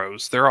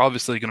heroes, there are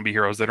obviously going to be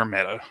heroes that are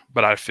meta,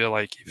 but I feel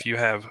like if you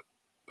have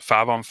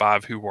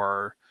 5-on-5 who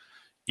are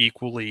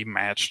equally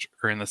matched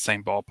or in the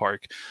same ballpark,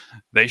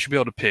 they should be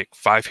able to pick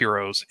 5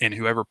 heroes, and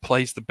whoever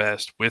plays the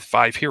best with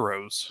 5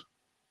 heroes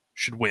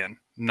should win,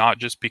 not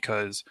just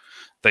because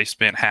they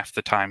spent half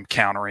the time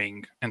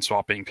countering and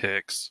swapping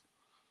picks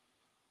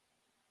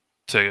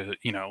to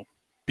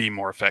be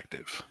more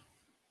effective.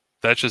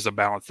 That's just a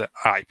balance that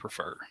I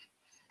prefer.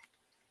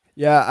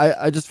 Yeah,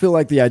 I just feel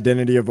like the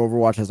identity of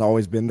Overwatch has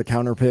always been the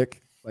counter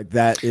pick. Like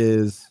that's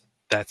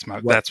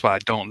what I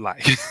don't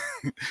like.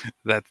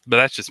 But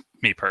that's just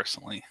me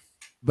personally.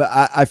 But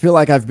I feel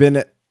like I've been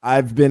at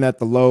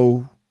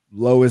the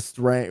lowest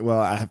rank.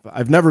 Well,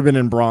 I've never been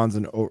in bronze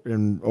in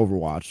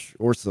Overwatch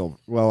or silver.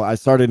 Well, I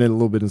started in a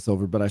little bit in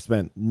silver, but I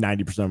spent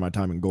 90% of my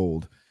time in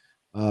gold,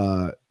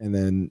 and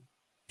then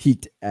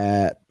peaked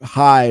at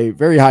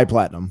very high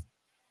platinum.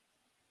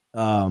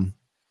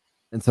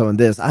 And so in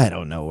this, I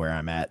don't know where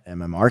I'm at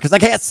MMR because I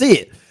can't see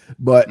it,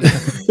 but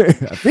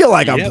I feel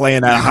like I'm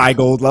playing at a high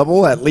gold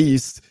level, at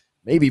least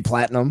maybe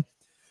platinum.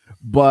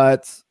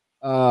 But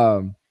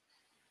I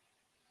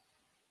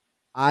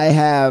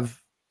have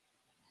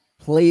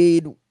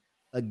played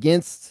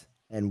against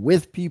and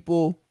with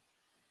people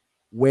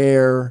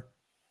where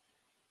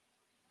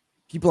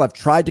people have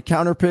tried to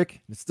counterpick,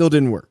 it still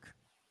didn't work.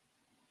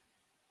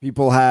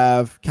 People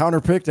have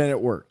counterpicked and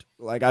it worked.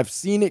 Like I've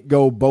seen it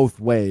go both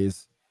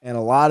ways. And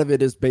a lot of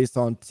it is based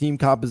on team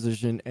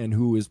composition and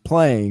who is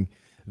playing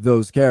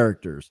those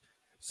characters.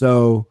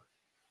 So,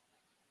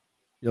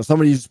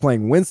 somebody who's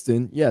playing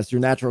Winston, yes,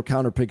 your natural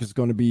counter pick is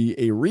going to be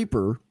a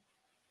Reaper,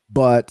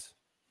 but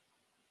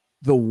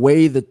the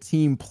way the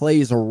team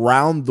plays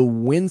around the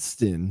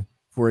Winston,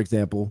 for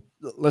example,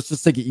 let's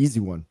just take an easy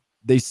one.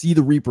 They see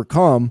the Reaper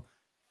come,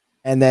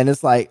 and then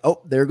it's like, oh,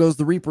 there goes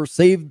the Reaper.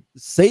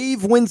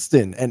 Save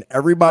Winston. And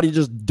everybody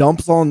just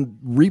dumps on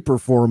Reaper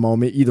for a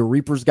moment. Either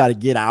Reaper's got to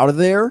get out of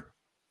there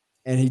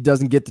and he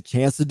doesn't get the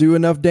chance to do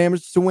enough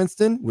damage to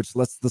Winston, which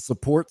lets the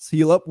supports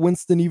heal up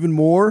Winston even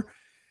more.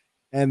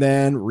 And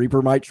then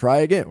Reaper might try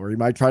again, or he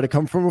might try to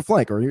come from a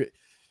flank, or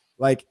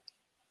the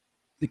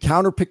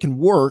counter pick can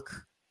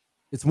work.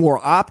 It's more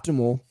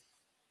optimal,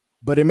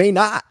 but it may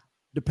not,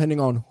 depending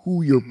on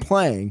who you're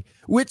playing,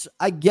 which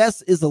I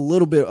guess is a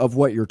little bit of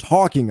what you're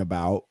talking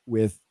about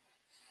with,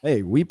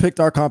 hey, we picked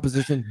our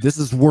composition. This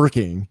is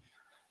working.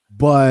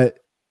 But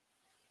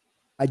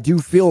I do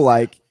feel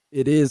like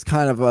it is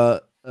kind of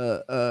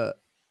I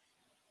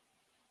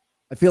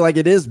feel like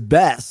it is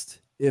best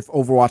if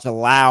Overwatch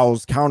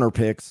allows counter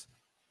picks,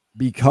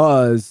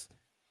 because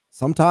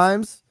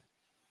sometimes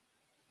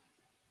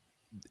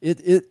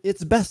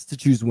it's best to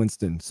choose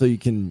Winston so you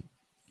can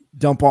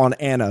dump on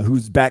Anna,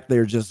 who's back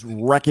there just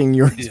wrecking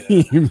your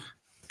team.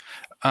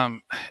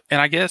 And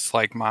I guess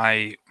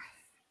my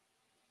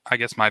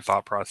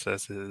thought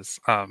process is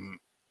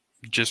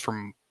just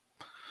from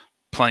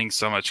playing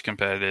so much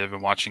competitive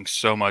and watching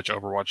so much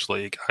Overwatch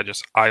League,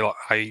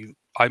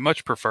 I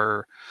much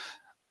prefer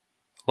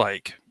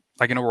like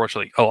in Overwatch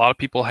League. A lot of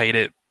people hate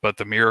it, but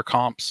the mirror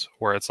comps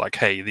where it's like,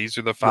 hey, these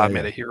are the 5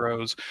 meta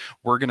heroes.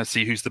 We're gonna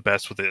see who's the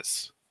best with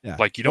this. Yeah.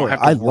 Like you don't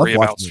have to worry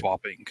about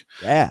swapping.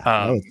 Yeah,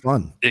 that was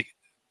fun.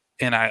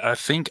 And I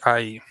think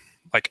I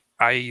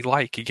I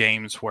like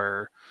games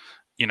where,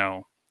 you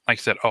know, like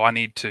I said, I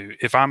need to,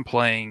 if I'm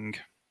playing,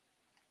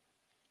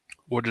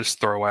 we'll just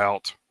throw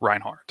out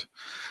Reinhardt.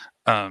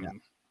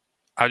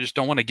 I just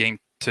don't want a game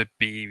to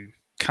be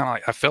kind of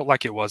like, I felt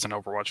like it was in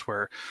Overwatch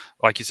where,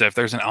 like you said, if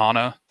there's an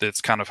Ana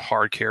that's kind of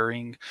hard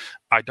carrying,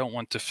 I don't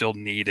want to feel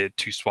needed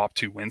to swap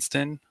to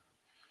Winston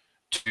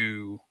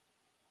to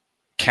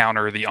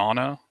counter the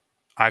Ana.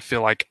 I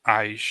feel like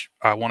I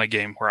want a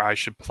game where I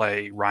should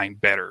play Ryan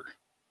better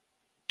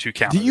to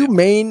counter. Do you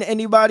main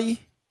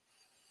anybody?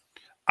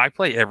 I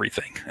play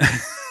everything.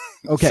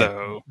 Okay.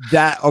 So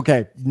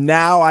okay.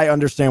 Now I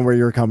understand where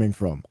you're coming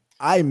from.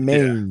 I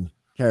main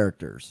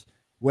characters,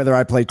 whether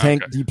I play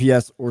tank,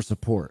 DPS, or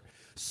support.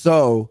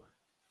 So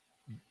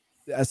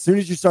as soon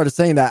as you started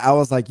saying that, I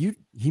was like, he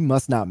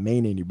must not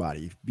main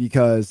anybody,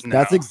 because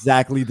that's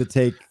exactly the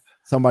take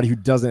somebody who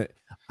doesn't.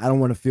 I don't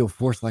want to feel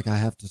forced like I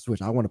have to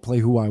switch. I want to play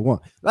who I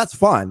want. That's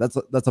fine. That's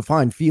a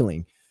fine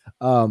feeling.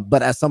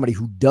 But as somebody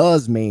who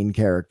does main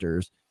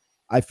characters,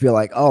 I feel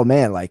like, oh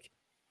man, like,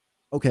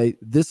 okay,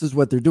 this is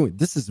what they're doing.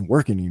 This isn't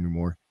working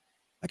anymore.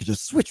 I could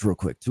just switch real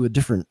quick to a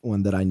different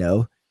one that I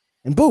know,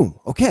 and boom,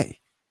 okay,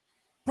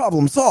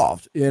 problem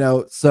solved.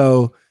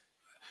 So,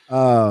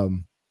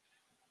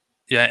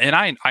 yeah, and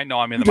I know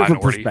I'm in the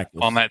minority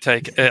on that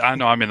take. I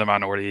know I'm in the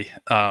minority,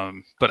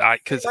 but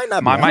because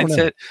my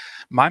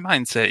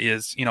mindset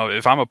is,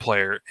 if I'm a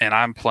player and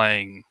I'm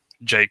playing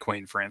J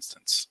Queen, for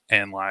instance,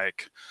 and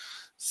like,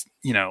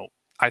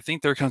 I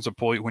think there comes a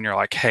point when you're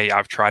like, hey,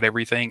 I've tried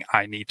everything,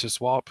 I need to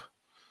swap.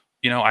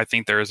 I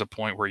think there is a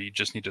point where you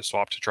just need to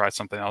swap to try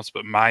something else.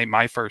 But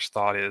my first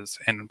thought is,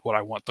 and what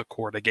I want the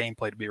core of the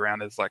gameplay to be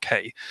around is like,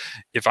 hey,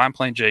 if I'm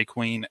playing J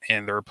Queen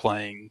and they're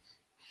playing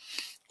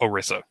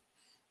Orisa,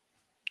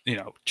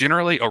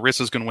 generally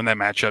Orisa's going to win that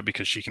matchup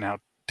because she can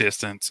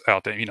outdistance,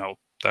 that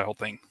whole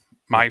thing.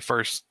 My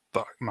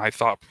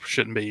thought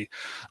shouldn't be,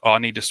 I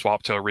need to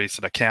swap to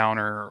Orisa to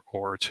counter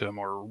or to a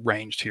more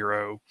ranged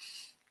hero.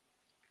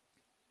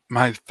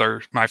 My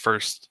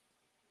first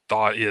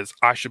thought is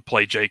I should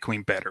play J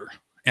Queen better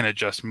and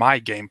adjust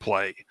my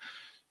gameplay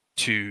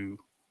to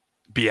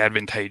be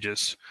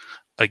advantageous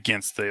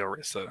against the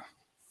Orisa.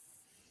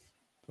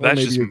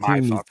 That's just my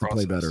thought process.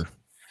 Play better.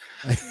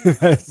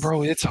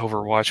 Bro, it's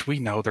Overwatch. We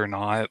know they're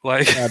not.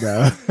 Like, I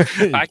know.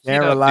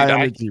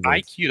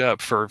 I queued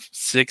up for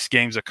 6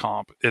 games of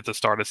comp at the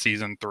start of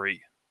season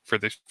 3 for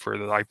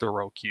the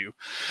roll queue.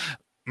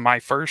 My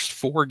first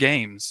 4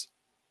 games,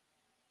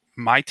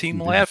 my team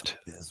left,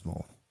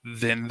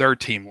 then their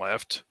team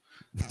left,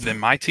 then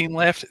my team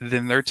left,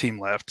 then their team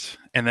left,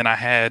 and then I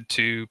had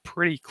 2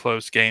 pretty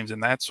close games,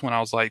 and that's when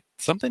I was like,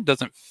 something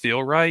doesn't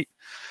feel right.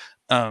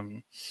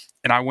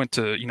 And I went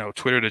to,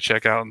 Twitter to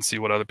check out and see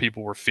what other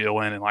people were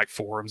feeling and like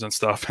forums and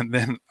stuff. And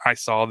then I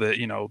saw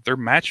that, their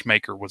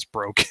matchmaker was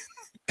broken.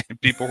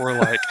 And people were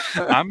like,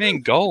 I'm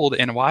in gold,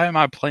 and why am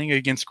I playing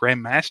against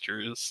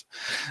Grandmasters?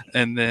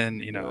 And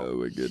then, oh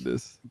my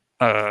goodness.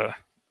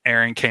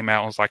 Aaron came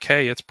out and was like,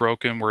 hey, it's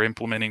broken. We're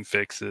implementing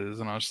fixes.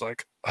 And I was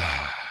like,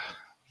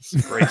 it's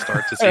a great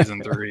start to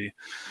season 3.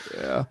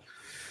 Yeah.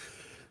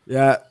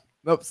 Yeah.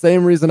 Nope,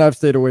 same reason I've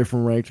stayed away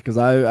from ranked, because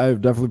I've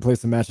definitely played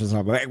some matches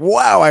and I'm like,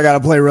 wow, I gotta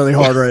play really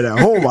hard right now.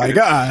 Oh my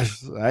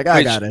gosh, I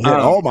gotta hit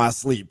all my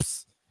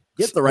sleeps.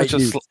 Get the right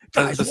news.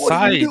 Guys, what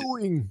are you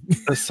doing?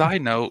 A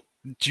side note: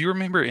 do you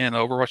remember in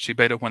Overwatch 2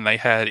 beta when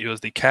it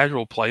was the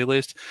casual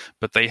playlist,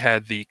 but they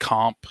had the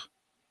comp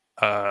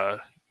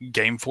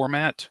game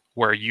format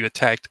where you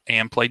attacked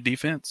and played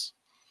defense?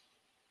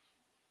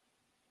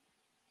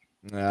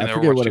 I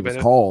forget what it was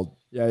called.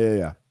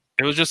 Yeah.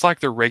 It was just like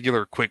the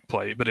regular quick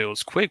play, but it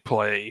was quick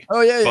play.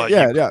 Oh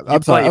yeah.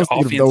 I'm sorry. I was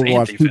thinking of the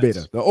Overwatch 2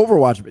 beta. The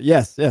Overwatch,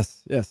 yes.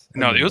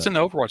 No, it was in the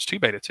Overwatch 2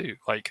 beta too.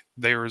 Like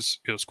it was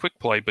quick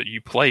play, but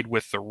you played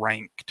with the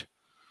ranked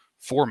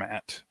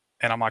format.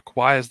 And I'm like,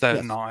 why is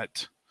that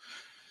not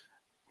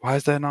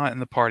in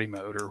the party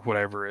mode or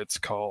whatever it's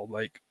called?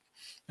 Like,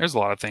 there's a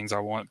lot of things I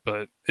want,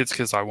 but it's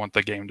because I want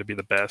the game to be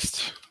the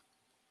best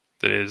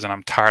that it is, and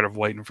I'm tired of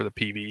waiting for the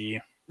PvE.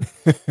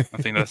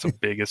 I think that's the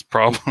biggest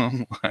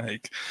problem.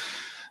 Like,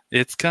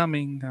 it's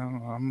coming.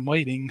 I'm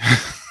waiting.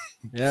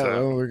 Yeah,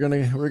 so, well,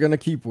 we're gonna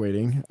keep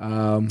waiting.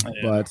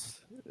 But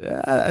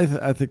yeah,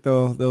 I think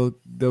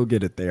they'll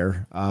get it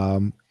there.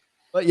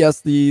 But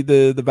yes,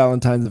 the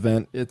Valentine's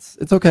event, it's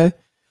okay.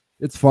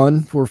 It's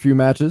fun for a few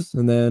matches,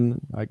 and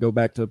then I go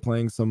back to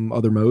playing some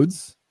other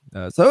modes.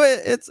 So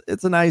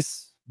it's a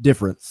nice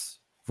difference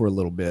for a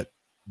little bit.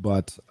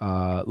 But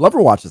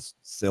Loverwatch is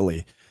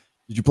silly.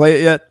 Did you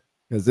play it yet?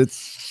 Because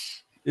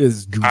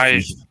is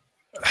goofy.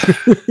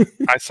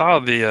 I saw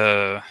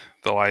the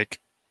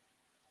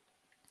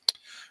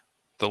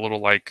little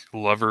like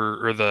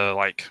lover or the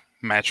like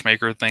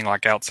matchmaker thing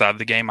like outside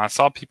the game. I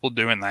saw people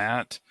doing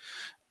that,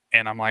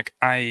 and I'm like,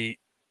 I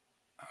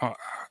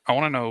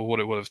want to know what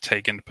it would have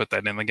taken to put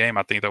that in the game.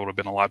 I think that would have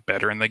been a lot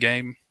better in the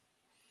game.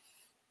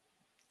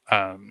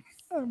 I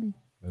don't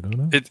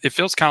know. It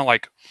feels kind of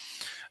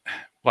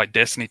like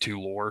Destiny 2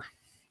 lore.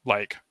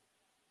 Like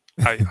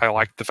I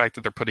like the fact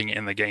that they're putting it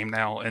in the game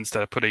now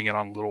instead of putting it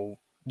on little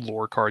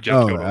lore cards you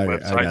have to go to a I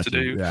website got to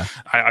you. do. Yeah.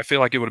 I feel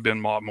like it would have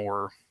been a lot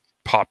more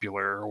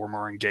popular or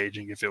more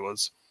engaging if it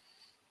was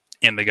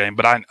in the game.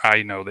 But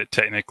I know that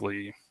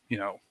technically,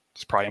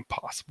 it's probably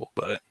impossible,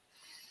 but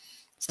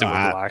still would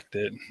have liked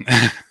it.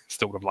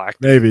 Still would have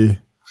liked it. Maybe.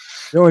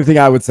 The only thing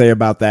I would say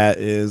about that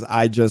is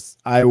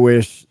I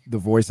wish the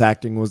voice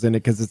acting was in it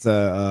because it's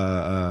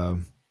I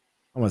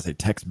want to say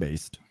text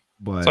based,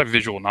 but It's like a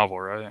visual novel,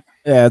 right?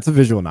 yeah, it's a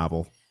visual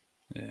novel.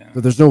 Yeah.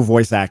 But there's no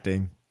voice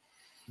acting.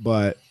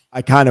 But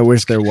I kind of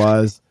wish there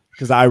was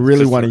because I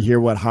really want to hear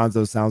what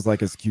Hanzo sounds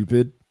like as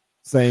Cupid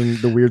saying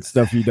the weird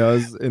stuff he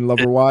does in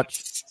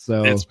Loverwatch.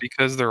 So it's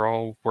because they're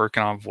all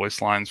working on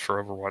voice lines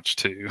for Overwatch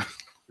 2.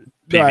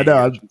 no, I know.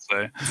 I should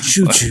say.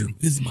 Shoot you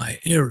with my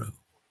arrow.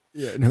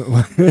 Yeah,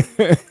 no.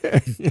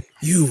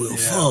 You will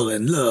fall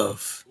in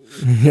love.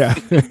 Yeah.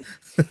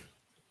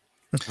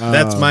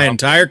 That's my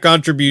entire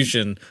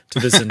contribution to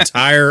this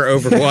entire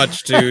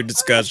Overwatch 2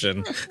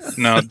 discussion.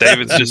 No,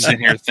 David's just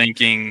sitting here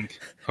thinking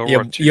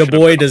your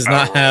boy does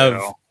not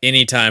have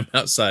any time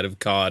outside of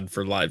COD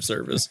for live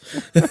service.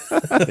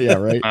 Yeah,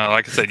 right.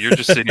 Like I said, you're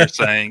just sitting here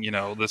saying,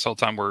 this whole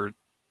time we're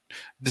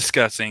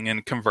discussing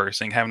and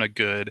conversing, having a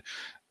good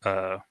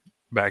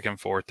back and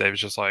forth. David's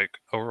just like,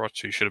 Overwatch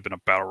 2 should have been a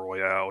battle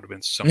royale. It would have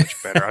been so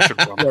much better. I should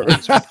run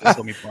Blizzard.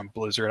 Let me run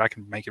Blizzard. I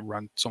can make it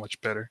run so much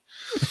better.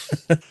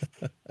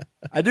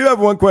 I do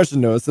have one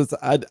question though. Since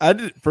I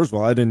did, first of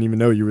all, I didn't even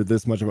know you were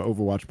this much of an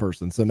Overwatch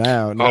person. So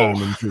now I'm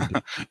intrigued.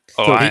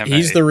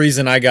 He's the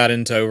reason I got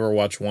into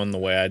Overwatch 1 the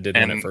way I did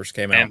when it first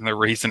came out. And the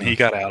reason he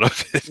got out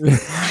of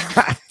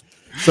it.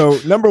 So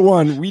number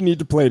one, we need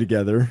to play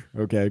together.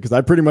 Okay. Because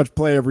I pretty much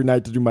play every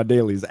night to do my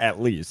dailies at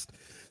least.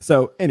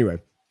 So anyway,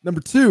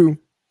 number two,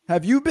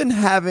 have you been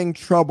having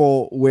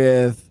trouble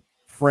with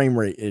frame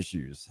rate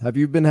issues? Have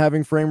you been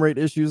having frame rate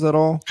issues at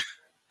all?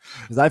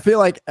 Because I feel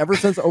like ever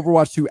since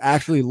Overwatch 2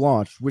 actually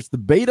launched, which the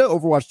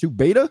Overwatch 2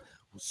 beta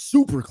was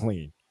super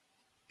clean.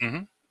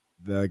 Mm-hmm.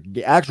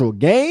 The actual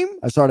game,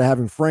 I started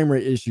having frame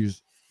rate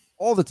issues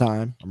all the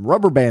time. I'm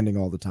rubber banding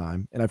all the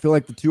time. And I feel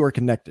like the two are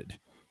connected.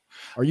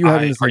 Are you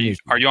having the same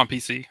issue? Are you on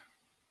PC?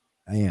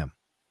 I am.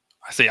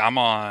 I see. I'm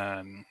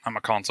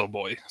a console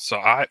boy,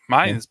 so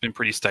mine has been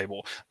pretty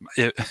stable.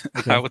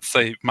 I would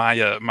say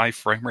my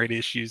frame rate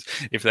issues,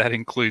 if that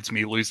includes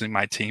me losing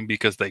my team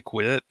because they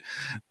quit,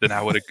 then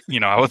I would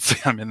I would say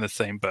I'm in the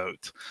same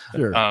boat.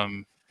 Sure.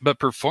 But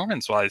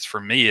performance wise,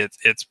 for me,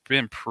 it's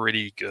been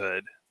pretty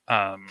good.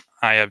 I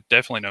have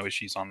definitely no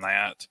issues on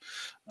that.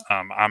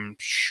 I'm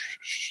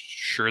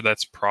sure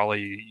that's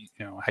probably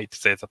I hate to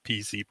say it's a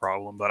PC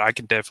problem, but I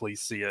can definitely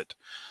see it.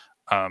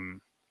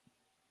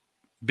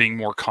 Being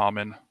more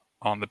common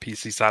on the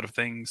PC side of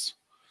things.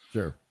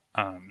 Sure.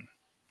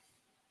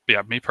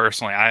 Yeah, me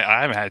personally,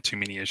 I haven't had too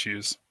many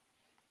issues.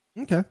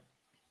 Okay.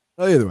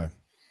 Well, either way,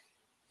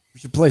 we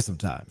should play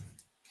sometime,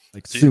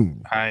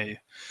 soon.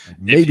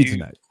 Maybe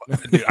tonight.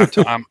 Dude,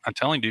 I'm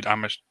telling you,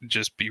 dude,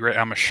 just be ready.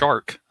 I'm a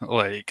shark.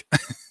 Like,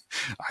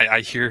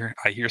 I hear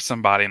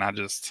somebody, and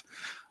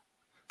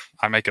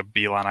I make a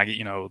beeline. I get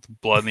the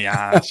blood in the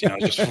eyes.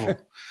 Just.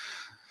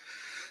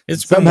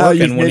 It's been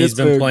working when he's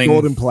been playing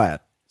Golden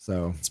Plat.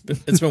 So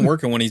it's been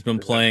working when he's been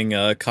playing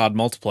COD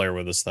multiplayer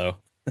with us, though.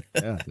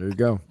 Yeah, there you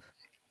go.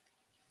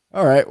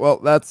 All right, well,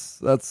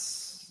 that's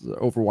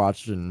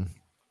Overwatch and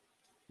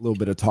a little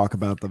bit of talk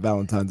about the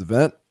Valentine's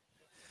event.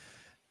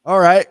 All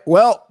right,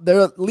 well,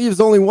 there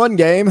leaves only one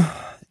game,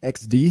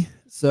 XD.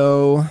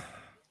 So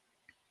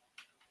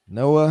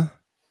Noah,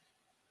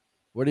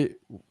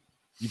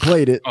 you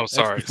played it? Oh,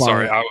 sorry.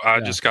 I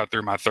just got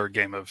through my third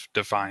game of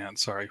Defiant.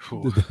 Sorry,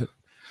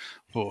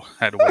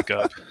 had to wake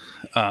up.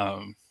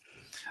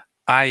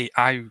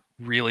 I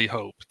really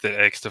hope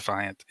that X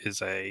Defiant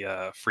is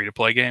a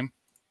free-to-play game.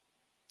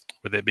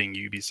 With it being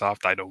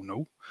Ubisoft, I don't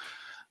know.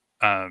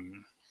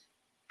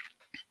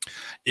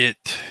 It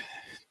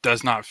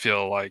does not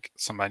feel like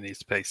somebody needs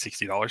to pay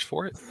 $60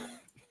 for it.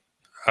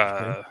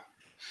 Okay.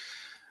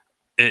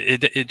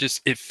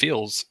 It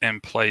feels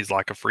and plays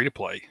like a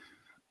free-to-play.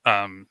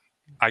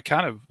 I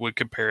kind of would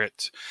compare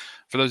it.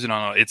 For those who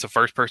don't know, it's a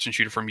first-person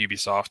shooter from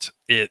Ubisoft.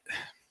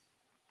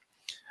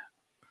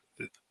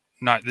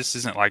 This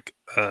isn't like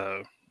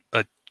a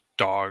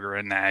dog or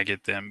a nag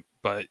at them,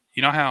 but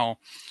you know how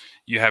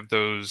you have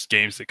those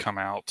games that come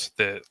out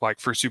that, like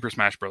for Super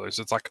Smash Brothers,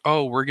 it's like,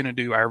 oh, we're going to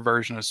do our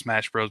version of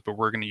Smash Bros, but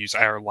we're going to use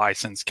our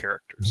licensed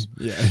characters.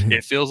 Yeah.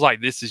 It feels like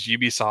this is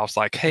Ubisoft's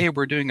like, hey,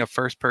 we're doing a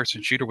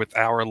first-person shooter with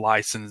our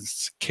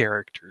licensed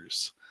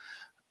characters.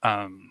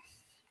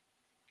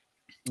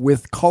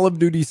 With Call of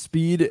Duty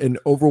speed and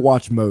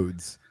Overwatch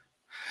modes.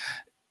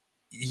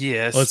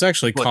 Yes. Well, it's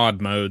actually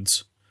COD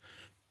modes.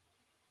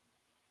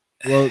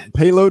 Well,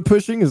 payload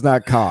pushing is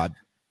not COD.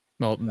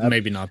 Well,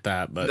 maybe not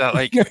that, but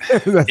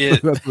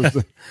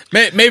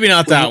maybe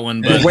not that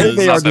one. But the way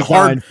they are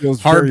designed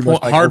feels very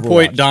much like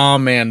Hardpoint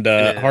Dom and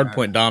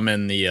Hardpoint Dom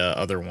and the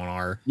other one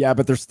are. Yeah,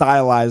 but they're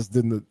stylized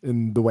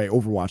in the way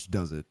Overwatch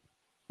does it.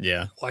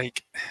 Yeah,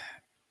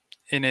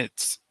 and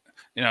it's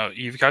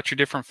you've got your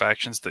different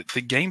factions. The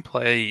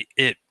gameplay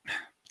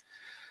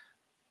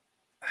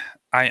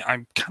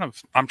I'm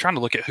trying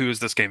to look at who is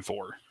this game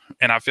for,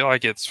 and I feel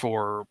like it's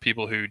for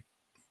people who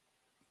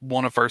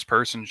want a first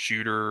person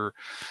shooter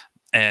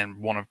and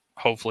want to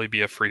hopefully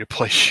be a free to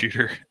play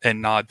shooter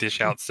and not dish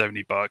out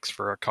 $70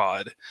 for a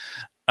COD.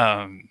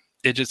 I'm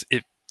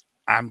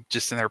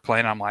just in there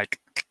playing. I'm like,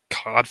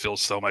 COD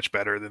feels so much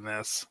better than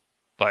this.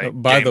 Like,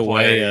 by the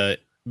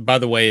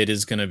way, it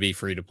is going to be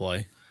free to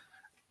play.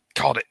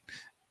 Called it.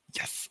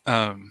 Yes.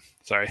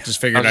 Sorry.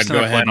 Just figured I'd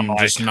go ahead and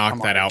just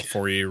knock that out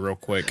for you real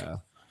quick.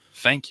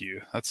 Thank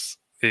you.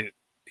 It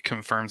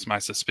confirms my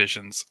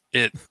suspicions.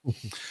 It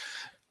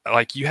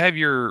like you have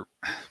your,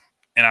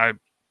 and I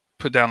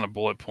put down the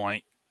bullet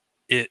point.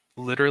 It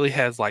literally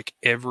has like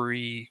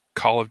every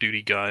Call of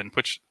Duty gun,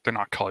 which they're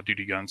not Call of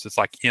Duty guns. It's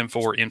like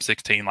M4,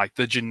 M16, like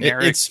the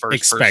generic it's first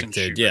expected, person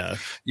shooter. yeah.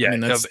 Yeah, I mean,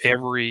 that's of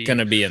every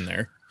gonna be in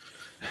there.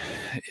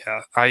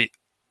 Yeah,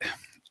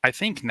 I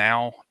think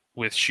now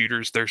with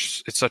shooters,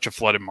 it's such a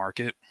flooded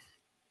market.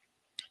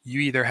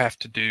 You either have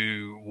to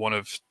do one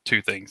of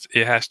two things.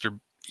 It has to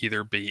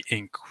either be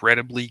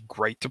incredibly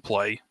great to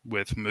play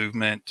with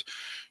movement,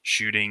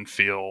 shooting,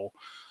 feel,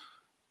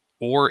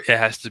 or it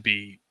has to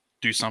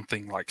do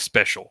something like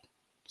special,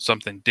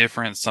 something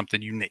different,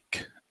 something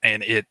unique.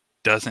 And it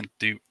doesn't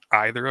do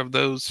either of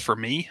those for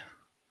me.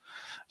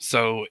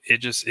 So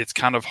it's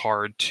kind of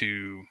hard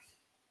to,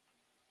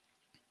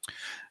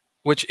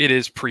 which it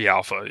is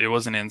pre-alpha. It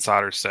was an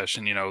insider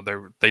session.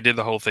 They did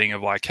the whole thing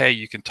of like, hey,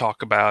 you can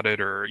talk about it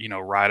or,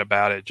 write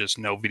about it, just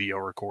no video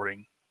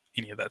recording,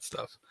 any of that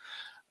stuff.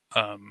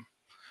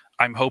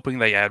 I'm hoping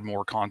they add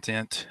more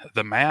content.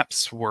 The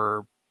maps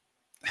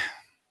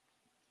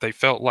they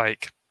felt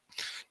like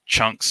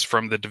chunks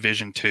from the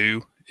Division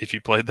 2. If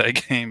you played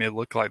that game, it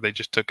looked like they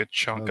just took a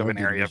chunk of an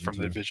area from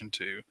the Division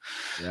 2.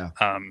 Yeah.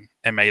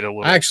 And made a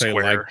little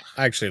square.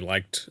 I actually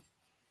liked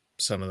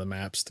some of the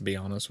maps, to be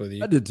honest with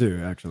you. I did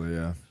too, actually,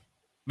 yeah.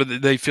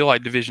 But they feel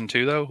like Division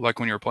 2 though, like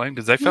when you were playing,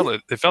 because it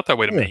felt that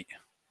way to me.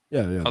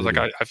 Yeah. I was like,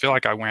 I feel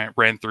like I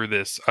ran through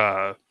this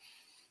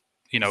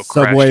Subway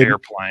crashed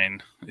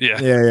airplane.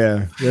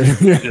 Yeah.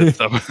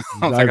 So,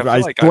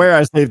 I swear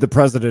I saved the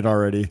president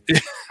already.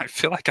 I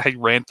feel like I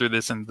ran through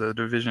this in the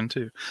Division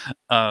 2.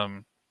 But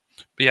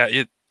yeah,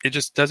 it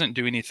just doesn't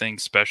do anything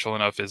special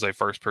enough as a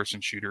first person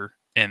shooter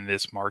in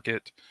this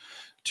market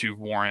to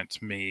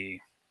warrant me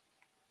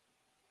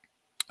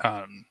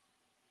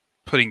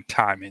putting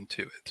time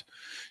into it.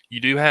 You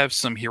do have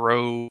some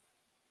hero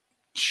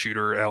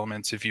shooter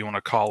elements, if you want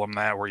to call them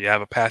that, where you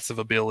have a passive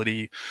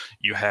ability,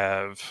 you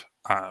have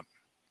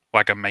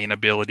like a main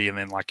ability, and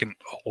then like an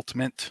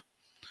ultimate.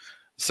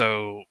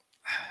 So,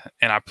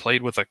 and I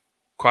played with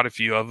quite a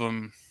few of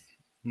them.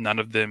 None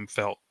of them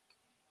felt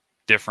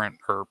different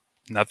or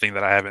nothing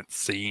that I haven't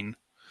seen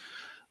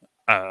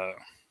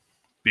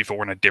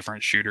before in a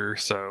different shooter.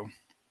 So,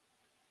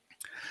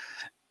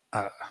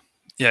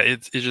 yeah,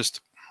 it's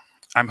just,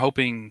 I'm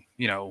hoping,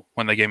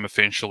 when the game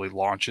eventually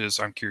launches,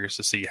 I'm curious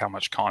to see how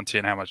much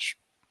content, how much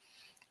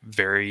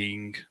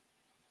varying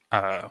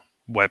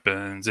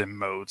weapons and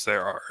modes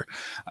there are,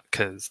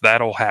 because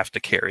that'll have to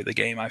carry the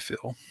game, I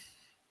feel.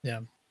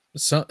 Yeah.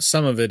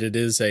 Some of it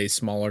is a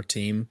smaller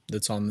team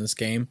that's on this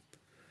game.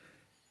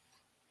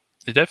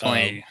 It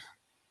definitely...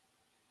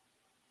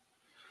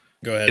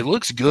 Go ahead. It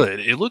looks good.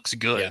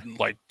 Yeah.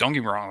 Like, don't get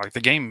me wrong. Like,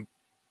 the game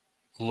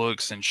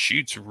looks and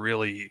shoots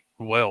really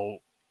well.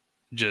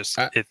 Just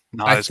it's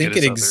not as good as I think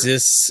it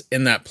exists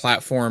in that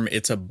platform.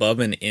 It's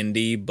above an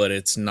indie, but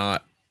it's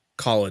not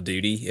Call of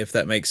Duty, if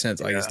that makes sense.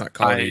 Like, it's not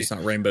Call of Duty, it's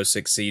not Rainbow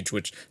Six Siege,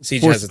 which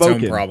Siege has its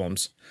own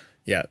problems.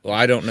 Yeah, well,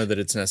 I don't know that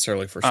it's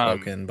necessarily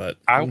Forspoken, but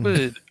I would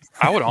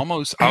put it on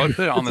the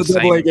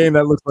same. It's a game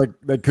that looks like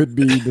that could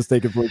be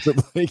mistaken for a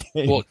AAA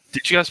game. Well,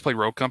 did you guys play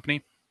Rogue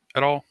Company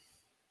at all?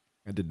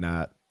 I did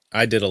not.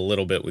 I did a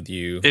little bit with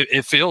you.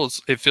 It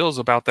feels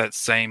about that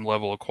same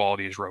level of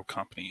quality as Rogue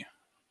Company,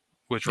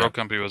 which Rogue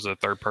Company was a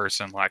third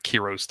person, like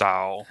hero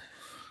style,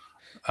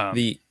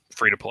 free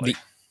to play.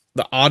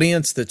 The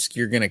audience that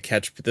you're going to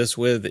catch this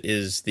with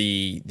is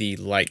the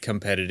light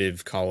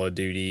competitive Call of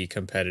Duty,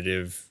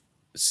 competitive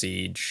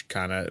Siege,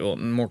 kind of, well,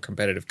 more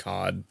competitive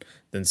COD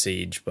than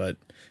Siege, but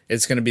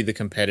it's going to be the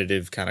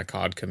competitive kind of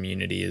COD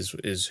community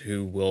is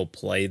who will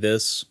play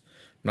this.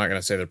 I'm not going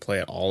to say they'll play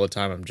it all the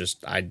time.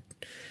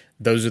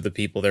 Those are the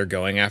people they're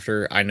going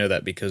after. I know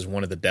that because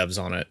one of the devs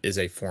on it is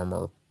a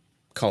former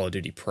Call of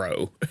Duty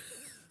pro.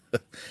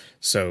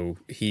 So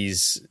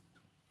he's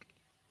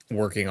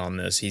working on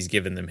this. He's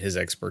given them his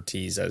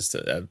expertise as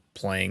to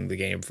playing the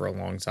game for a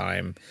long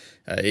time.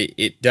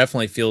 It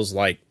definitely feels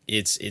like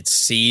it's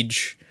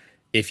Siege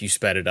if you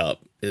sped it up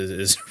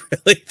is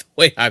really the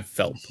way I've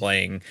felt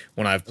playing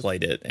when I've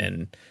played it.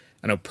 And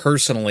I know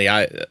personally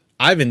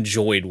I've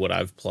enjoyed what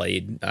I've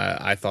played.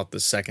 I thought the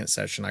second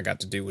session I got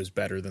to do was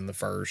better than the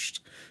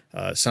first.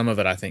 Some of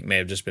it I think may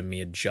have just been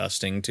me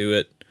adjusting to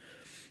it.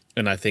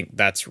 And I think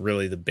that's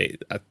really the big...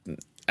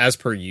 As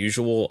per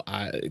usual,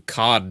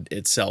 COD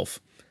itself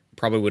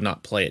probably would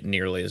not play it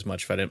nearly as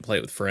much if I didn't play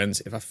it with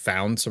friends. If I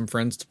found some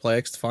friends to play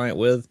X Defiant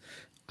with,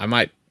 I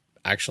might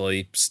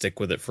actually stick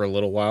with it for a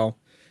little while.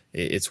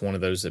 it's one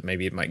of those that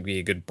maybe it might be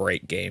a good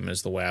break game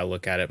is the way I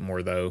look at it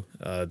more though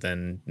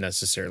than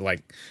necessarily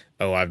like,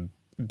 oh, I've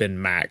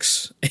been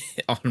max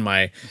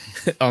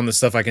on the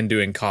stuff I can do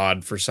in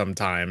COD for some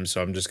time,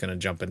 so I'm just gonna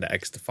jump into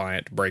X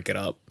Defiant to break it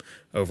up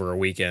over a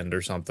weekend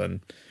or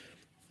something.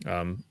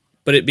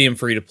 But it being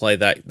free to play,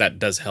 that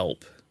does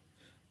help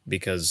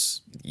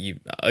because you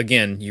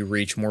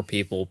reach more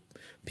people.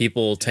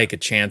 People take a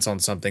chance on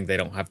something they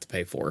don't have to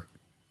pay for.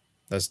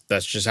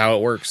 That's just how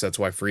it works. That's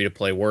why free to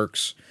play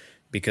works,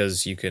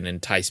 because you can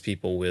entice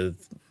people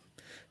with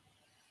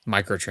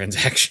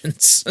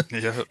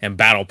microtransactions and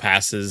battle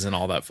passes and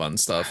all that fun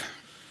stuff.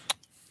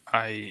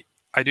 I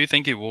do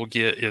think it will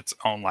get its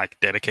own like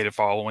dedicated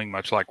following,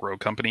 much like Rogue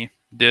Company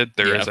did.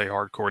 There is a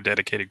hardcore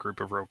dedicated group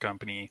of Rogue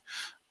Company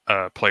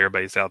player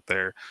base out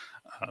there.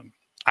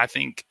 I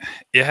think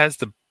it has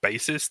the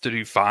basis to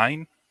do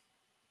fine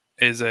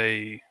as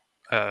a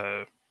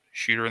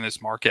shooter in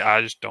this market.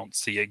 I just don't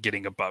see it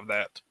getting above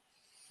that.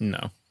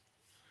 No.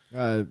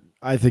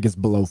 I think it's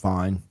below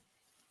fine.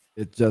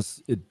 It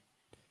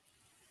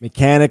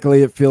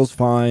mechanically it feels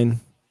fine.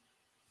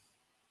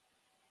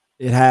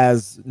 It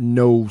has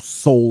no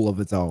soul of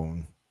its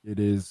own. It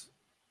is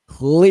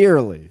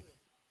clearly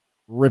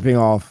ripping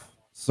off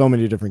so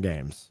many different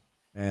games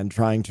and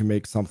trying to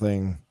make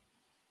something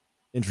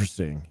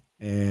interesting.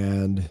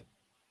 And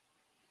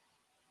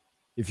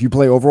if you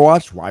play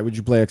Overwatch, why would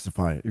you play X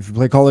Defiant? If you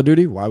play Call of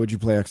Duty, why would you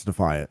play X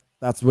Defiant?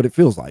 That's what it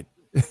feels like.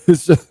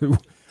 It's just,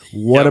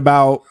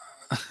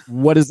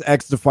 what is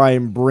X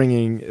Defiant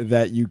bringing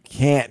that you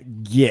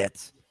can't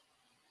get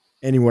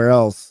anywhere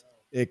else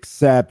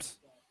except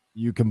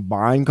you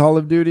combine Call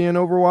of Duty and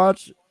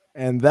Overwatch?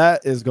 And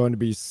that is going to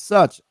be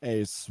such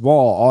a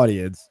small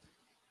audience.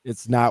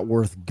 It's not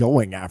worth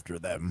going after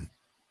them.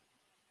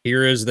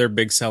 Here is their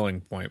big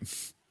selling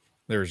point.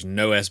 There's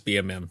no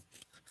SBMM.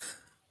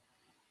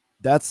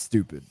 That's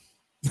stupid.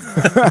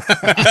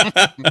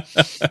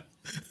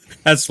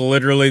 That's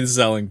literally the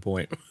selling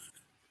point.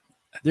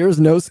 There's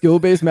no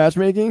skill-based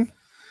matchmaking?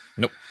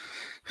 Nope.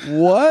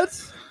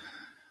 What?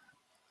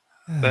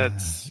 It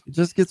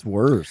just gets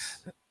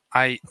worse.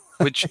 Was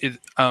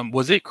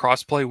it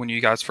crossplay when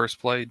you guys first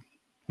played?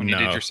 When you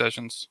did your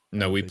sessions?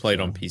 No, we played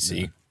on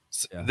PC.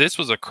 Yeah. This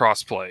was a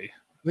crossplay.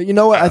 But you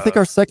know what? I think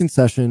our second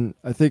session,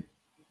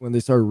 when they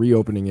started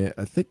reopening it,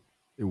 I think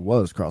it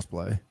was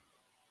crossplay.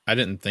 I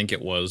didn't think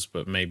it was,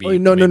 but maybe. Oh,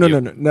 no,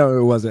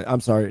 it wasn't. I'm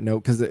sorry. No,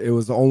 because it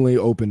was only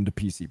open to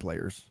PC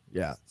players.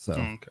 Yeah. So.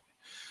 Okay.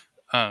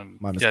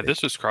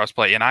 This was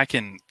crossplay,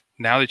 and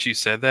now that you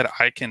said that,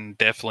 I can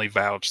definitely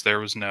vouch there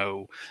was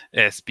no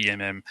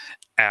SBMM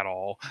at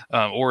all,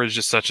 or it's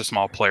just such a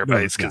small player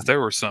base because there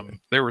were some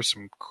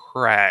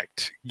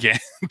cracked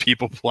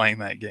people playing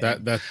that game.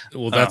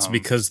 That's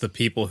because the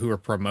people who are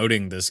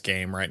promoting this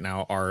game right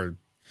now are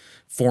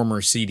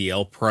former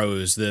CDL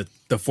pros that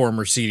the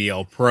former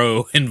CDL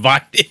pro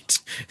invited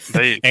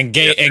and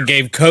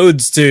gave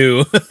codes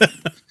to.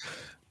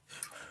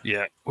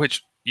 Yeah,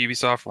 which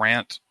Ubisoft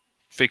rant,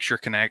 fix your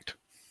Connect.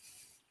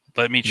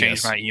 Let me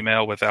change my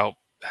email without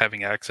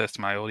having access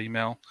to my old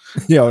email.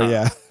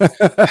 Yeah.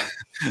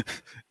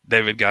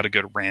 David got a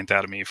good rant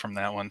out of me from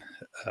that one.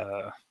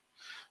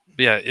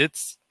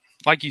 It's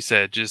like you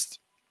said,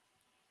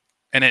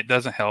 and it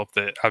doesn't help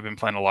that I've been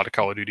playing a lot of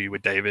Call of Duty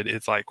with David.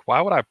 It's like, why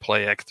would I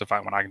play X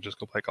Defiant when I can just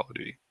go play Call of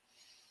Duty?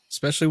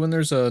 Especially when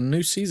there's a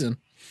new season.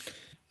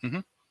 Mm-hmm.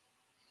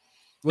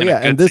 Well,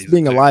 and this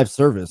being a live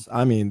service,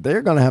 I mean,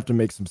 they're going to have to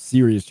make some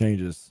serious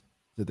changes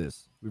to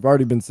this. We've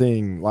already been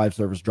seeing live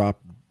service drop.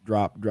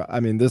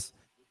 I mean, this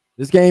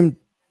game,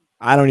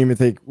 I don't even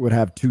think would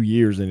have 2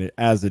 years in it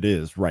as it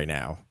is right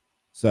now.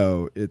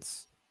 So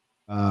it's,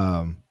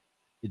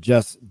 it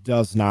just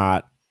does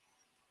not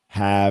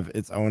have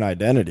its own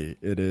identity.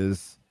 It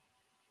is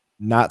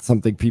not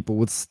something people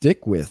would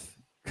stick with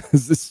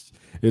because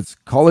it's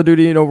Call of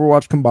Duty and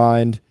Overwatch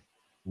combined.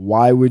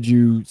 Why would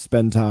you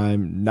spend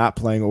time not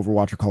playing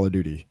Overwatch or Call of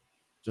Duty?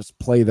 Just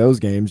play those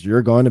games.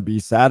 You're going to be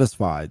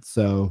satisfied.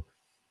 So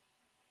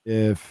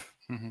if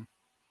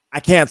I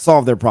can't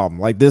solve their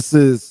problem, like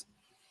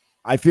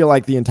I feel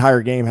like the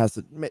entire game has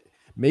to,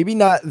 maybe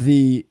not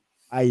the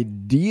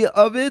idea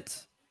of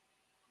it,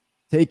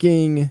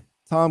 taking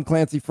Tom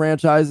Clancy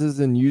franchises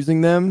and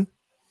using them,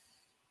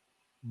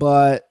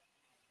 but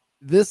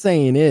this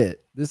ain't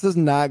it. This is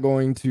not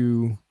going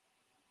to.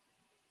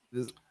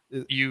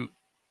 You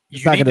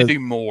need to do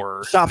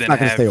more. Shop's not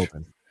going to stay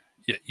open.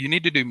 Yeah, you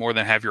need to do more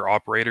than have your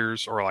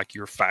operators or like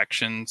your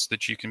factions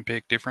that you can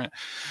pick different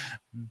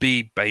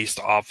be based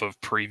off of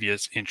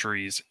previous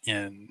entries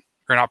or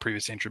not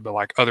previous entry, but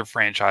like other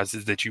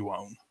franchises that you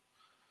own.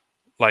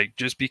 Like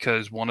just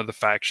because one of the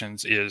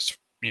factions is,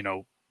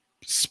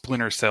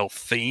 Splinter Cell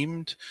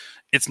themed,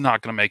 it's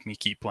not going to make me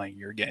keep playing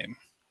your game.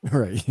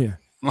 Right. Yeah.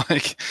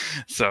 Like,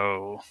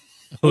 so.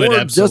 It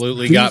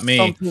absolutely got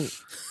me.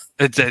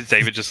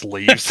 David just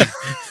leaves.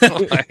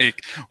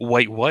 Like,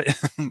 wait, what?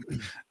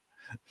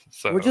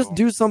 Or just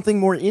do something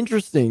more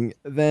interesting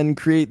than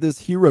create this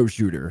hero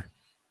shooter.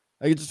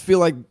 I just feel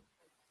like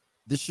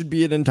this should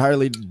be an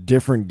entirely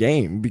different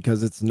game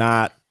because it's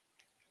not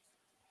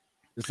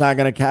It's not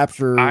going to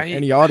capture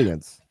any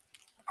audience.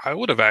 I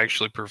would have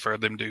actually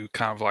preferred them do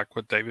kind of like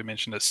what David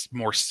mentioned, a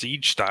more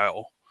siege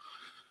style,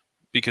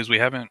 because we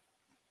haven't.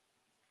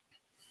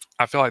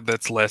 I feel like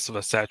that's less of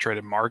a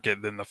saturated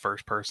market than the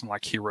first person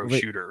like hero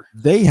shooter.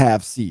 They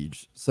have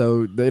siege,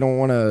 so they don't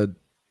want to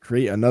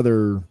create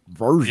another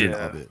version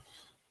of it.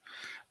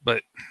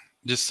 But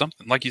just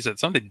something, like you said,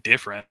 something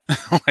different.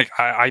 Like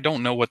I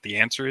don't know what the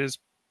answer is,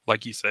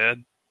 like you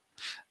said.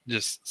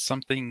 Just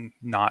something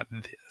not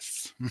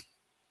this.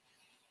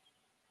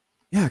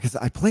 Yeah, because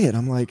I play it,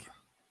 I'm like,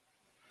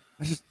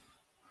 it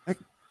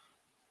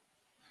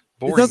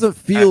Boring. doesn't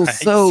feel I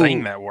hate so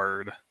saying that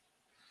word.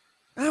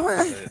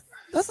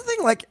 That's the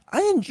thing. Like,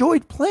 I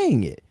enjoyed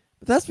playing it,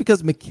 but that's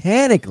because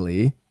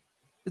mechanically,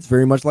 it's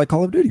very much like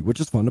Call of Duty, which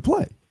is fun to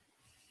play.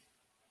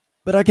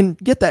 But I can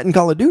get that in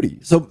Call of Duty.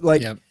 So,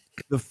 like,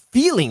 the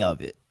feeling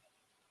of it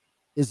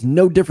is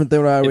no different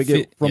than what I would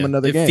get from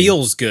another game. It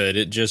feels good.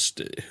 It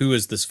just, who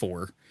is this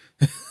for?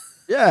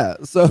 Yeah.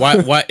 So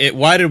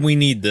why did we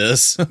need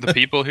this? The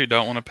people who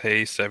don't want to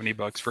pay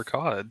 $70 for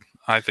COD.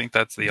 I think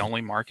that's the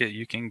only market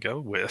you can go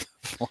with.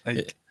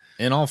 Like,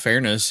 in all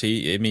fairness,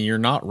 you're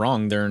not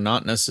wrong. There's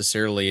not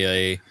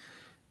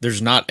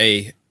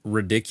a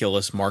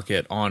ridiculous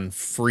market on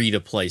free to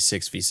play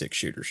 6v6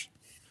 shooters.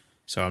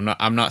 So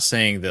I'm not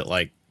saying that,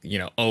 like,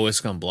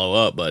 it's going to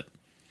blow up, but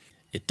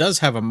it does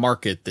have a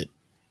market that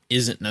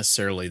isn't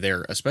necessarily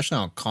there, especially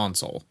on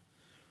console.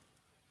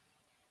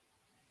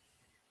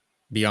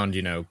 Beyond,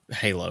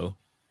 Halo,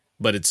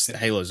 but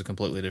Halo's a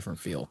completely different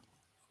feel.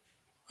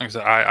 Like I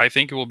said, I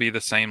think it will be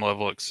the same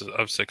level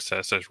of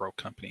success as Rogue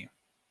Company,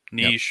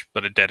 niche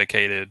but a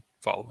dedicated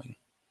following.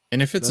 And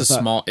if it's a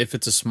small dev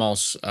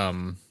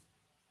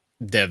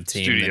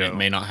team, Studio, then it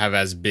may not have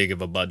as big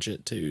of a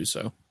budget too.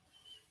 So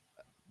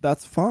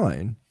that's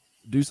fine.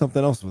 Do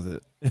something else with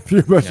it if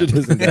your budget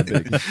isn't that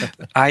big.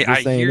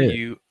 I hear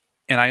you,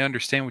 and I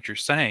understand what you're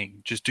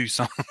saying. Just do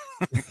something.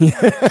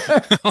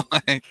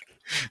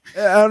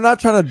 I'm not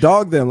trying to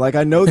dog them. Like,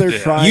 I know they're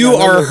trying. You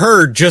are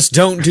heard. Just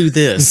don't do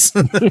this.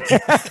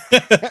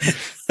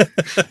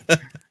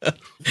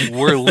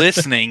 We're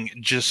listening.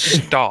 Just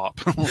stop.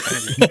 Do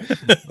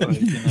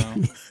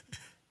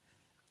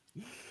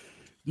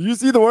you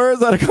see the words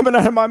that are coming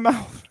out of my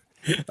mouth?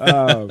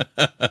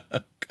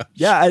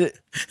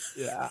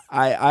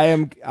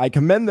 I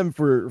commend them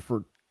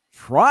for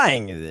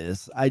trying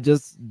this.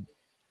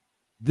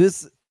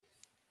 This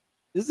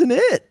isn't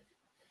it.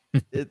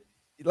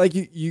 Like,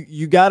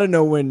 you got to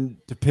know when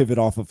to pivot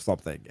off of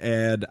something,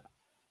 and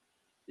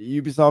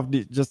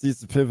Ubisoft just needs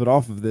to pivot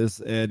off of this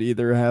and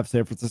either have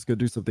San Francisco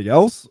do something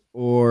else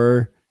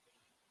or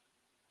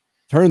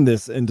turn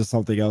this into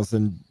something else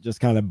and just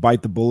kind of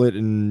bite the bullet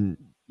and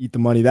eat the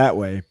money that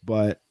way.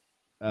 But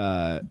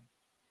they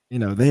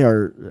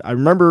are. I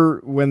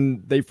remember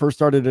when they first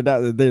started it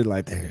out, they're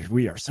like,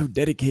 "We are so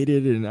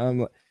dedicated,"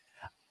 and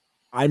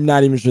I'm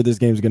not even sure this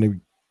game's going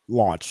to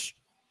launch.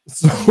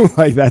 So,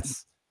 like, that.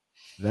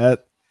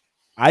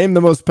 I am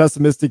the most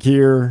pessimistic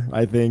here,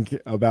 I think,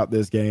 about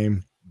this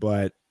game,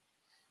 but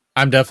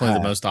I'm definitely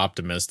the most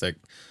optimistic.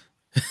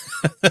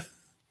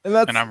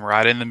 and I'm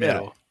right in the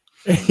middle.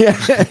 Yeah.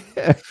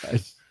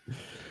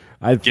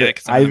 I get it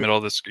because I'm in the middle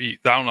of the screen.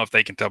 I don't know if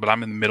they can tell, but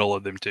I'm in the middle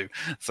of them too.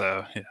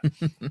 So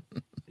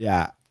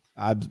yeah.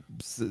 We're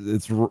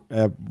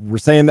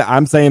saying that.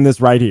 I'm saying this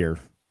right here.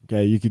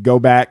 Okay, you could go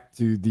back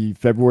to the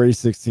February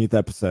 16th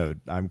episode.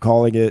 I'm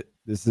calling it.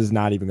 This is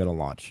not even going to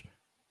launch.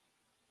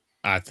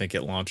 I think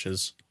it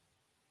launches.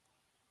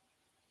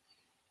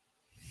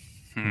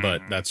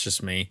 But that's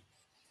just me.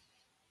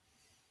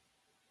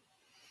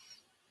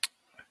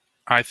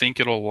 I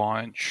think it'll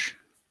launch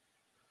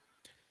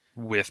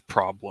with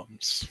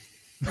problems.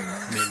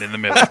 I mean, in the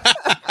middle.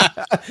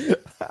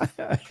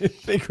 I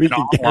think we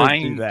can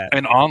guarantee that.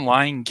 An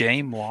online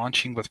game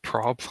launching with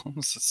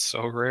problems is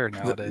so rare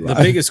nowadays. The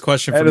biggest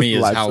question for me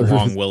is how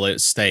long will it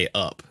stay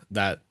up?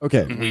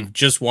 We've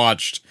just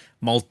watched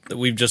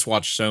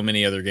so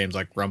many other games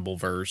like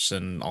Rumbleverse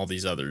and all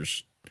these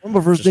others.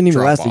 Rumbleverse didn't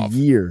even last a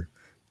year.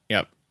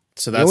 Yep.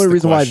 So that's the only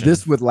reason why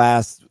this would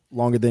last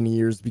longer than a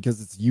year is because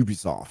it's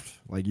Ubisoft.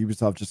 Like,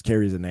 Ubisoft just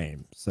carries a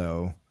name.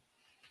 So,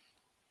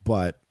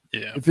 but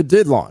if it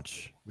did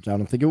launch, which I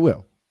don't think it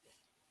will,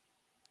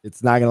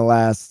 it's not going to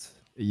last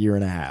a year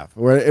and a half,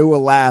 or it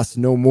will last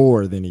no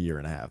more than a year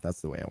and a half.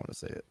 That's the way I want to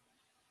say it.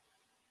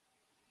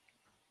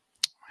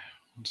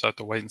 Just have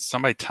to wait and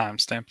somebody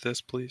timestamp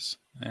this, please,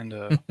 and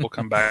we'll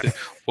come back.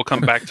 We'll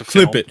come back to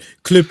film.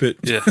 Clip it.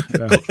 Yeah,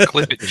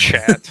 clip it.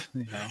 Chat.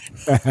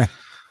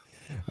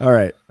 All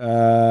right,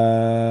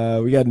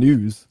 we got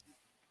news.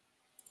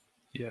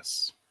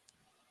 Yes.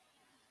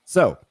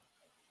 So,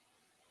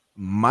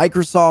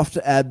 Microsoft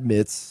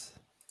admits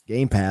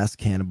Game Pass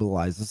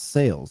cannibalizes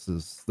sales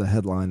is the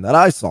headline that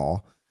I saw.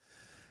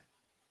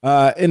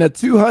 In a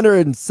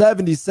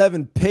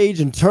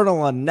 277-page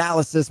internal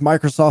analysis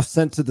Microsoft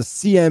sent to the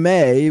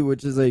CMA,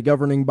 which is a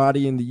governing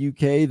body in the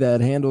UK that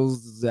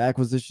handles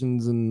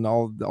acquisitions and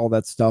all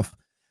that stuff,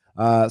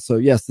 So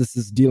yes, this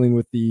is dealing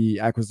with the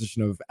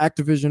acquisition of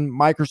Activision.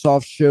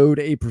 Microsoft showed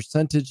a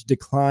percentage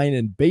decline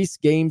in base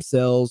game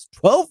sales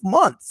 12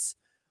 months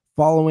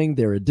following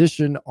their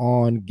addition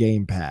on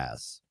Game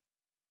Pass.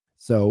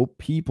 So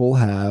people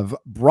have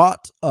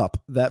brought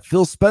up that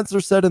Phil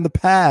Spencer said in the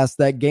past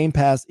that Game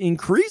Pass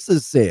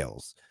increases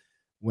sales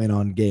when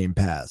on Game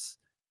Pass.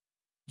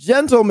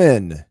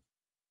 Gentlemen,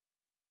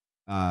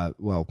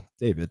 well,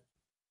 David,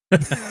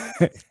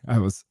 I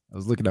was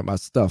looking at my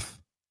stuff.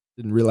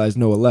 Didn't realize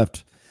Noah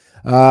left.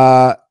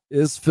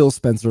 Is Phil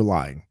Spencer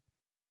lying?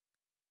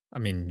 I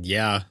mean,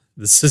 yeah,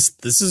 this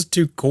is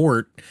to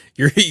court.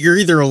 You're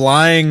either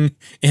lying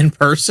in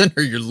person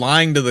or you're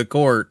lying to the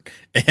court,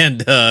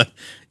 and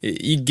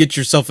you get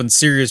yourself in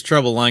serious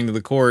trouble lying to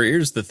the court.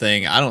 Here's the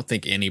thing: I don't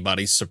think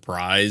anybody's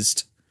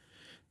surprised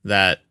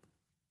that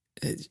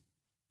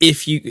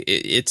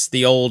it's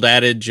the old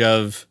adage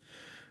of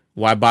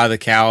why buy the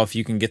cow if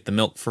you can get the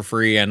milk for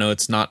free. I know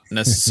it's not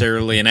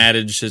necessarily an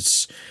adage.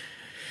 It's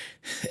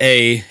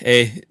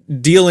a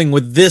dealing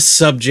with this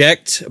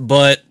subject,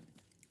 but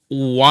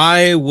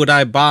why would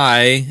I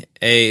buy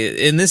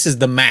and this is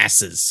the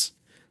masses.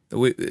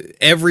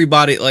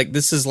 Everybody, like,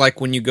 this is like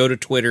when you go to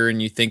Twitter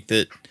and you think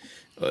that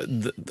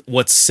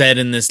what's said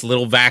in this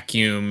little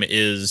vacuum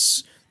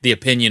is the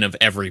opinion of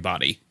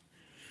everybody.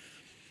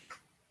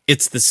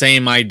 It's the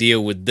same idea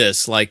with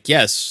this. Like,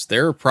 yes,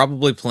 there are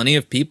probably plenty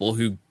of people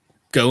who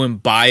go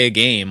and buy a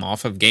game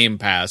off of Game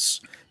Pass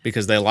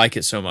because they like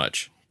it so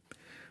much.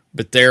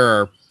 But there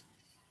are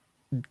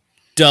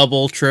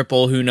double,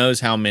 triple, who knows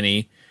how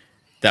many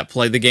that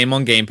play the game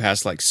on Game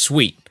Pass like,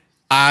 sweet,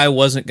 I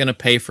wasn't going to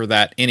pay for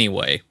that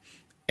anyway,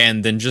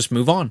 and then just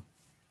move on.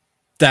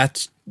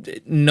 That's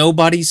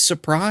nobody's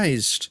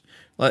surprised.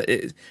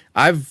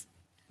 I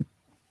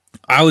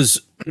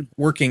was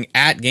working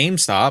at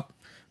GameStop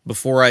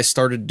before I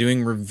started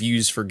doing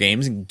reviews for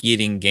games and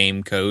getting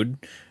game code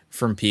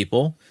from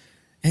people.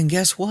 And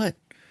guess what?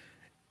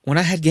 When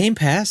I had Game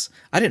Pass,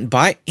 I didn't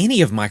buy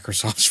any of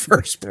Microsoft's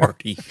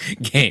first-party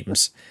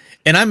games.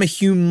 And I'm a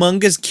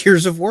humongous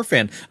Gears of War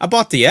fan. I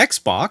bought the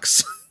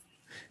Xbox,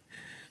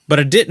 but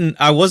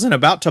I wasn't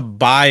about to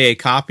buy a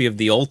copy of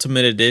the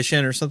Ultimate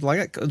Edition or something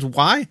like that.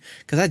 Why?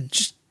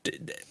 Because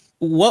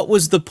what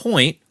was the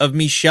point of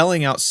me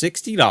shelling out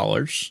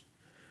 $60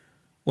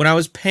 when I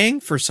was paying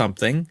for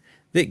something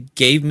that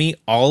gave me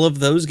all of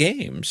those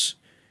games?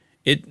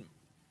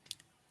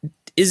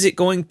 Is it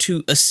going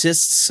to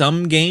assist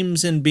some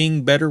games in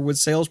being better with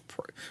sales?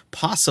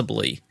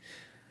 Possibly.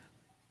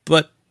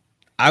 But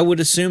I would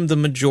assume the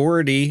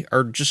majority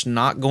are just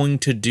not going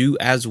to do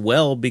as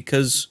well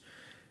because,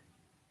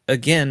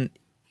 again,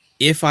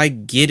 if I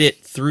get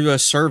it through a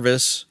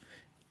service,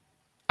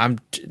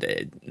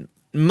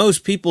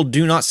 most people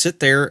do not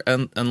sit there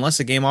unless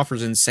a game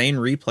offers insane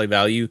replay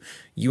value.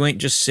 You ain't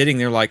just sitting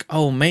there like,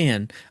 oh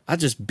man, I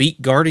just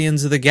beat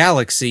Guardians of the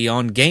Galaxy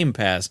on Game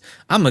Pass.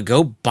 I'm going to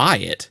go buy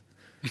it.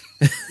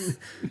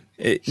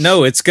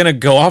 No, it's going to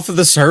go off of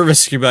the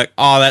service. You'll be like,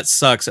 oh, that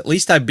sucks. At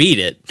least I beat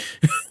it.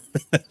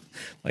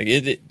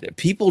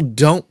 People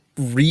don't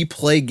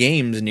replay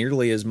games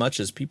nearly as much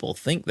as people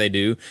think they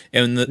do.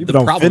 And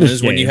the problem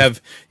is when you have,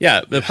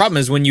 the problem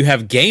is when you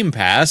have Game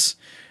Pass,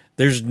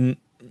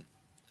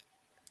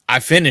 I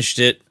finished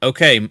it.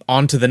 Okay,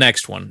 on to the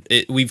next one.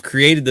 We've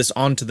created this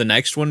on to the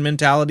next one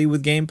mentality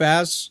with Game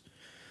Pass.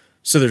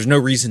 So there's no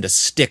reason to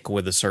stick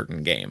with a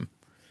certain game.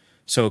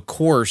 So of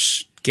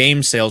course,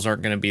 game sales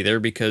aren't going to be there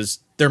because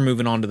they're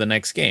moving on to the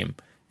next game.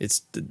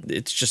 It's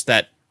just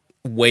that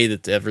way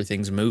that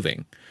everything's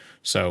moving.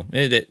 So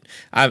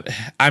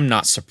I'm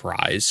not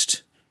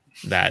surprised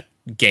that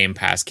Game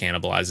Pass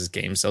cannibalizes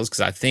game sales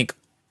because I think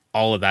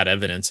all of that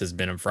evidence has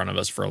been in front of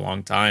us for a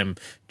long time,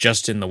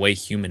 just in the way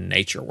human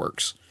nature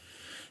works.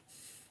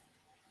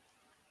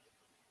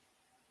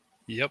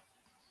 Yep.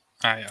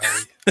 I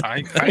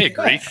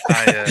agree.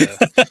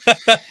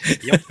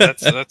 Yep,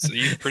 that's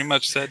you pretty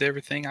much said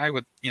everything I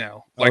would, I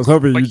was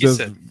hoping like you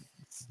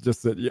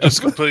just said, yeah.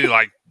 Just completely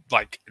like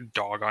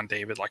dog on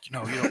David, like, you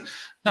don't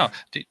no,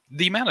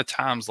 the amount of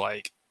times,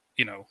 like,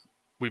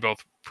 we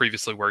both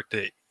previously worked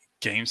at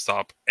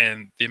GameStop,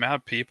 and the amount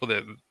of people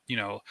that,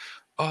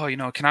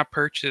 can I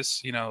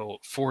purchase,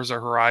 Forza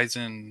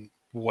Horizon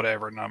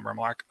whatever number? I'm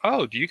like,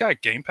 oh, do you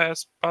got Game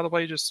Pass, by the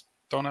way? Just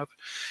don't have.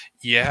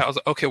 Yeah, I was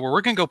like, okay, well,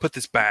 we're gonna go put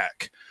this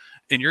back,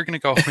 and you're gonna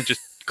go and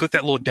just click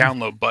that little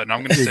download button.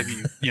 I'm gonna save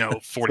you,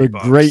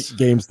 $40. Great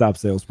GameStop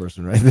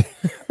salesperson, right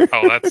there.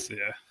 Oh, that's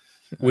yeah.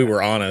 We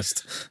were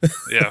honest.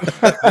 Yeah.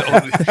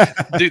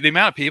 Dude, the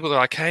amount of people that are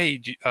like,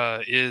 hey,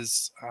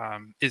 is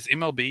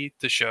MLB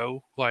the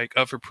show like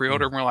up for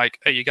pre-order? And we're like,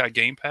 hey, you got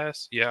Game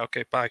Pass? Yeah,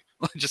 okay, bye.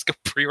 Just go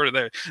pre-order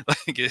there.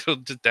 Like, it'll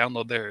just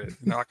download there. And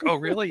they're like, oh,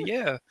 really?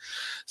 Yeah.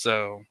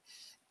 So,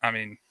 I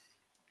mean,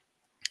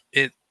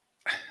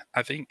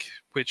 I think,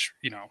 which,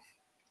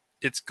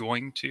 it's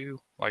going to,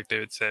 like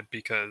David said,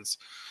 because,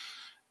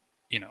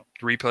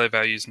 replay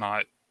value is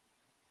not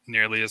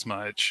nearly as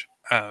much.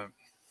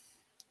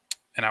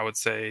 And I would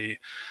say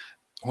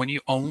when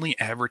you only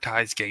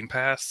advertise Game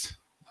Pass,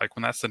 like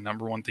when that's the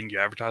number one thing you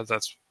advertise,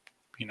 that's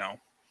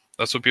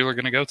that's what people are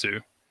going to go to.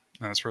 And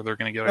that's where they're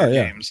going to get Oh, their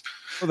yeah. games.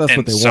 Well, that's And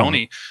what they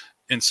Sony, want.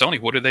 and Sony,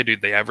 what do?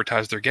 They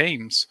advertise their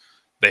games.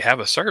 They have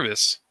a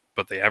service,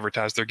 but they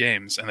advertise their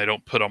games, and they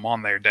don't put them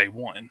on there day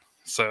one.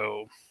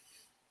 So,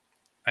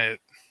 I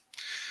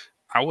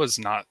was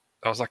not.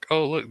 I was like,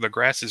 oh look, the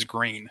grass is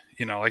green.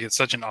 Like it's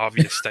such an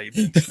obvious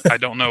statement. I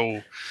don't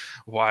know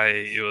why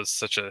it was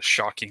such a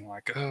shocking,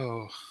 like,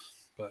 oh,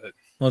 but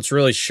Well, it's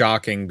really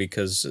shocking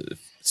because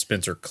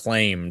Spencer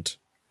claimed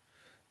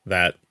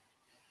that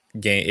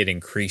it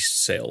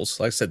increased sales.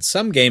 Like I said,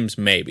 some games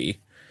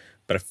maybe,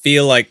 but I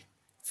feel like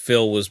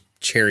Phil was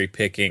cherry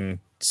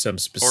picking some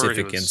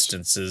specific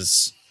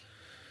instances.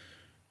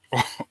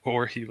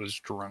 Or he was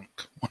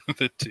drunk. One of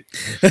the two.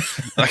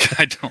 Like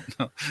I don't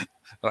know.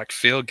 Like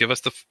Phil, give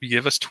us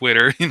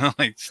Twitter.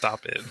 Like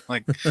stop it.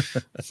 Like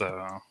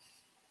so.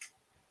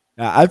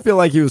 I feel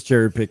like he was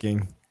cherry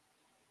picking.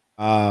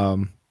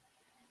 So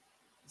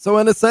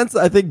in a sense,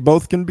 I think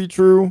both can be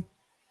true.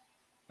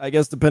 I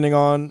guess depending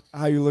on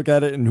how you look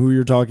at it and who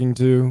you're talking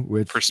to,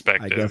 which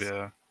perspective, I guess,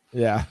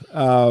 yeah.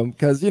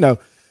 Because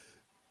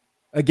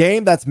a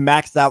game that's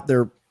maxed out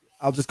their,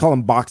 I'll just call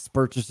them box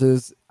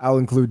purchases. I'll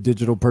include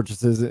digital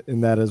purchases in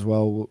that as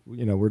well.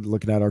 We're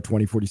looking at our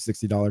 $20,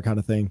 $40, $60 kind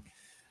of thing.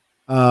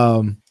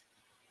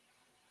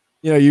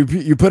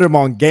 You put them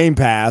on Game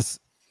Pass,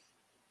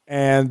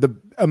 and the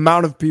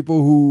amount of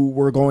people who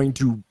were going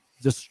to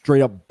just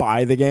straight up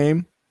buy the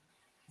game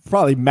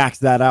probably maxed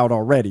that out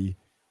already.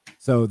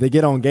 So they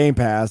get on Game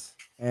Pass,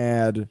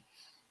 and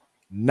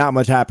not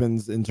much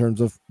happens in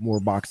terms of more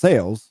box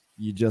sales.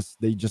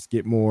 They just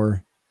get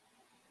more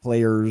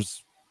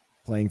players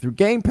playing through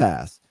Game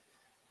Pass.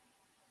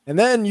 And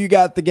then you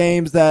got the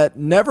games that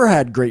never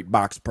had great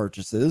box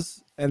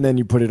purchases, and then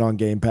you put it on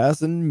Game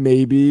Pass, and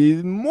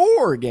maybe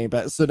more Game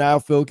Pass. So now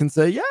Phil can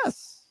say,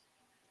 yes,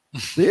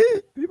 see,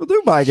 people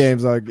do buy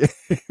games on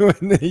when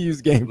they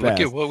use Game Pass.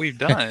 Look at what we've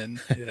done.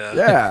 Yeah.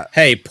 Yeah.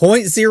 Hey,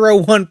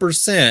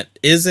 0.01%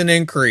 is an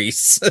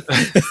increase.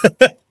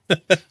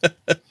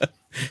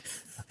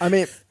 I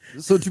mean,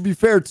 so to be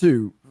fair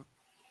too,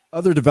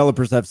 other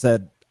developers have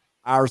said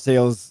our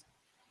sales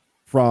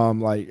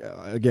from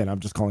again, I'm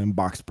just calling them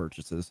box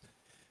purchases,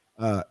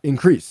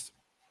 increased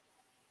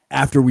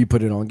after we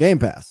put it on Game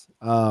Pass.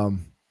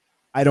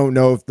 I don't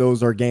know if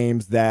those are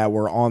games that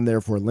were on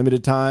there for a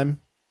limited time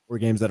or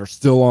games that are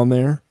still on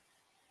there.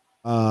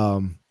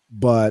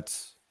 But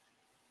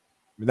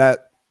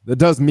that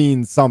does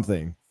mean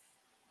something.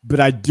 But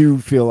I do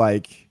feel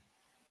like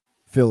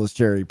Phil is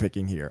cherry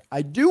picking here.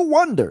 I do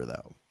wonder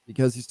though,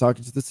 because he's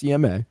talking to the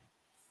CMA,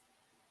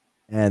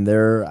 and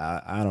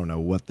I don't know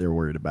what they're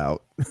worried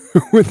about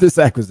with this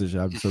acquisition.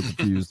 I'm so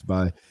confused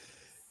by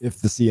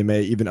if the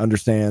CMA even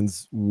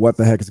understands what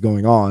the heck is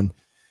going on.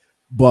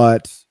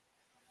 But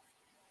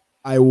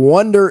I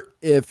wonder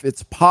if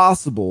it's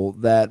possible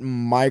that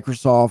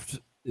Microsoft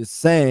is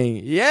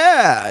saying,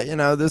 yeah,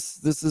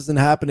 this isn't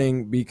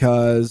happening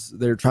because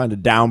they're trying to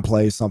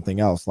downplay something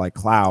else like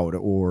cloud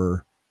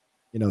or,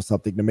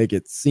 something to make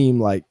it seem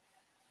like,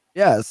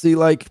 yeah, see,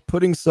 like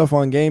putting stuff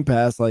on Game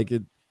Pass, like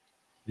it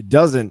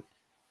doesn't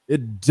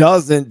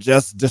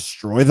just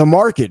destroy the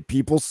market.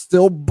 People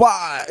still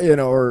buy,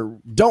 or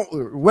don't,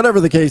 or whatever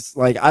the case.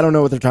 Like, I don't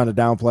know what they're trying to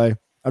downplay.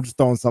 I'm just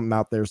throwing something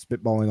out there,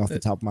 spitballing off the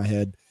top of my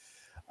head.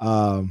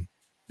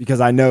 Because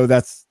I know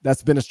that's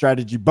been a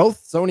strategy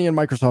both Sony and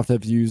Microsoft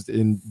have used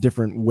in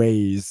different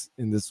ways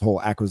in this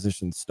whole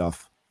acquisition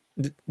stuff.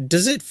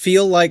 Does it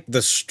feel like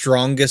the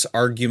strongest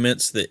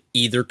arguments that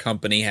either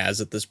company has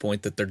at this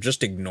point, that they're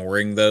just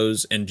ignoring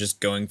those and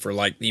just going for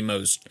like the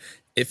most,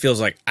 it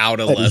feels like out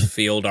of left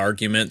field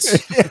arguments?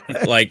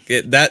 Like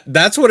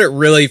that's what it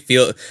really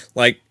feels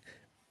like.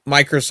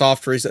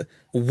 Microsoft,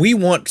 we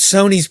want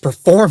Sony's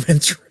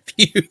performance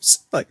reviews.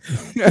 Like,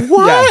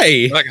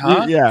 why? Yeah. Like,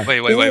 huh? Yeah.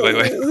 Wait.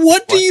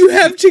 What do you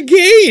have to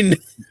gain?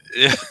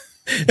 Yeah.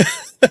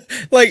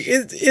 Like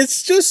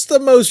it's just the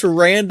most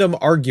random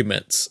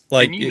arguments.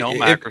 Like, and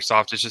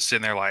Microsoft is just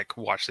sitting there like,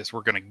 watch this,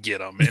 we're gonna get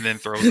them, and then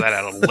throws that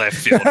out of left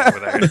field over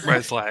there.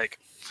 Everybody's like,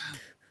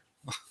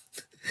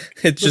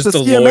 it's just a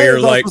lawyer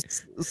like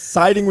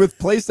siding with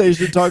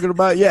PlayStation, talking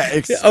about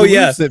exclusives. Oh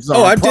yeah.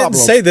 Oh, I didn't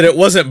say that it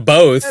wasn't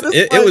both.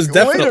 It was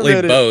definitely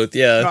both.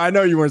 Yeah. No, I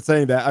know you weren't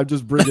saying that. I'm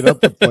just bringing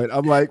up the point.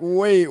 I'm like,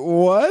 wait,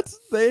 what?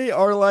 They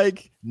are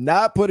like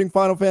not putting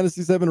Final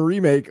Fantasy VII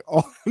Remake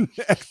on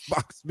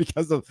Xbox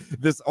because of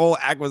this whole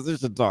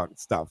acquisition talk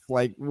stuff.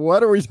 Like,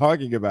 what are we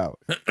talking about?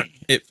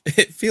 It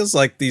feels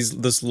like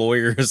this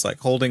lawyer is like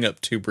holding up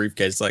two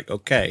briefcases. Like,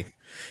 okay,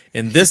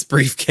 in this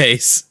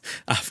briefcase,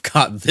 I've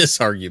got this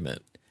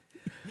argument,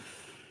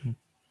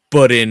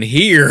 but in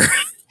here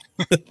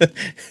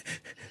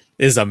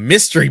is a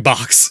mystery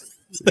box.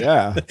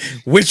 Yeah.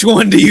 Which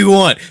one do you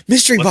want?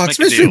 Mystery box.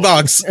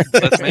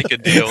 Let's make a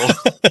deal.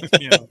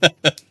 Yeah.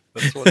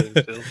 That's what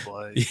it feels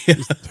like.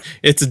 Yeah.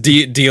 It's a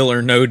deal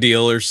or no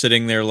deal, or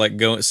sitting there like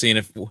seeing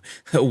if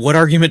what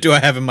argument do I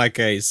have in my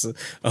case?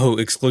 Oh,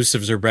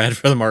 exclusives are bad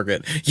for the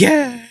market.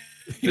 Yeah.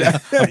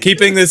 I'm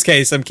keeping this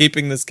case.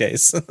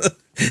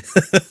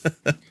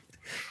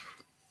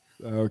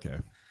 Okay.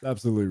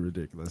 absolutely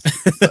ridiculous.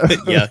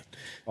 Yeah.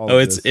 All Oh,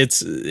 of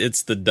this.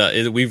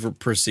 it's we've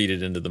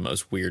proceeded into the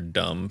most weird,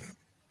 dumb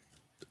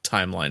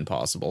timeline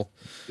possible.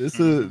 This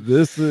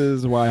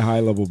is why high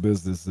level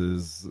business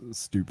is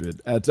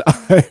stupid at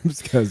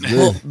times because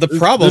Well, the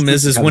problem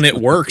is kind when of it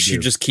stuff works, to you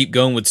do. just keep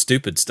going with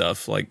stupid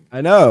stuff. Like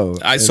I know.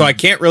 so I And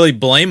can't really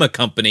blame a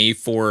company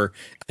for.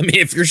 I mean,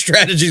 if your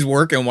strategy's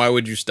working, why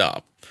would you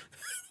stop?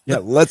 yeah,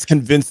 let's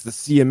convince the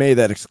CMA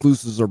that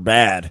exclusives are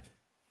bad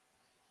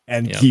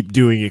and Yep. keep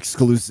doing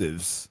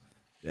exclusives.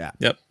 Yeah.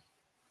 Yep.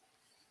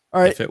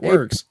 All right. If it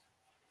works.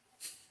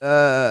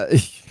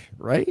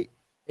 Right?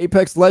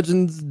 Apex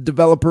Legends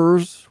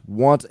developers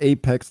want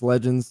Apex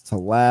Legends to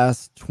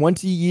last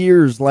 20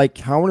 years like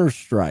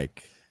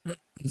Counter-Strike.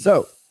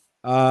 So,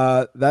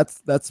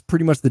 that's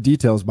pretty much the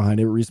details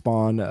behind it.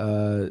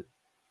 Respawn,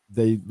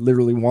 they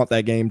literally want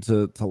that game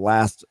to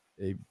last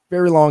a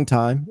very long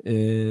time,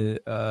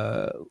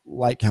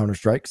 like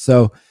Counter-Strike.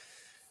 So,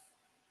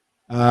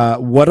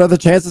 what are the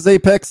chances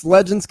Apex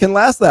Legends can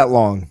last that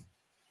long?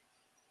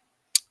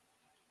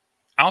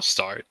 I'll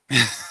start.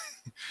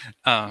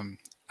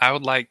 I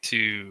would like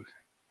to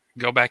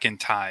go back in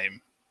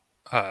time,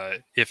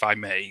 if I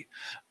may,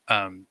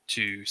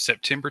 to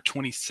September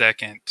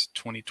 22nd,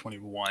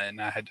 2021.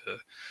 I had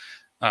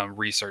to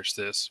research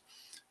this.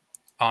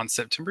 On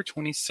September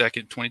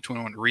 22nd,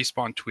 2021,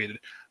 Respawn tweeted,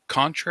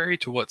 contrary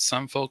to what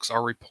some folks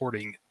are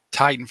reporting,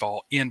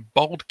 Titanfall, in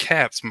bold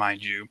caps,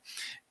 mind you,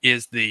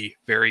 is the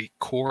very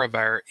core of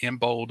our in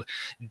bold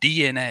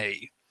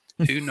DNA.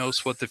 Who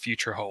knows what the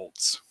future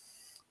holds?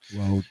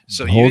 Well,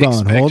 So hold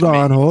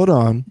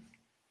on.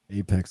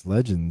 Apex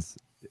Legends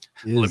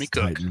is Let me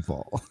cook.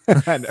 Titanfall.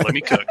 Let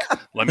me cook.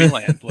 Let me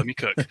land. Let me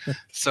cook.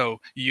 So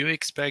you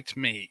expect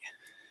me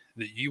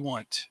that you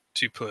want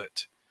to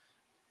put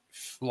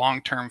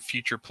long-term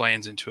future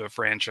plans into a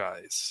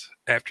franchise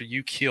after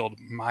you killed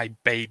my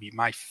baby,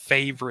 my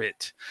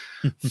favorite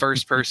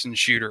first-person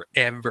shooter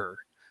ever.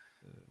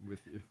 With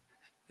you.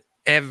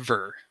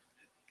 Ever.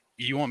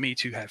 You want me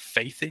to have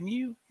faith in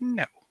you?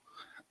 No.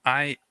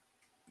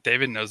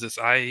 David knows this.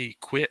 I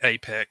quit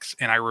Apex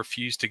and I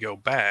refuse to go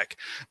back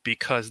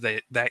because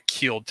that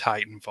killed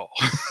Titanfall.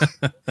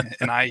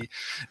 And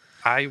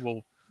I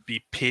will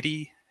be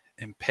pity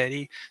and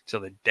petty till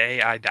the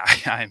day I die.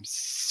 I am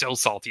so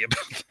salty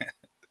about that.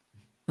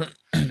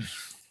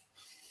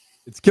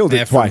 It's killed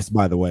it twice,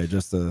 by the way,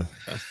 just to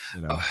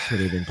put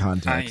it in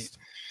context.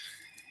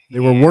 They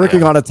were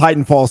working on a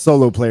Titanfall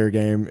solo player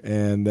game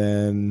and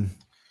then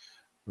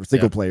or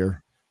single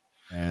player,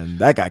 and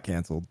that got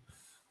canceled.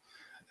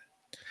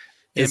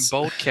 In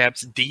bold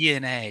caps,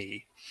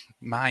 DNA,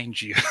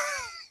 mind you.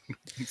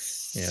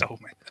 So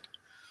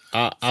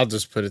mad. I'll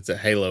just put it that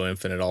Halo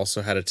Infinite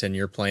also had a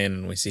 10-year plan,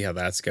 and we see how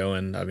that's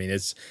going. I mean,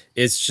 it's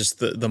just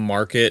the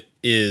market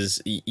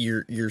is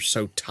you're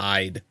so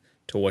tied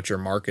to what your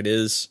market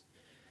is.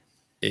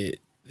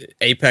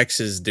 Apex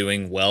is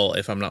doing well,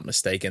 if I'm not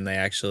mistaken. They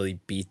actually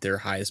beat their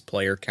highest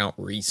player count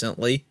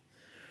recently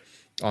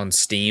on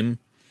Steam.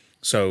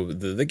 So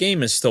the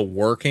game is still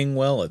working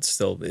well.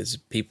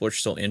 People are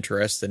still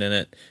interested in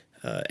it.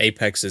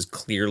 Apex is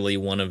clearly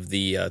one of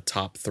the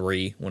top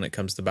three when it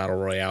comes to Battle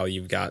Royale.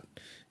 You've got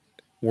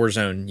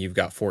Warzone, you've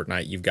got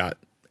Fortnite, you've got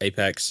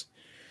Apex.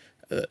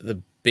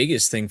 The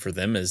biggest thing for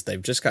them is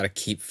they've just got to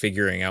keep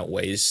figuring out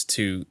ways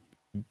to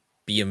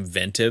be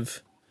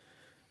inventive.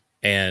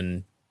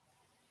 And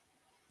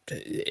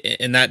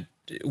that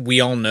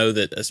we all know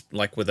that,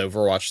 like with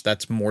Overwatch,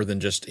 that's more than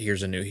just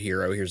here's a new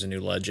hero, here's a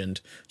new legend,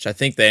 which I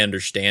think they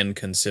understand,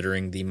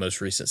 considering the most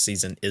recent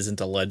season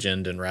isn't a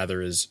legend and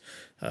rather is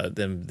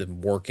them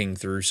working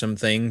through some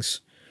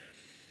things.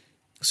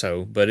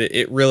 So, but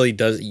it really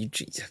does.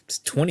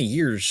 20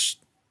 years,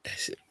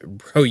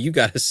 bro. You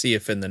got to see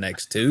if in the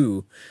next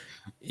two,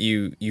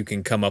 you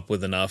can come up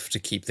with enough to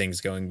keep things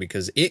going,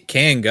 because it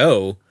can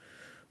go,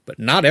 but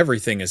not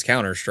everything is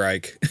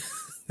Counter-Strike.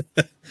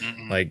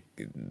 Like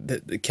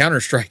the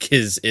Counter-Strike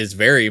is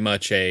very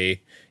much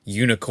a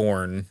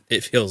unicorn,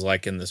 it feels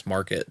like, in this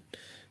market,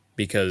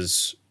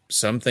 because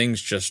some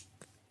things just,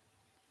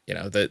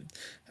 that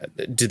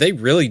do they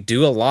really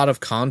do a lot of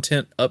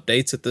content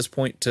updates at this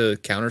point to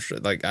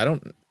Counter-Strike? Like,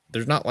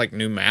 there's not like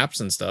new maps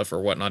and stuff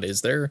or whatnot,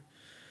 is there?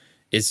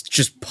 It's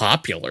just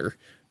popular.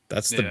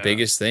 That's the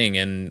biggest thing.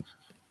 And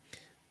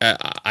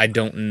I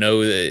don't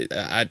know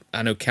that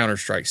I know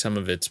Counter-Strike, some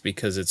of it's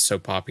because it's so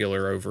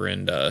popular over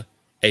in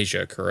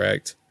Asia,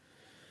 correct?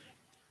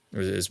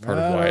 Is part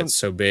of why it's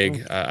so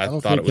big. I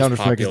thought it was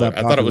popular.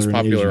 I thought it was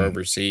popular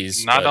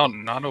overseas. Not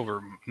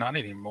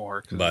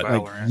anymore. But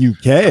like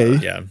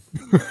UK, yeah.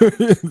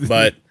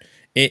 But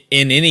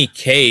in any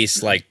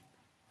case, like,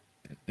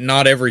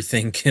 not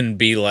everything can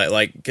be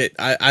like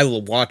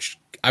I've watched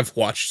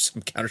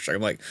some Counter-Strike.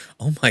 I'm like,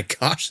 oh my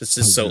gosh, this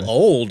is so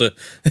old.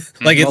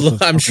 Like,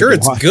 I'm sure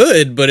it's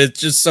good, but it's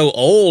just so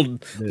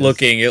old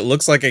looking. It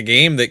looks like a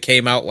game that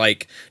came out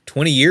like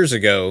 20 years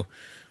ago.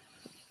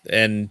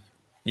 And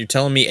you're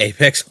telling me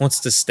Apex wants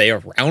to stay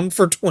around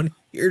for 20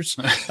 years?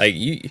 Like,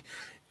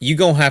 you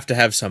gonna have to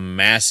have some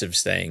massive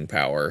staying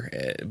power.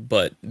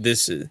 But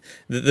this is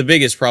the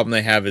biggest problem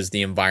they have is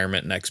the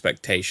environment and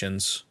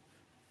expectations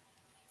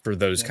for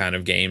those kind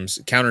of games.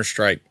 Counter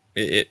Strike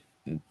it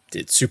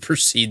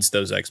supersedes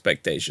those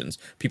expectations.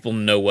 People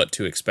know what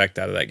to expect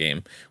out of that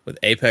game. With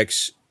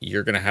Apex,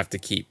 you're gonna have to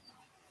keep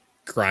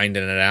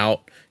grinding it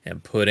out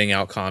and putting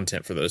out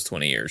content for those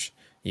 20 years.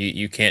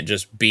 You can't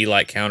just be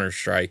like Counter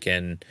Strike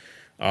and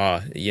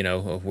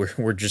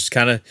we're just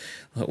kind of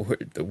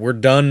we're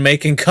done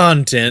making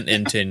content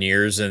in 10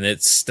 years and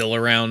it's still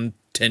around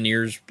 10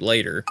 years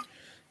later.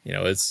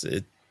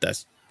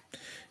 That's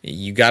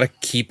you got to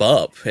keep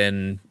up,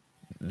 and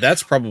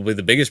that's probably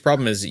the biggest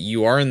problem is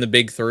you are in the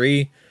big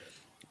 3,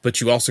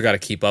 but you also got to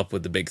keep up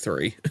with the big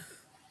 3.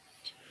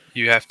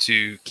 You have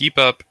to keep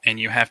up, and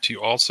you have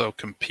to also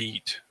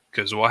compete.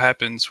 Because what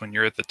happens when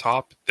you're at the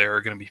top, there are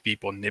going to be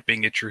people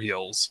nipping at your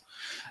heels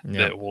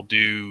that will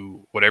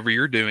do whatever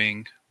you're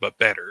doing, but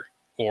better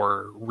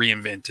or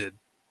reinvented.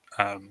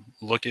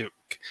 Look at,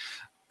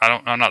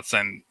 I'm not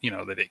saying,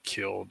 that it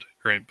killed,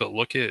 right? But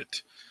look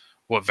at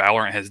what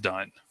Valorant has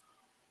done.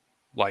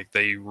 Like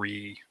they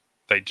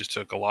just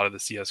took a lot of the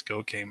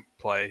CSGO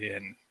gameplay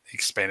and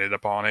expanded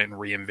upon it and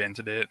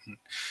reinvented it, and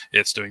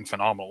it's doing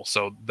phenomenal.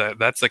 So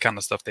that's the kind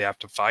of stuff they have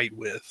to fight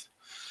with.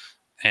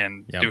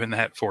 And doing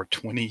that for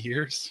 20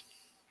 years.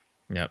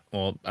 Yeah.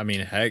 Well, I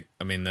mean, heck,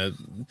 the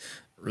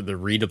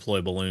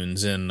redeploy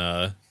balloons in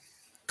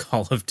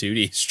Call of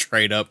Duty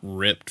straight up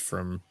ripped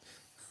from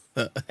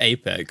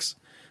Apex.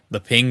 The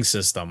ping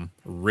system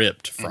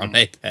ripped from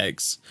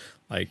Apex.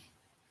 Like,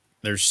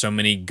 there's so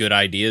many good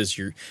ideas.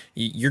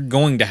 You're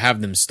going to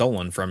have them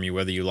stolen from you,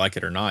 whether you like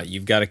it or not.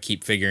 You've got to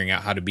keep figuring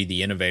out how to be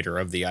the innovator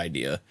of the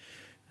idea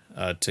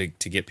to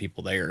get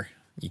people there.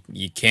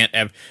 You can't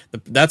have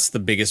that's the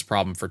biggest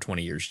problem for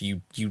 20 years.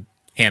 You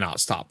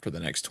cannot stop for the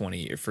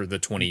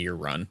 20-year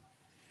run.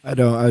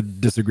 I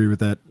disagree with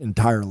that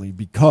entirely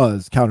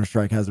because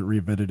Counter-Strike hasn't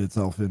reinvented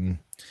itself in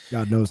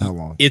God knows how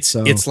long. It's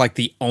like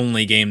the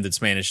only game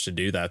that's managed to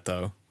do that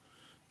though.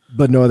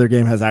 But no other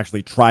game has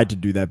actually tried to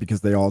do that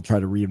because they all try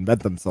to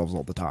reinvent themselves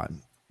all the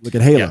time. Look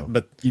at Halo. Yeah,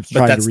 but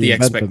that's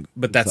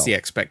the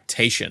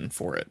expectation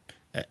for it.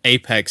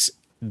 Apex,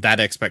 that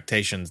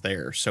expectation's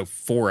there. So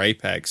for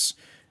Apex,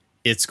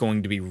 it's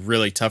going to be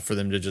really tough for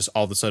them to just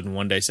all of a sudden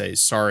one day say,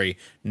 sorry,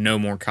 no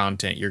more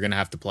content. You're going to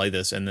have to play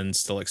this and then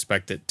still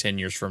expect it 10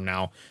 years from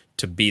now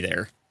to be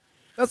there.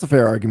 That's a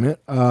fair argument.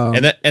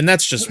 And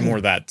that's just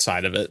more that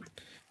side of it.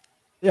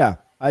 Yeah.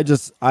 I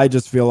just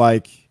feel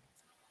like,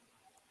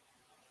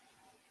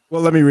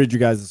 well, let me read you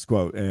guys this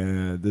quote.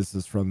 And this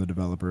is from the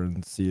developer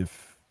and see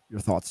if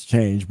your thoughts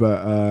change.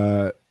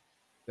 But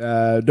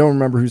don't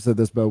remember who said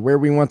this, but where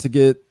we want to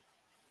get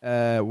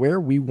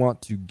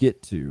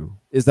to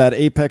is that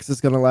Apex is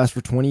going to last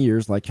for 20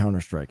 years like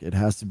Counter-Strike. It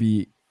has to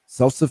be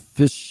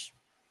self-sufficient.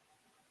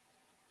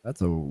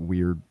 That's a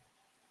weird...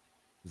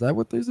 Is that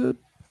what they said?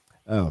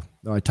 Oh,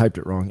 no, I typed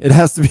it wrong. It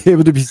has to be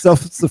able to be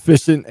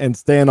self-sufficient and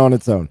stand on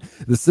its own.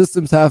 The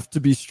systems have to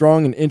be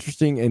strong and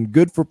interesting and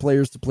good for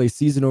players to play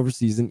season over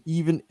season,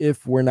 even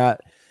if we're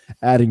not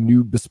adding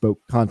new bespoke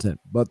content.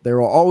 But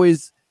there will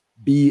always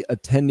be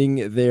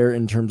attending there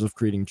in terms of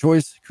creating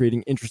choice,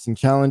 creating interesting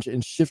challenge,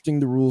 and shifting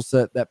the rule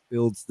set that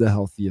builds the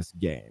healthiest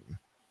game.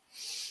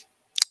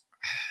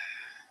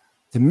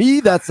 To me,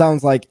 that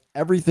sounds like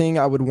everything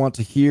I would want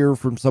to hear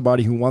from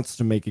somebody who wants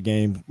to make a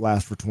game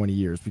last for 20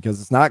 years,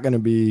 because it's not going to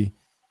be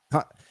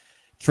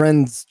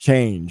trends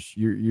change.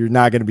 You're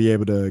not going to be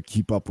able to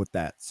keep up with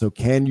that. So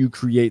can you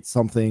create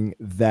something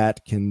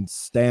that can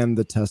stand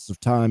the test of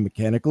time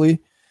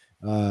mechanically?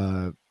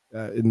 In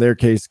their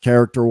case,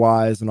 character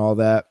wise and all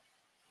that.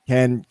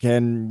 Can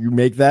you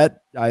make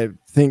that? I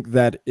think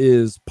that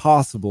is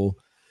possible.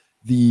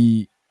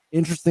 The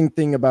interesting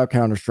thing about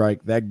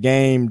Counter-Strike, that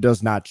game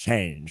does not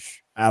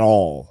change at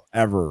all,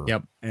 ever.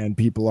 Yep. And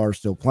people are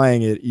still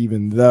playing it,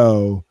 even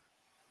though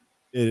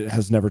it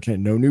has never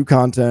changed. No new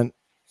content,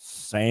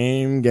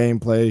 same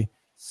gameplay,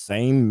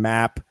 same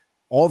map.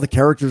 All the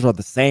characters are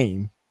the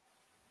same.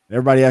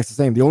 Everybody acts the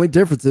same. The only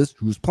difference is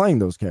who's playing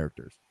those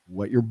characters,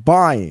 what you're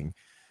buying,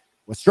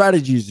 what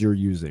strategies you're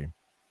using.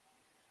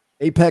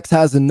 Apex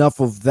has enough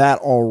of that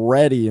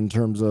already in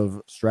terms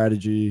of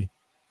strategy,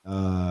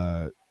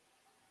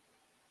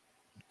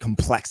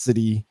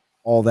 complexity,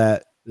 all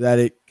that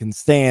it can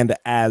stand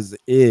as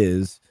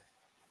is.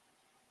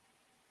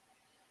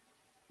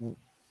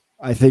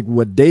 I think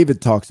what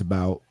David talks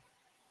about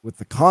with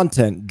the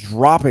content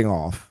dropping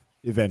off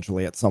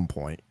eventually at some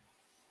point,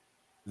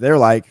 they're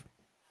like,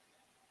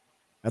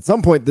 at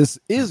some point this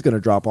is going to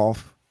drop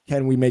off.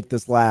 Can we make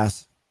this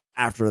last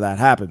after that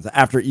happens?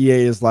 After EA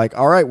is like,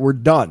 all right, we're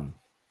done.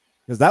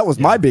 Because that was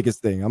my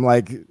biggest thing. I'm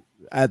like,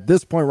 at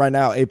this point right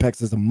now,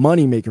 Apex is a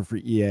money maker for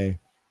EA.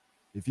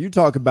 If you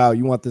talk about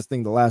you want this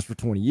thing to last for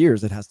 20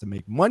 years, it has to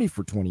make money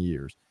for 20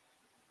 years.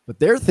 But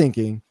they're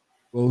thinking,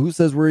 well, who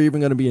says we're even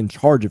going to be in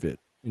charge of it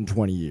in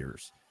 20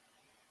 years?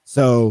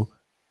 So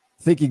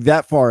thinking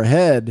that far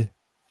ahead,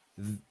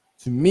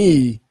 to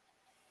me,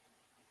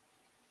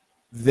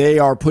 they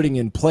are putting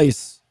in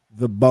place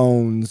the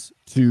bones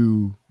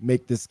to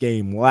make this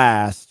game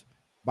last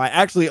by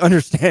actually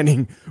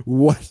understanding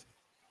what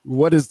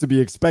is to be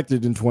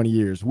expected in 20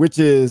 years, which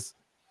is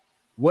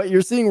what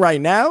you're seeing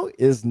right now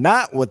is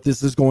not what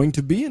this is going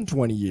to be in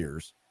 20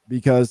 years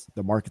because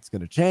the market's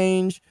going to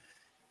change.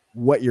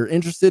 What you're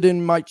interested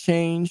in might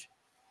change,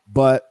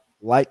 but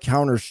like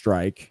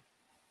Counter-Strike,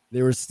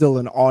 there is still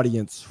an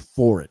audience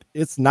for it.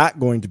 It's not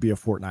going to be a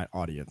Fortnite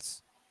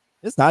audience.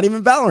 It's not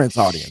even Valorant's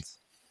audience,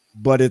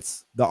 but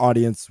it's the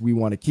audience we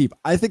want to keep.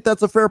 I think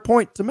that's a fair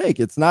point to make.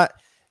 It's not,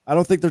 I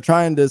don't think they're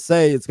trying to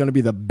say it's going to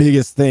be the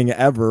biggest thing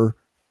ever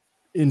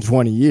in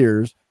 20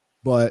 years,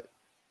 but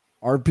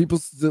are people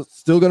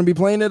still going to be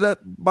playing it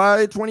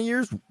by 20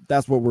 years?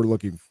 That's what we're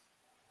looking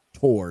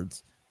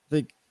towards.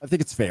 I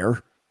think it's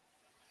fair.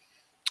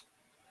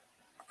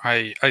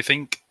 I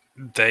think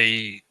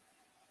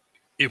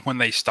when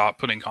they stop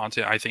putting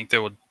content, I think they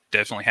will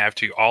definitely have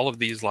to. All of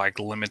these like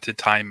limited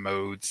time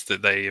modes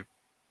that they,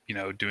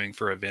 doing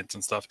for events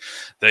and stuff,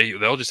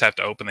 they'll just have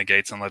to open the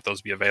gates and let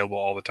those be available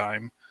all the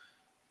time.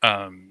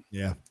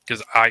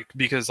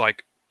 Because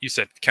like you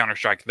said,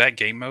 Counter-Strike, that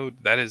game mode,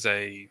 that is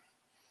I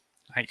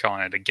ain't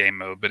calling it a game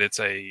mode, but it's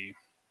a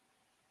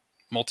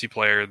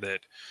multiplayer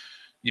that,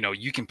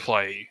 you can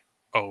play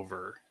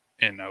over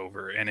and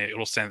over, and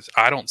it'll sense.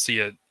 I don't see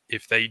it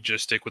if they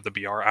just stick with the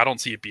BR. I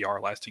don't see a BR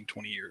lasting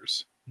 20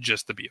 years,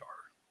 just the BR.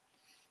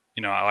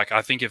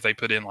 I think if they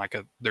put in like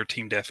their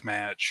team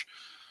deathmatch,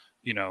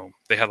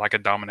 they had like a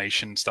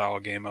domination style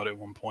game mode at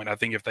one point. I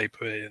think if they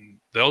put in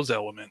those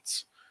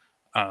elements,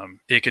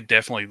 it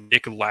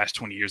could last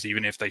 20 years,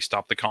 even if they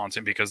stop the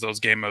content, because those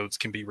game modes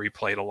can be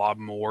replayed a lot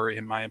more,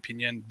 in my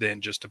opinion,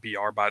 than just a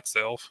BR by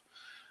itself.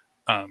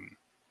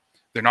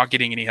 They're not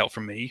getting any help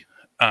from me,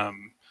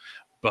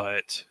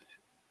 but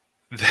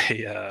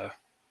they,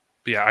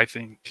 I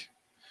think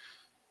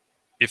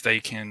if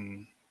they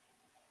can,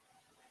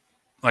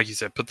 like you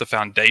said, put the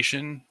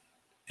foundation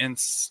in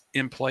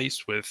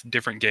place with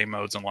different game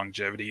modes and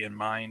longevity in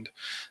mind,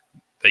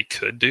 they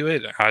could do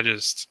it. I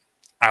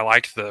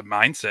like the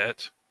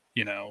mindset,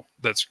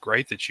 that's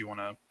great that you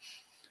want to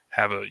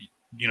have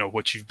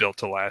what you've built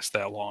to last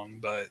that long,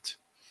 but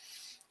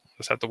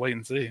just have to wait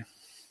and see.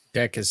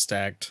 Deck is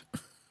stacked.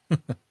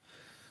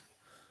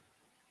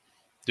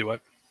 Do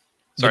what?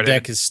 Sorry, the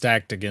deck is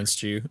stacked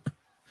against you.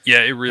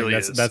 Yeah, it really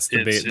is. That's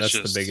the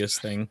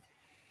biggest thing.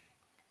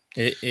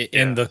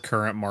 In the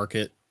current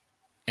market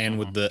and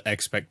with the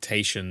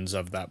expectations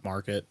of that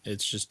market,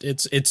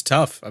 it's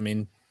tough. I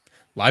mean,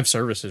 live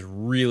service is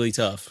really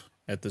tough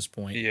at this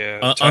point.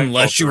 Yeah,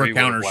 unless you were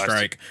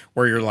Counter-Strike,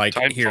 where you're like,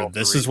 here,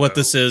 this is what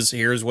this is.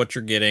 Here's what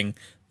you're getting.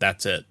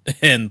 That's it.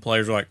 And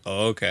players are like,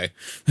 oh, okay.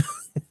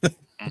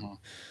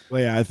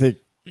 Well, yeah, I think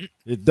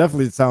it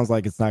definitely sounds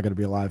like it's not going to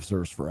be a live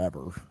service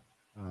forever.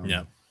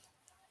 Yeah.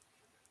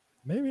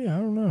 Maybe, I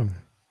don't know.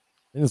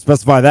 I didn't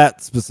specify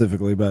that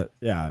specifically, but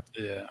yeah.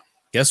 Yeah.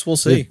 Guess we'll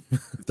see.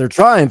 If they're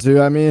trying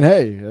to, I mean,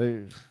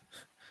 hey,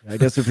 I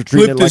guess if you're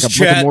treating it like a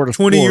brick and mortar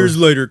 20 years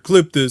later,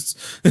 clip this.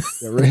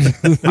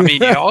 I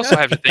mean, you also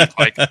have to think,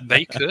 like,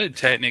 they could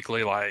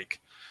technically, like,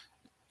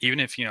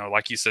 even if,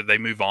 like you said, they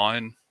move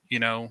on,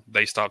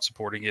 they stop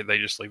supporting it, they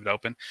just leave it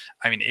open.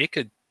 I mean, it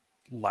could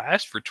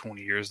last for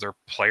 20 years. Their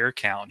player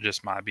count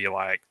just might be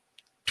like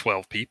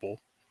 12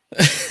 people.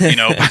 It's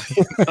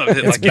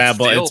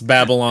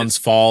Babylon's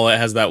Fall. It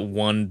has that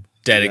one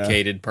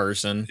dedicated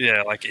person.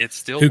 Yeah, like it's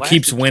still who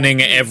keeps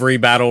winning every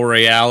battle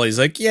royale. He's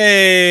like,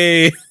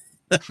 yay.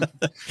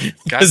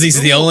 Because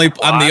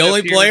I'm the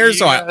only player,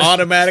 so I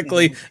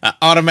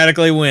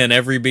automatically win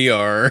every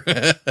BR.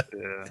 Yeah.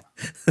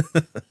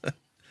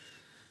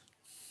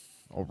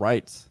 All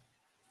right.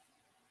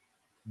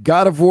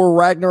 God of War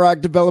Ragnarok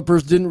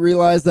developers didn't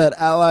realize that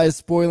allies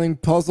spoiling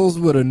puzzles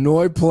would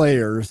annoy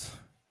players.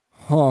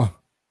 Huh.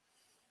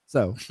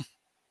 So,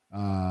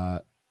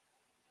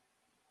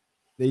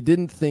 they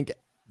didn't think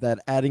that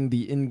adding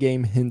the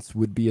in-game hints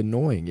would be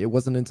annoying. It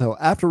wasn't until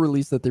after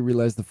release that they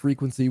realized the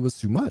frequency was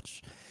too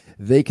much.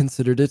 They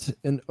considered it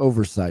an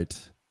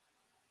oversight.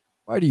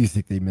 Why do you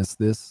think they missed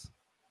this?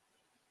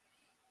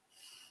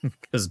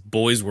 Because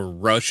boys were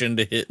rushing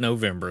to hit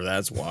November.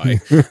 That's why.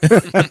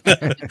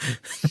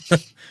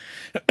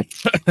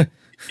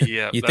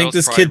 Yeah. You think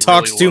this kid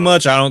talks too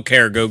much? I don't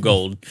care. Go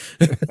gold.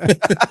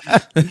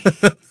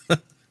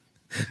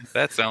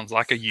 That sounds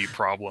like a you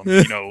problem.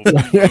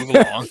 Move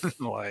along.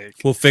 Like,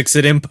 we'll fix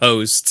it in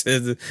post.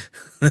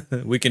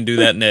 We can do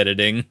that in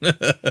editing.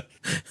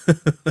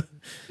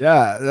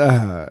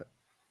 Yeah.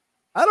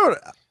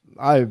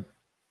 The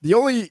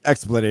only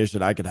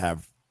explanation I could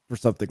have for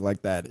something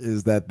like that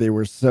is that they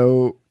were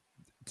to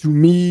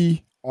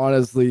me,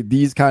 honestly,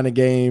 these kind of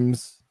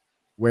games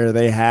where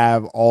they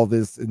have all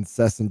this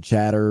incessant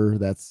chatter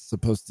that's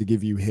supposed to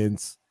give you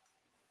hints.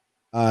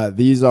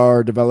 These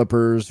are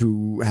developers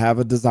who have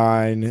a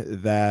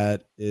design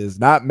that is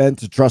not meant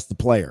to trust the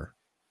player,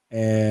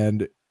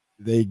 and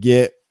they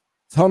get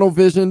tunnel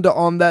visioned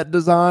on that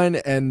design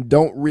and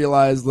don't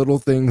realize little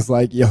things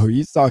like, yo,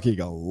 he's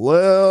talking a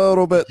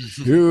little bit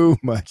too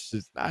much.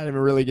 It's not even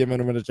really giving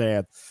him a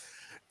chance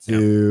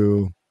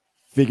to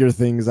figure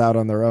things out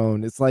on their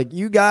own. It's like,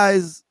 you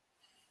guys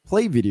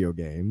play video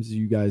games,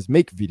 you guys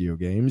make video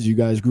games, you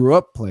guys grew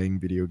up playing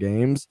video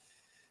games.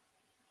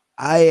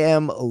 I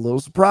am a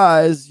little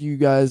surprised you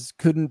guys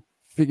couldn't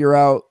figure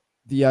out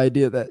the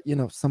idea that,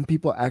 some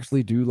people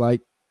actually do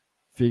like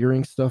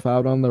figuring stuff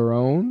out on their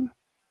own.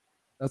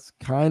 That's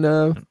kind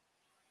of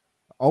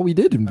all we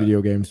did in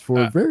video games for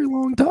a very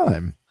long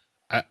time.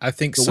 I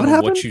think So some what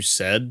of what happened? you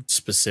said,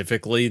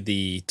 specifically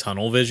the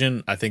tunnel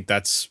vision, I think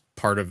that's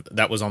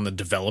that was on the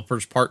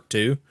developers' part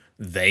too.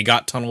 They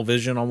got tunnel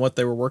vision on what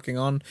they were working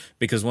on,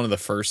 because one of the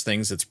first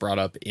things that's brought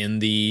up in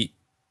the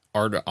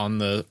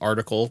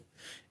article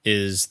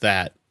is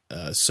that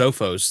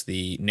Sophos,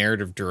 the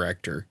narrative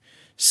director,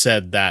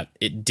 said that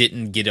it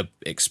didn't get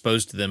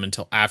exposed to them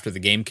until after the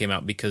game came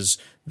out, because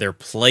their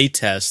play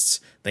tests,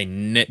 they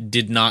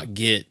did not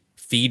get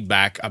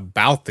feedback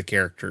about the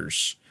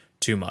characters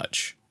too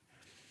much.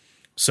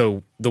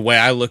 So the way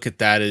I look at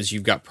that is,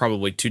 you've got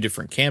probably two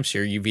different camps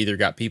here. You've either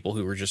got people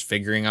who were just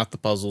figuring out the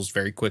puzzles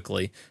very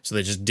quickly, so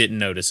they just didn't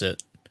notice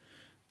it,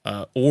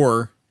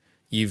 or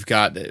you've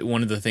got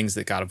one of the things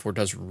that God of War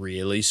does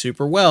really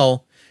super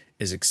well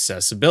is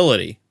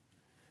accessibility.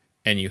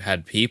 And you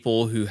had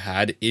people who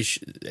had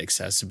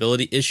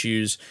accessibility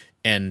issues,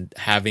 and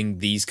having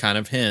these kind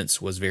of hints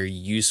was very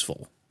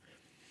useful,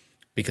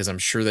 because I'm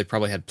sure they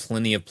probably had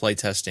plenty of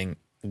playtesting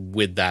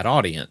with that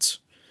audience.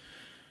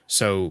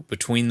 So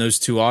between those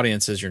two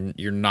audiences,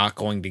 you're not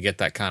going to get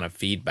that kind of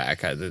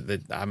feedback.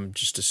 I'm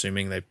just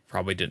assuming they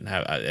probably didn't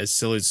have, as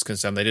silly as it's going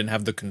to sound, they didn't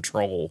have the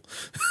control.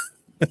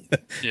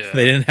 Yeah.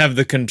 They didn't have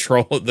the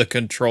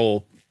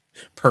control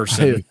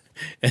person.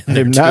 And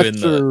they're I'm not doing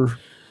sure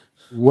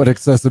what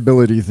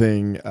accessibility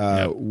thing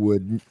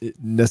would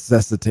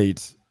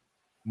necessitate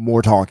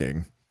more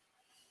talking.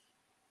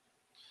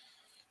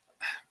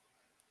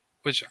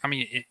 Which, I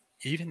mean,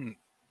 even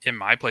in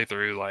my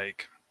playthrough,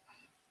 like,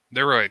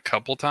 there were a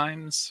couple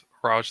times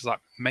where I was just like,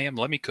 ma'am,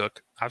 let me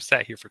cook. I've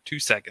sat here for 2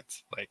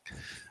 seconds. Like,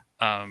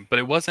 but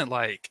it wasn't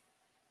like,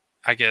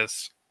 I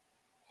guess,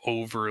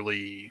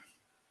 overly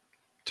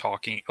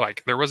talking.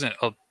 Like, there wasn't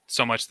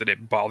so much that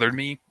it bothered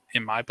me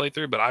in my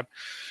playthrough, but I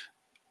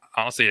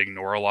honestly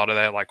ignore a lot of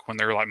that. Like, when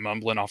they're like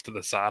mumbling off to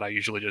the side, I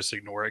usually just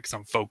ignore it because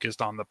I'm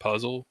focused on the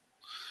puzzle.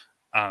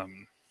 But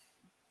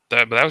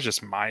that was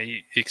just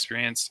my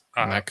experience.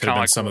 and that could have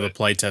been some of the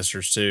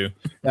playtesters too.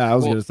 Yeah, I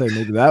was going to say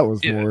maybe that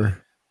was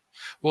more.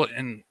 Well,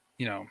 and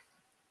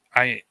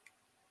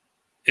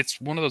it's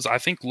one of those, I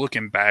think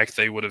looking back,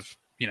 they would have,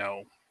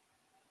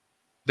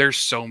 there's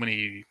so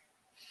many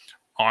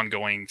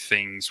ongoing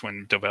things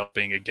when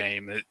developing a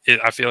game that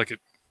I feel like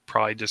it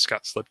probably just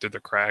got slipped through the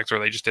cracks, or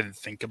they just didn't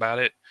think about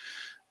it.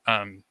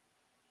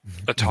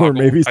 Or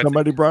maybe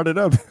somebody brought it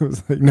up. It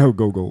was like, no,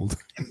 go gold.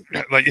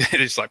 Like, it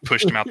just like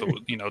pushed him out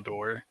the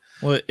door.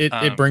 Well,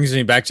 it brings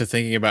me back to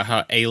thinking about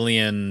how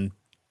Alien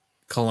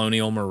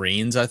Colonial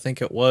Marines, I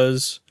think it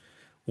was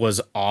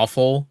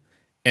awful,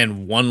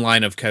 and one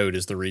line of code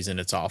is the reason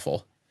it's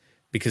awful,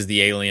 because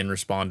the alien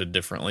responded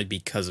differently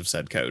because of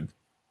said code.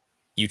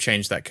 You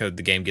change that code,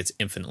 the game gets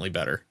infinitely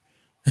better.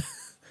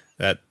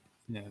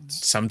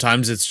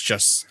 Sometimes it's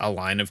just a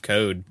line of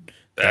code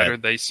that or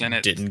they sent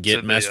it didn't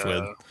get messed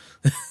with.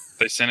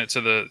 They sent it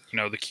to the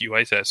the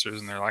QA testers,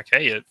 and they're like,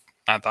 "Hey,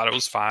 I thought it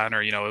was fine,"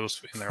 or it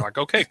was, and they're like,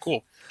 "Okay,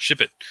 cool, ship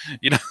it."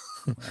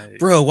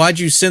 Bro, why'd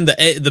you send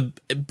the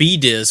B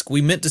disc?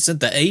 We meant to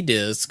send the A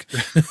disc.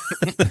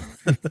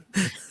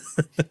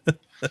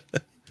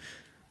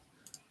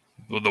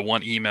 Well, the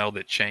one email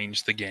that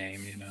changed the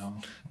game,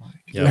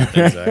 Yeah,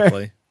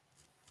 exactly.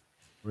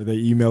 Where they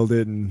emailed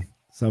it and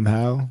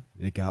somehow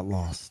it got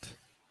lost.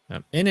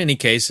 In any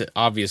case, it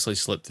obviously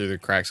slipped through the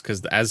cracks,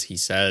 because, as he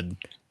said,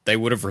 they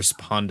would have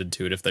responded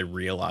to it if they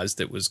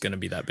realized it was going to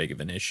be that big of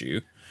an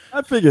issue.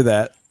 I figure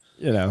that,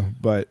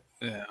 but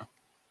yeah.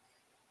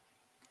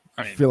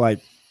 I feel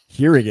like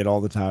hearing it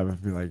all the time,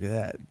 I'd be like,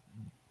 that.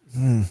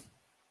 Did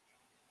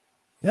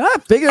I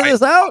figure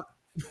this out?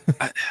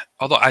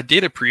 Although I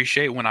did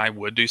appreciate when I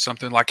would do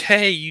something like,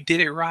 "Hey, you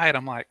did it right."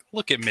 I'm like,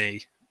 "Look at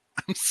me.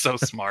 I'm so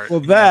smart." Well,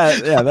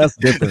 that's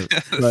different.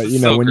 But,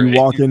 so when great. you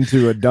walk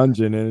into a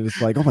dungeon and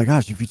it's like, oh my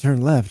gosh, if you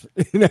turn left,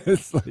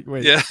 it's like,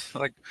 wait. Yeah,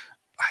 like,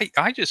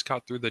 I just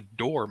got through the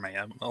door,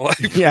 ma'am.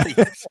 Like, yeah.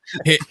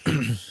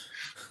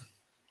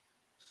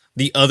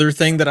 The other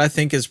thing that I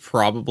think is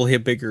probably a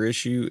bigger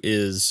issue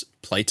is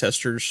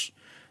playtesters.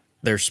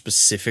 They're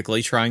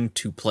specifically trying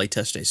to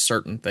playtest a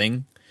certain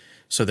thing,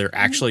 so they're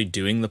actually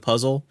doing the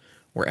puzzle,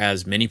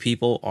 whereas many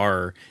people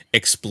are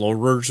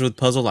explorers with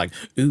puzzle, like,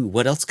 ooh,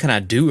 what else can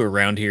I do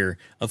around here?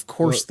 Of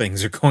course,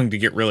 things are going to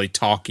get really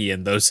talky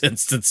in those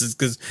instances,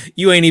 because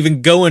you ain't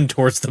even going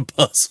towards the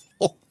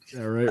puzzle.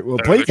 Yeah, right. Well,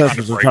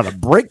 playtesters are trying to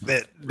break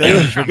that.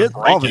 They forget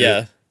all of it.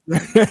 Yeah.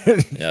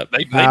 Yeah,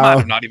 they might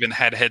have not even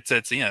had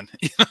headsets in.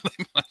 They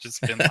might have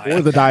just been like,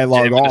 or the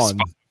dialogue on.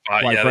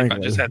 Yeah, they might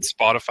have just had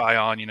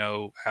Spotify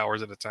on,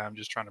 hours at a time,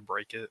 just trying to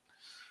break it.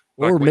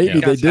 Or like,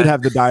 maybe they did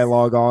have the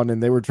dialogue on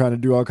and they were trying to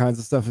do all kinds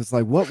of stuff. It's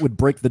like, what would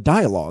break the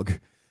dialogue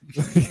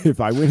if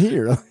I went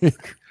here?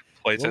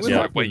 playtest. Yeah.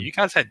 Like, wait, you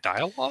guys had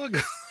dialogue?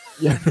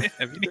 Yeah.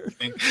 Have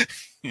anything,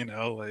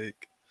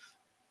 like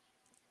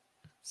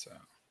so.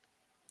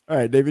 All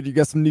right, David, you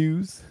got some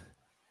news?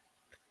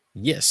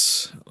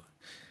 Yes.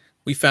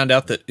 We found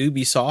out that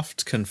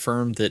Ubisoft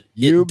confirmed that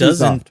it Ubisoft.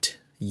 doesn't.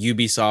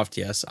 Ubisoft,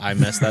 yes, I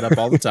mess that up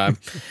all the time.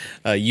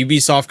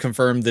 Ubisoft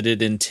confirmed that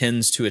it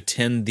intends to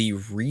attend the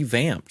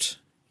revamped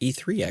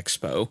E3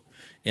 Expo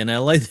in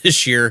LA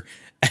this year,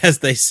 as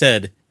they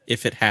said,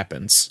 if it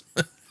happens.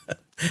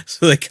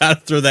 So they got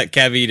to throw that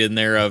caveat in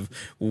there of,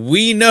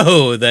 we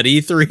know that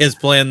E3 has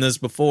planned this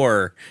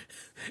before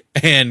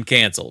and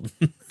canceled.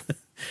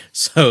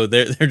 So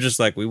they're just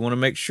like, we want to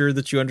make sure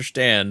that you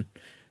understand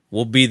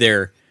we'll be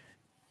there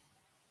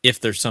if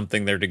there's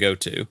something there to go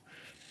to.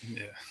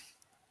 Yeah.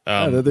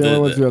 They're the only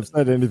ones who have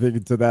said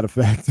anything to that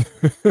effect.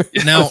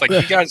 Now, it's like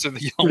you guys are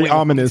the only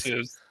ominous.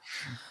 ones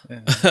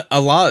a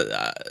lot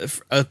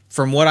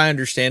from what I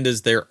understand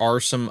is there are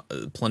some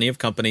plenty of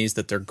companies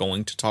that they're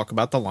going to talk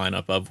about the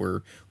lineup of.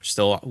 We're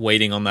still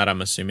waiting on that.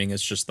 I'm assuming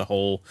it's just the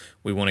whole,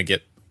 we want to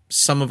get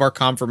some of our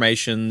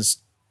confirmations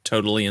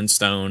totally in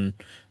stone,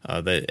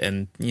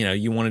 and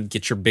you want to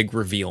get your big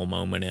reveal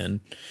moment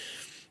in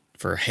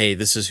for, hey,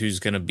 this is who's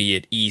going to be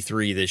at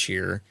E3 this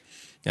year.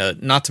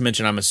 Not to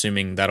mention, I'm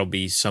assuming that'll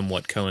be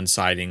somewhat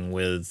coinciding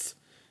with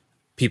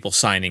people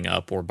signing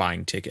up or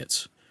buying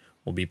tickets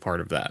will be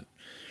part of that.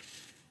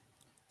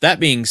 That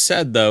being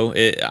said, though,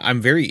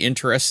 I'm very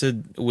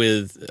interested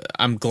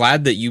I'm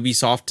glad that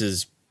Ubisoft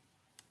is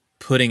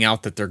putting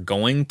out that they're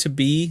going to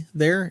be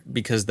there,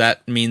 because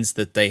that means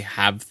that they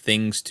have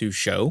things to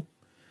show.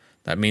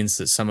 That means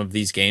that some of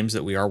these games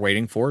that we are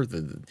waiting for,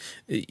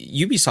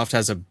 Ubisoft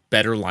has a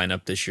better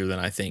lineup this year than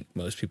I think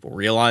most people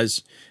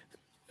realize.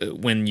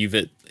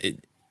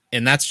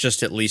 And that's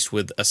just at least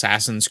with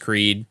Assassin's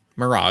Creed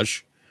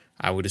Mirage.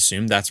 I would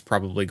assume that's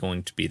probably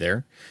going to be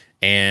there.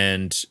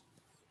 And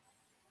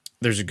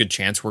there's a good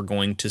chance we're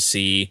going to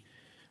see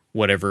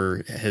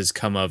whatever has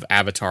come of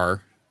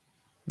Avatar,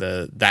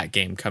 that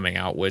game coming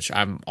out, which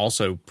I'm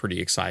also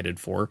pretty excited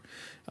for.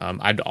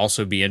 I'd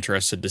also be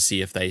interested to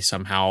see if they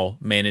somehow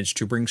manage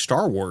to bring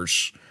Star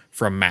Wars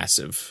from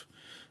Massive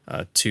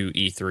to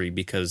E3,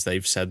 because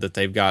they've said that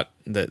they've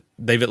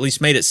at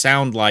least made it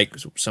sound like,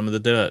 some of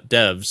the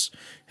devs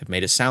have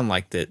made it sound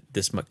like that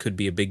this could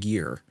be a big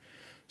year.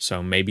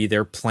 So maybe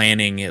they're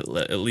planning at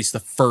least the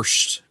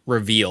first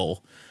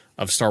reveal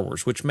of Star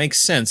Wars, which makes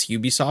sense.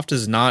 Ubisoft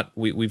is not,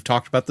 we've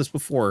talked about this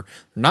before,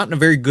 not in a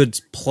very good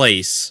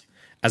place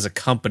as a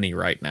company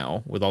right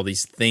now with all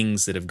these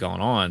things that have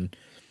gone on.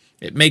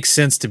 It makes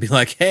sense to be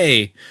like,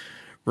 hey,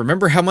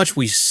 remember how much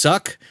we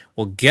suck?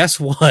 Well, guess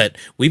what?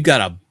 We've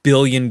got 1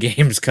 billion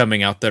games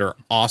coming out that are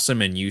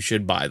awesome and you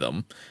should buy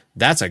them.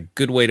 That's a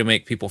good way to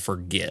make people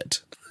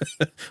forget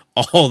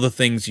all the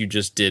things you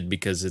just did,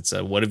 because it's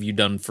a what have you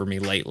done for me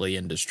lately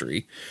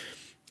industry.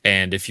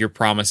 And if you're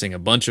promising a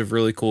bunch of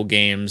really cool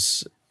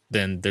games,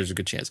 then there's a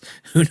good chance.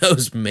 Who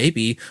knows?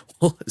 Maybe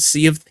we'll not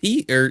Sea of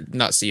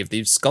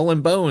Thieves, Skull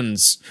and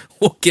Bones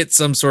will get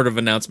some sort of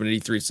announcement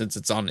at E3, since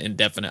it's on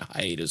indefinite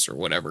hiatus or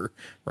whatever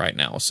right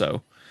now.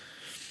 So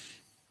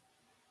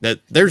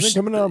there's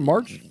coming out in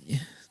March.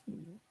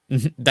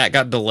 That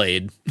got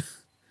delayed.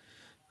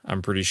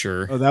 I'm pretty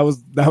sure. Oh, that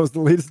was the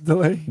latest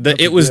delay.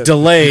 It was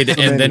delayed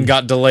and then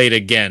got delayed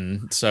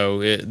again. So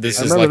this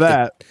is like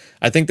that.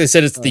 I think they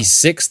said it's the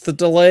 6th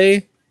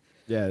delay.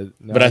 Yeah,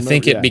 but I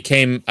think it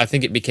became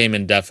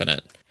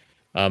indefinite.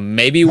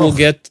 Maybe we will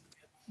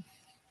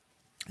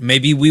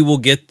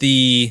get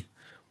the,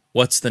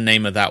 what's the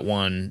name of that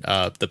one?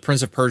 The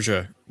Prince of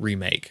Persia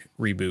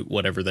reboot,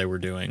 whatever they were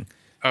doing.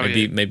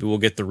 Maybe we'll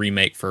get the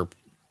remake for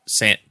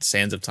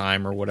Sands of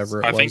Time or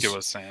whatever it was. I think it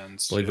was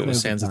Sands. I believe it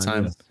was Sands of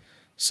Time. Yes.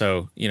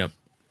 So,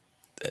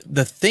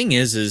 the thing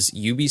is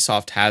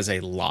Ubisoft has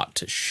a lot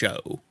to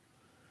show.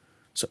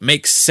 So it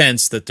makes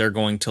sense that they're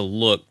going to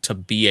look to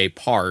be a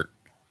part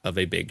of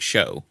a big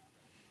show.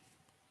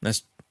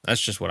 That's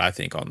just what I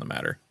think on the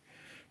matter.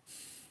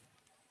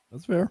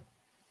 That's fair.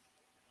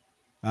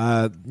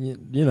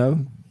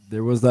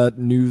 There was that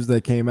news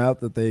that came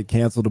out that they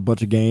canceled a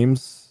bunch of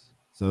games,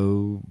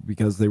 so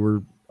because they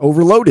were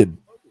overloaded.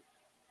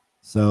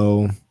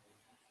 So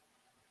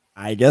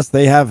I guess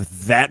they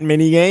have that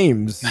many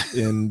games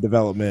in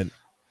development.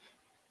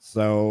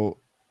 So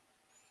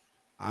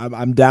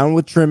I'm down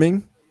with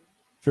trimming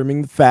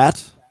the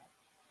fat.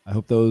 I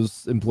hope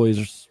those employees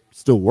are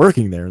still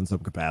working there in some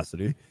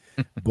capacity.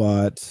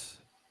 But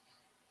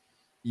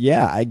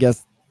yeah, I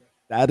guess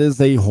that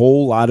is a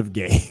whole lot of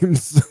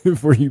games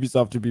for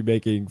Ubisoft to be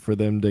making, for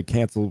them to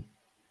cancel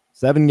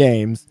 7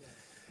 games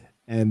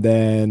and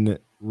then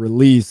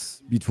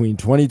release between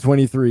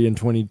 2023 and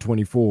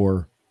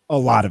 2024 a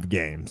lot of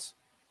games.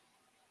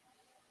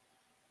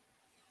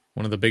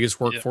 One of the biggest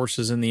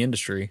workforces in the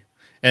industry.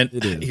 And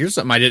here's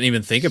something I didn't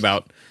even think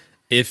about.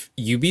 If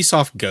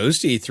Ubisoft goes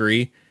to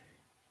E3,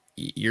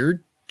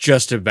 you're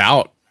just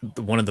about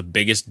one of the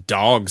biggest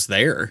dogs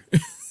there.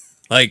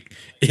 Like,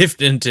 if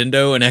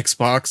Nintendo and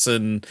Xbox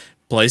and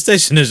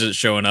PlayStation isn't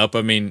showing up.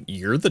 I mean,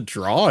 you're the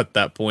draw at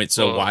that point.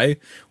 So why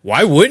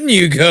wouldn't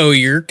you go?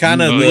 You're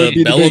kind of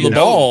the belle of the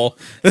ball.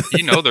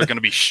 They're going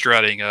to be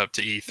strutting up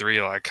to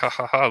E3 like, ha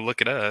ha ha,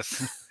 look at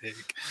us.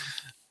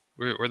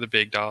 We're the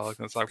big dog.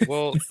 And it's like,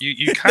 well,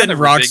 you kind of. Then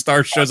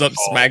Rockstar shows up,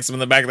 smacks him in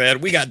the back of the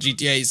head. We got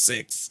GTA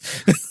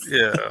 6.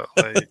 Yeah,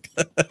 like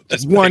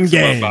just one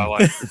game by,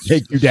 like,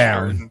 take you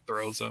down and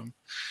throws them.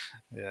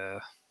 Yeah.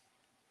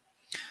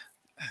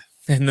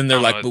 And then they're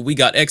like, but we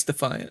got X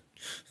Defiant.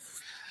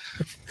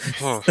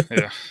 Oh,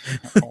 yeah.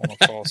 I don't want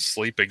to fall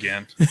asleep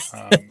again.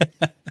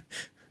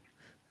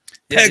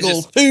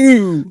 Peggle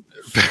 2.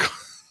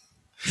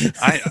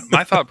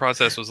 My thought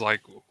process was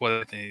like,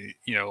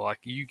 like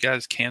you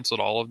guys canceled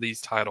all of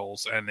these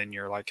titles, and then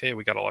you're like, hey,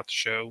 we got a lot to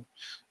show.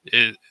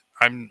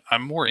 I'm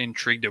more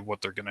intrigued at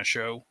what they're going to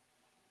show,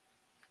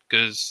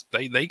 because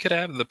they could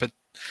have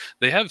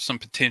they have some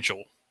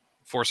potential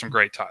for some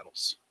great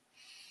titles.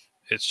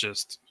 It's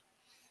just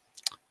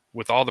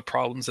with all the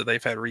problems that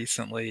they've had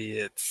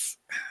recently,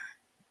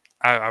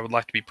 I would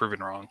like to be proven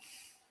wrong.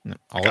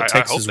 All it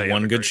takes is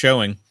one good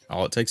showing.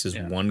 All it takes is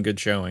one good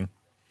showing.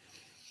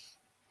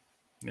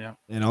 Yeah.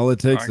 And all it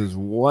takes is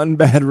one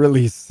bad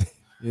release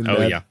in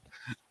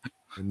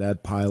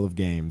that pile of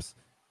games.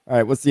 All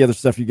right, what's the other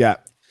stuff you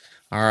got?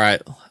 All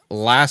right,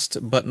 last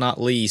but not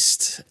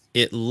least,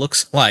 it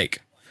looks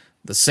like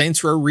the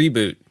Saints Row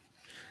reboot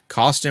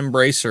cost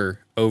Embracer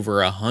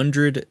over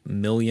 $100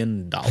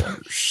 million.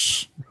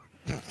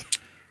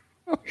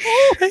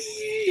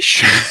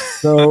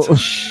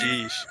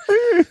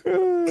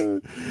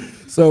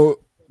 So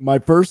my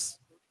first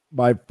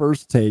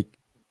take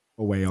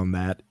away on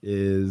that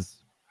is,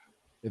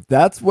 if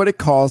that's what it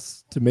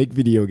costs to make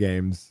video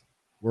games,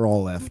 we're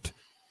all effed.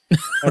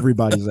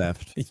 Everybody's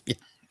effed.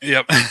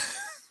 Yep.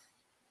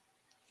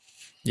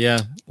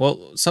 Yeah.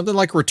 Well, something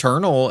like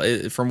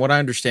Returnal, from what I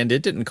understand,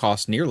 it didn't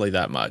cost nearly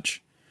that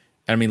much.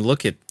 I mean,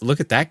 look at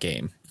that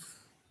game.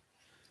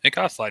 It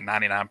costs like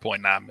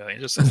 $99.9 million,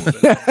 just a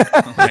little bit.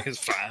 Like, it's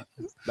fine.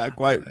 Not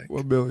quite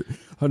 1 million,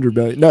 100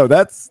 million. No,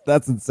 that's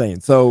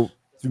insane. So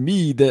to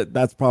me,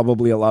 that's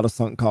probably a lot of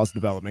sunk cost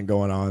development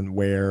going on.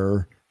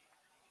 Where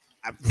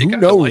it got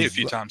delayed a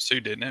few times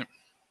too, didn't it?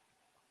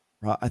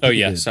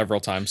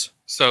 Several times.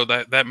 So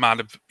that might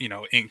have,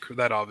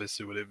 that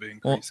obviously would have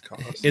increased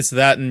costs. It's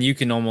that, and you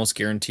can almost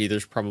guarantee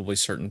there's probably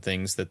certain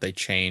things that they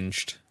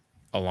changed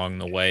along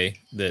the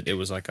way that it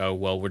was like, oh,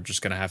 well, we're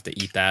just going to have to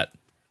eat that.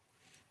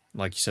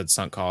 Like you said,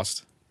 sunk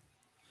cost.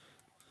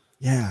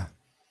 Yeah,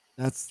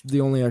 that's the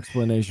only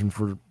explanation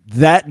for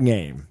that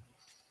game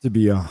to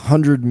be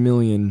 $100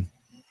 million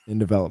in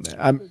development.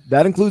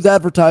 That includes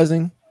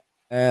advertising,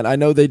 and I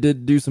know they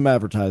did do some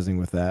advertising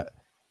with that.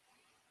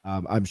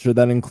 I'm sure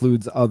that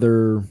includes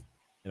other,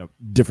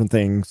 different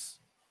things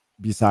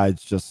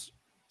besides just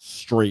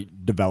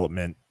straight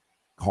development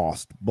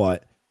cost.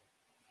 But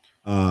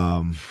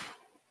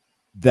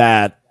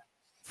that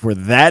for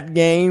that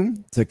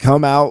game to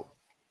come out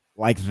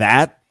like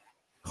that,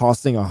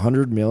 costing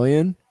 $100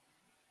 million,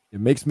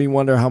 it makes me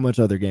wonder how much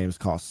other games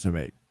cost to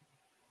make.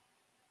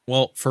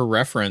 Well, for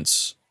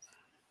reference,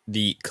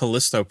 the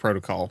Callisto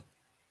Protocol,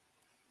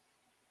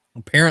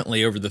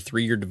 apparently over the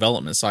 3-year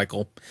development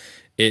cycle,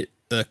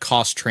 the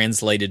cost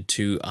translated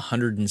to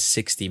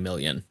 $160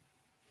 million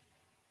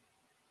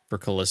for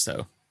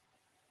Callisto.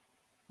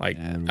 Like,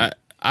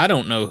 I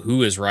don't know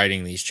who is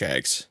writing these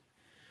checks.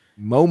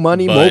 More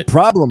money, more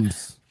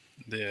problems.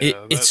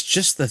 Yeah, it's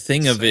just the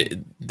thing of it.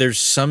 There's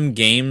some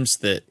games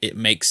that it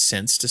makes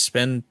sense to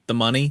spend the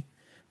money.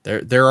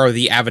 There are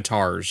the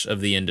avatars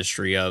of the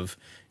industry of,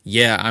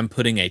 I'm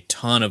putting a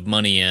ton of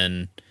money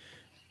in,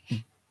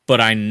 but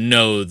I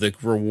know the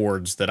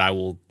rewards that I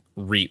will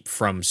reap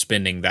from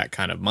spending that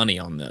kind of money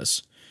on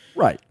this.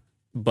 Right.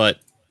 But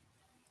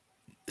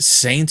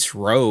Saints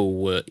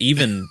Row,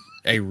 even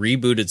a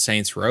rebooted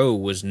Saints Row,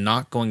 was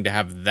not going to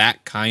have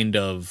that kind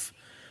of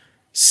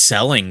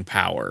selling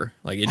power.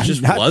 Like, it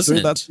just wasn't.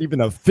 Sure that's even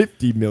a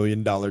 $50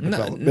 million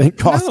development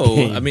cost. No,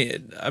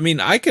 game. I mean,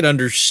 I could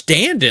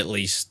understand at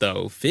least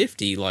though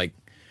 50. Like,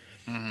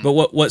 but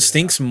what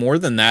stinks more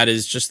than that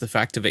is just the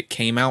fact of it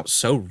came out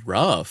so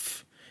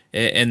rough.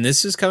 And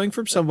this is coming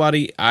from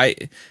somebody I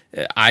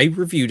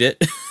reviewed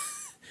it.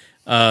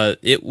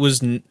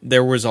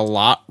 There was a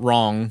lot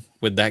wrong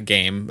with that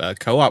game.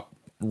 Co-op.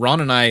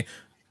 Ron and I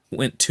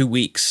went 2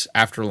 weeks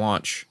after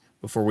launch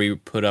before we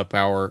put up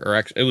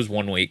it was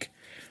 1 week.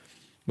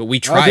 But we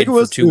tried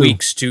for 2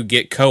 weeks to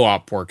get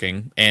co-op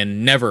working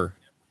and never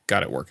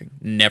got it working.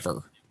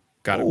 Never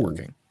got it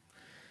working.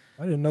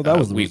 I didn't know that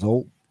was the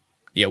result.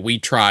 Yeah, we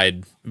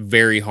tried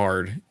very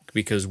hard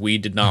because we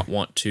did not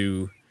want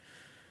to.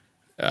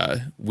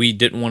 We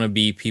didn't want to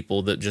be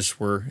people that just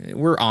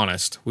we're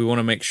honest. We want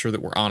to make sure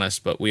that we're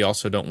honest, but we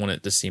also don't want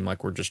it to seem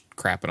like we're just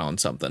crapping on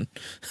something.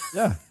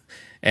 Yeah.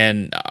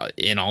 And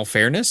in all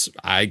fairness,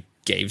 I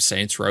gave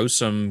Saints Row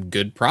some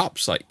good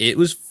props. Like, it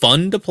was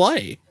fun to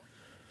play,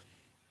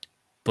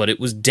 but it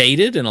was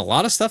dated and a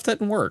lot of stuff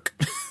didn't work.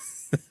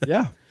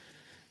 Yeah.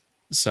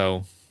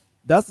 So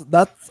that's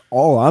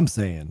all I'm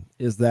saying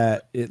is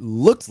that it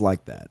looks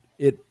like that.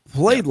 it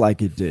played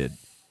like it did,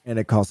 and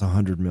it cost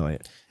 $100 million.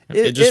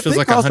 It just feels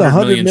like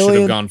 $100 million should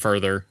have gone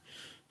further.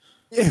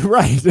 Yeah,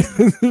 right.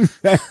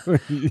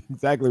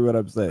 Exactly what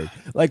I'm saying.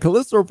 Like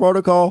Callisto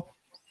Protocol,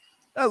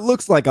 that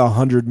looks like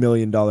 $100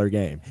 million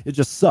game. It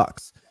just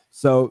sucks.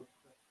 So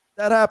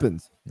that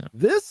happens. No.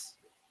 This,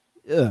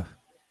 doesn't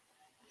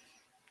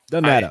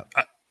add up.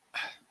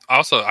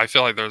 I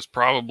feel like there's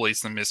probably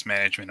some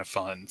mismanagement of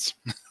funds.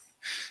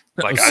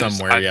 Like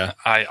somewhere,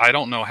 I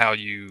don't know how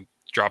you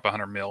drop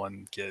 $100 million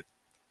and get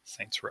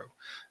Saints Row.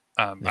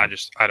 I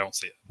don't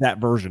see it. That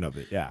version of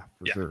it,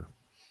 for sure.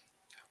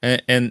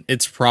 And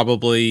it's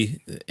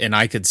probably, and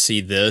I could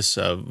see this,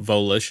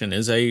 Volition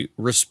is a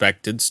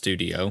respected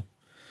studio.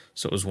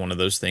 So it was one of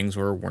those things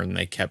where when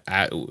they kept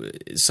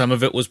some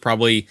of it was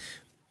probably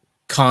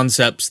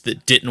concepts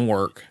that didn't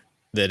work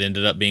that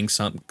ended up being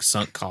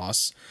sunk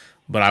costs.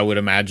 But I would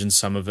imagine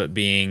some of it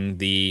being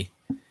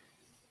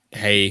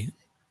hey,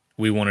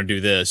 we want to do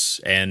this.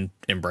 And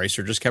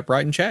Embracer just kept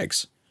writing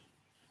checks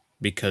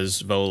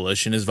because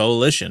Volition is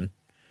Volition.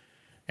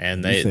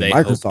 And they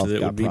hoped that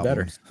it would be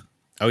better.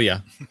 Oh,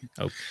 yeah.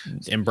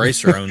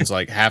 Embracer owns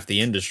like half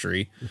the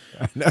industry.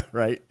 I know,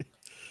 right?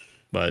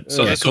 But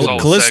so this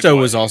Callisto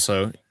was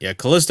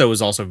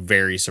also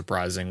very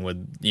surprising with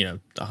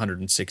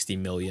 160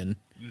 million.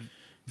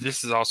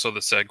 This is also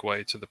the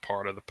segue to the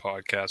part of the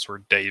podcast where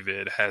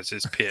David has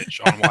his pitch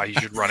on why he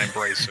should run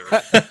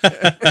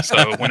Embracer.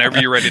 So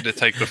whenever you're ready to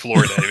take the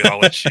floor, David, I'll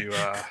let you.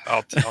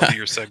 I'll do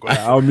your segue.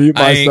 I'll mute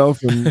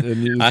myself and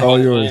it's all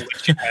yours.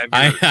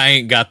 I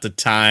ain't got the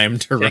time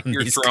to run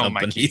these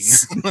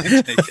companies.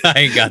 I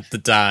ain't got the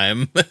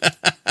time.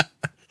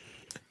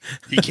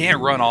 He can't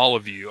run all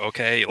of you,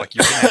 okay? Like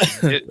you're gonna have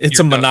to get it's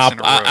a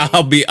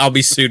monopoly. I'll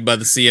be sued by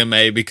the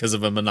CMA because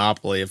of a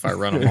monopoly if I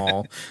run them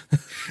all.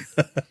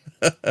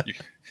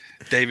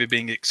 David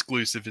being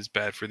exclusive is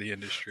bad for the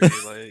industry.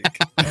 Like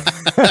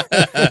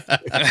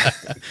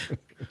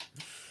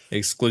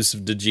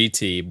exclusive to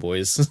GT,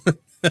 boys.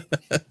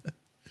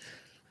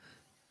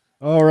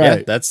 All right,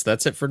 yeah,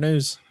 that's it for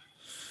news.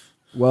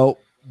 Well,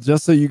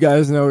 just so you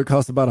guys know, it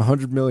costs about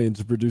 $100 million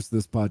to produce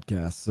this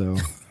podcast. So.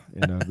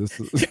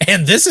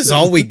 This is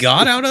all we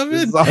got out of it.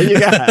 This is all you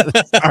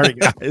got. Sorry,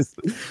 guys.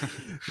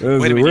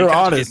 We're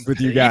honest with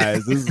you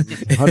guys. This is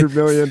 $100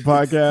 million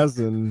podcast,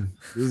 and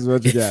this is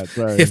what you got.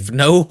 Sorry. If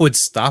Noah would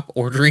stop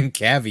ordering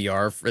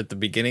caviar at the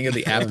beginning of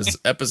the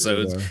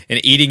episodes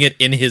and eating it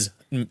in his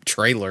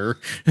trailer.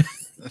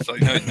 It's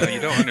like, no,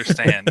 you don't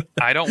understand.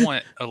 I don't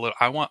want a little.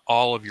 I want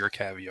all of your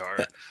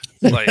caviar.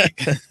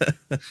 Like,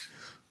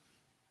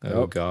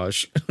 oh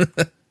gosh.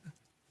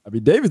 I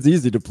mean, David's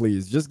easy to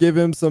please. Just give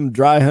him some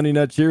dry Honey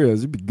Nut Cheerios.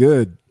 He'd be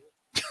good.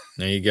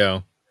 There you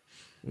go.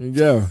 There you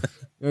go. You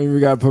don't even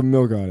got to put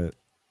milk on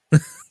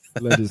it.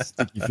 Let his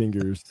sticky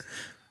fingers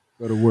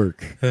go to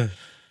work. All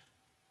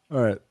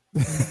right.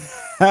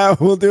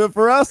 We'll do it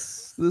for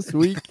us this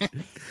week.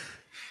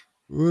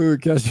 We'll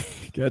catch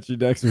you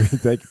next week.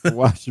 Thank you for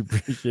watching.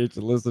 Appreciate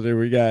you listening.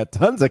 We got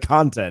tons of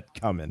content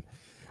coming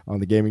on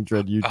the Gaming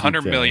Trend YouTube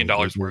 $100 million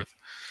worth.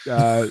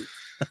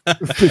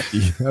 50.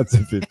 That's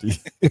a 50.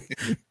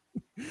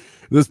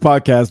 This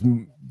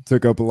podcast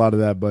took up a lot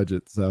of that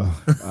budget, so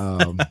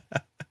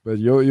but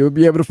you'll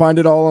be able to find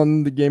it all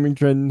on the Gaming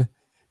Trend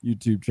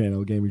YouTube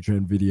channel, Gaming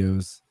Trend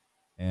videos,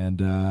 and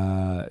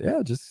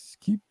just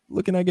keep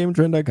looking at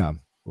gamingtrend.com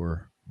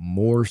for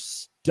more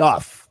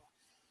stuff.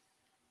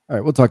 All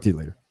right, we'll talk to you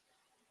later.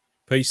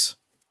 Peace.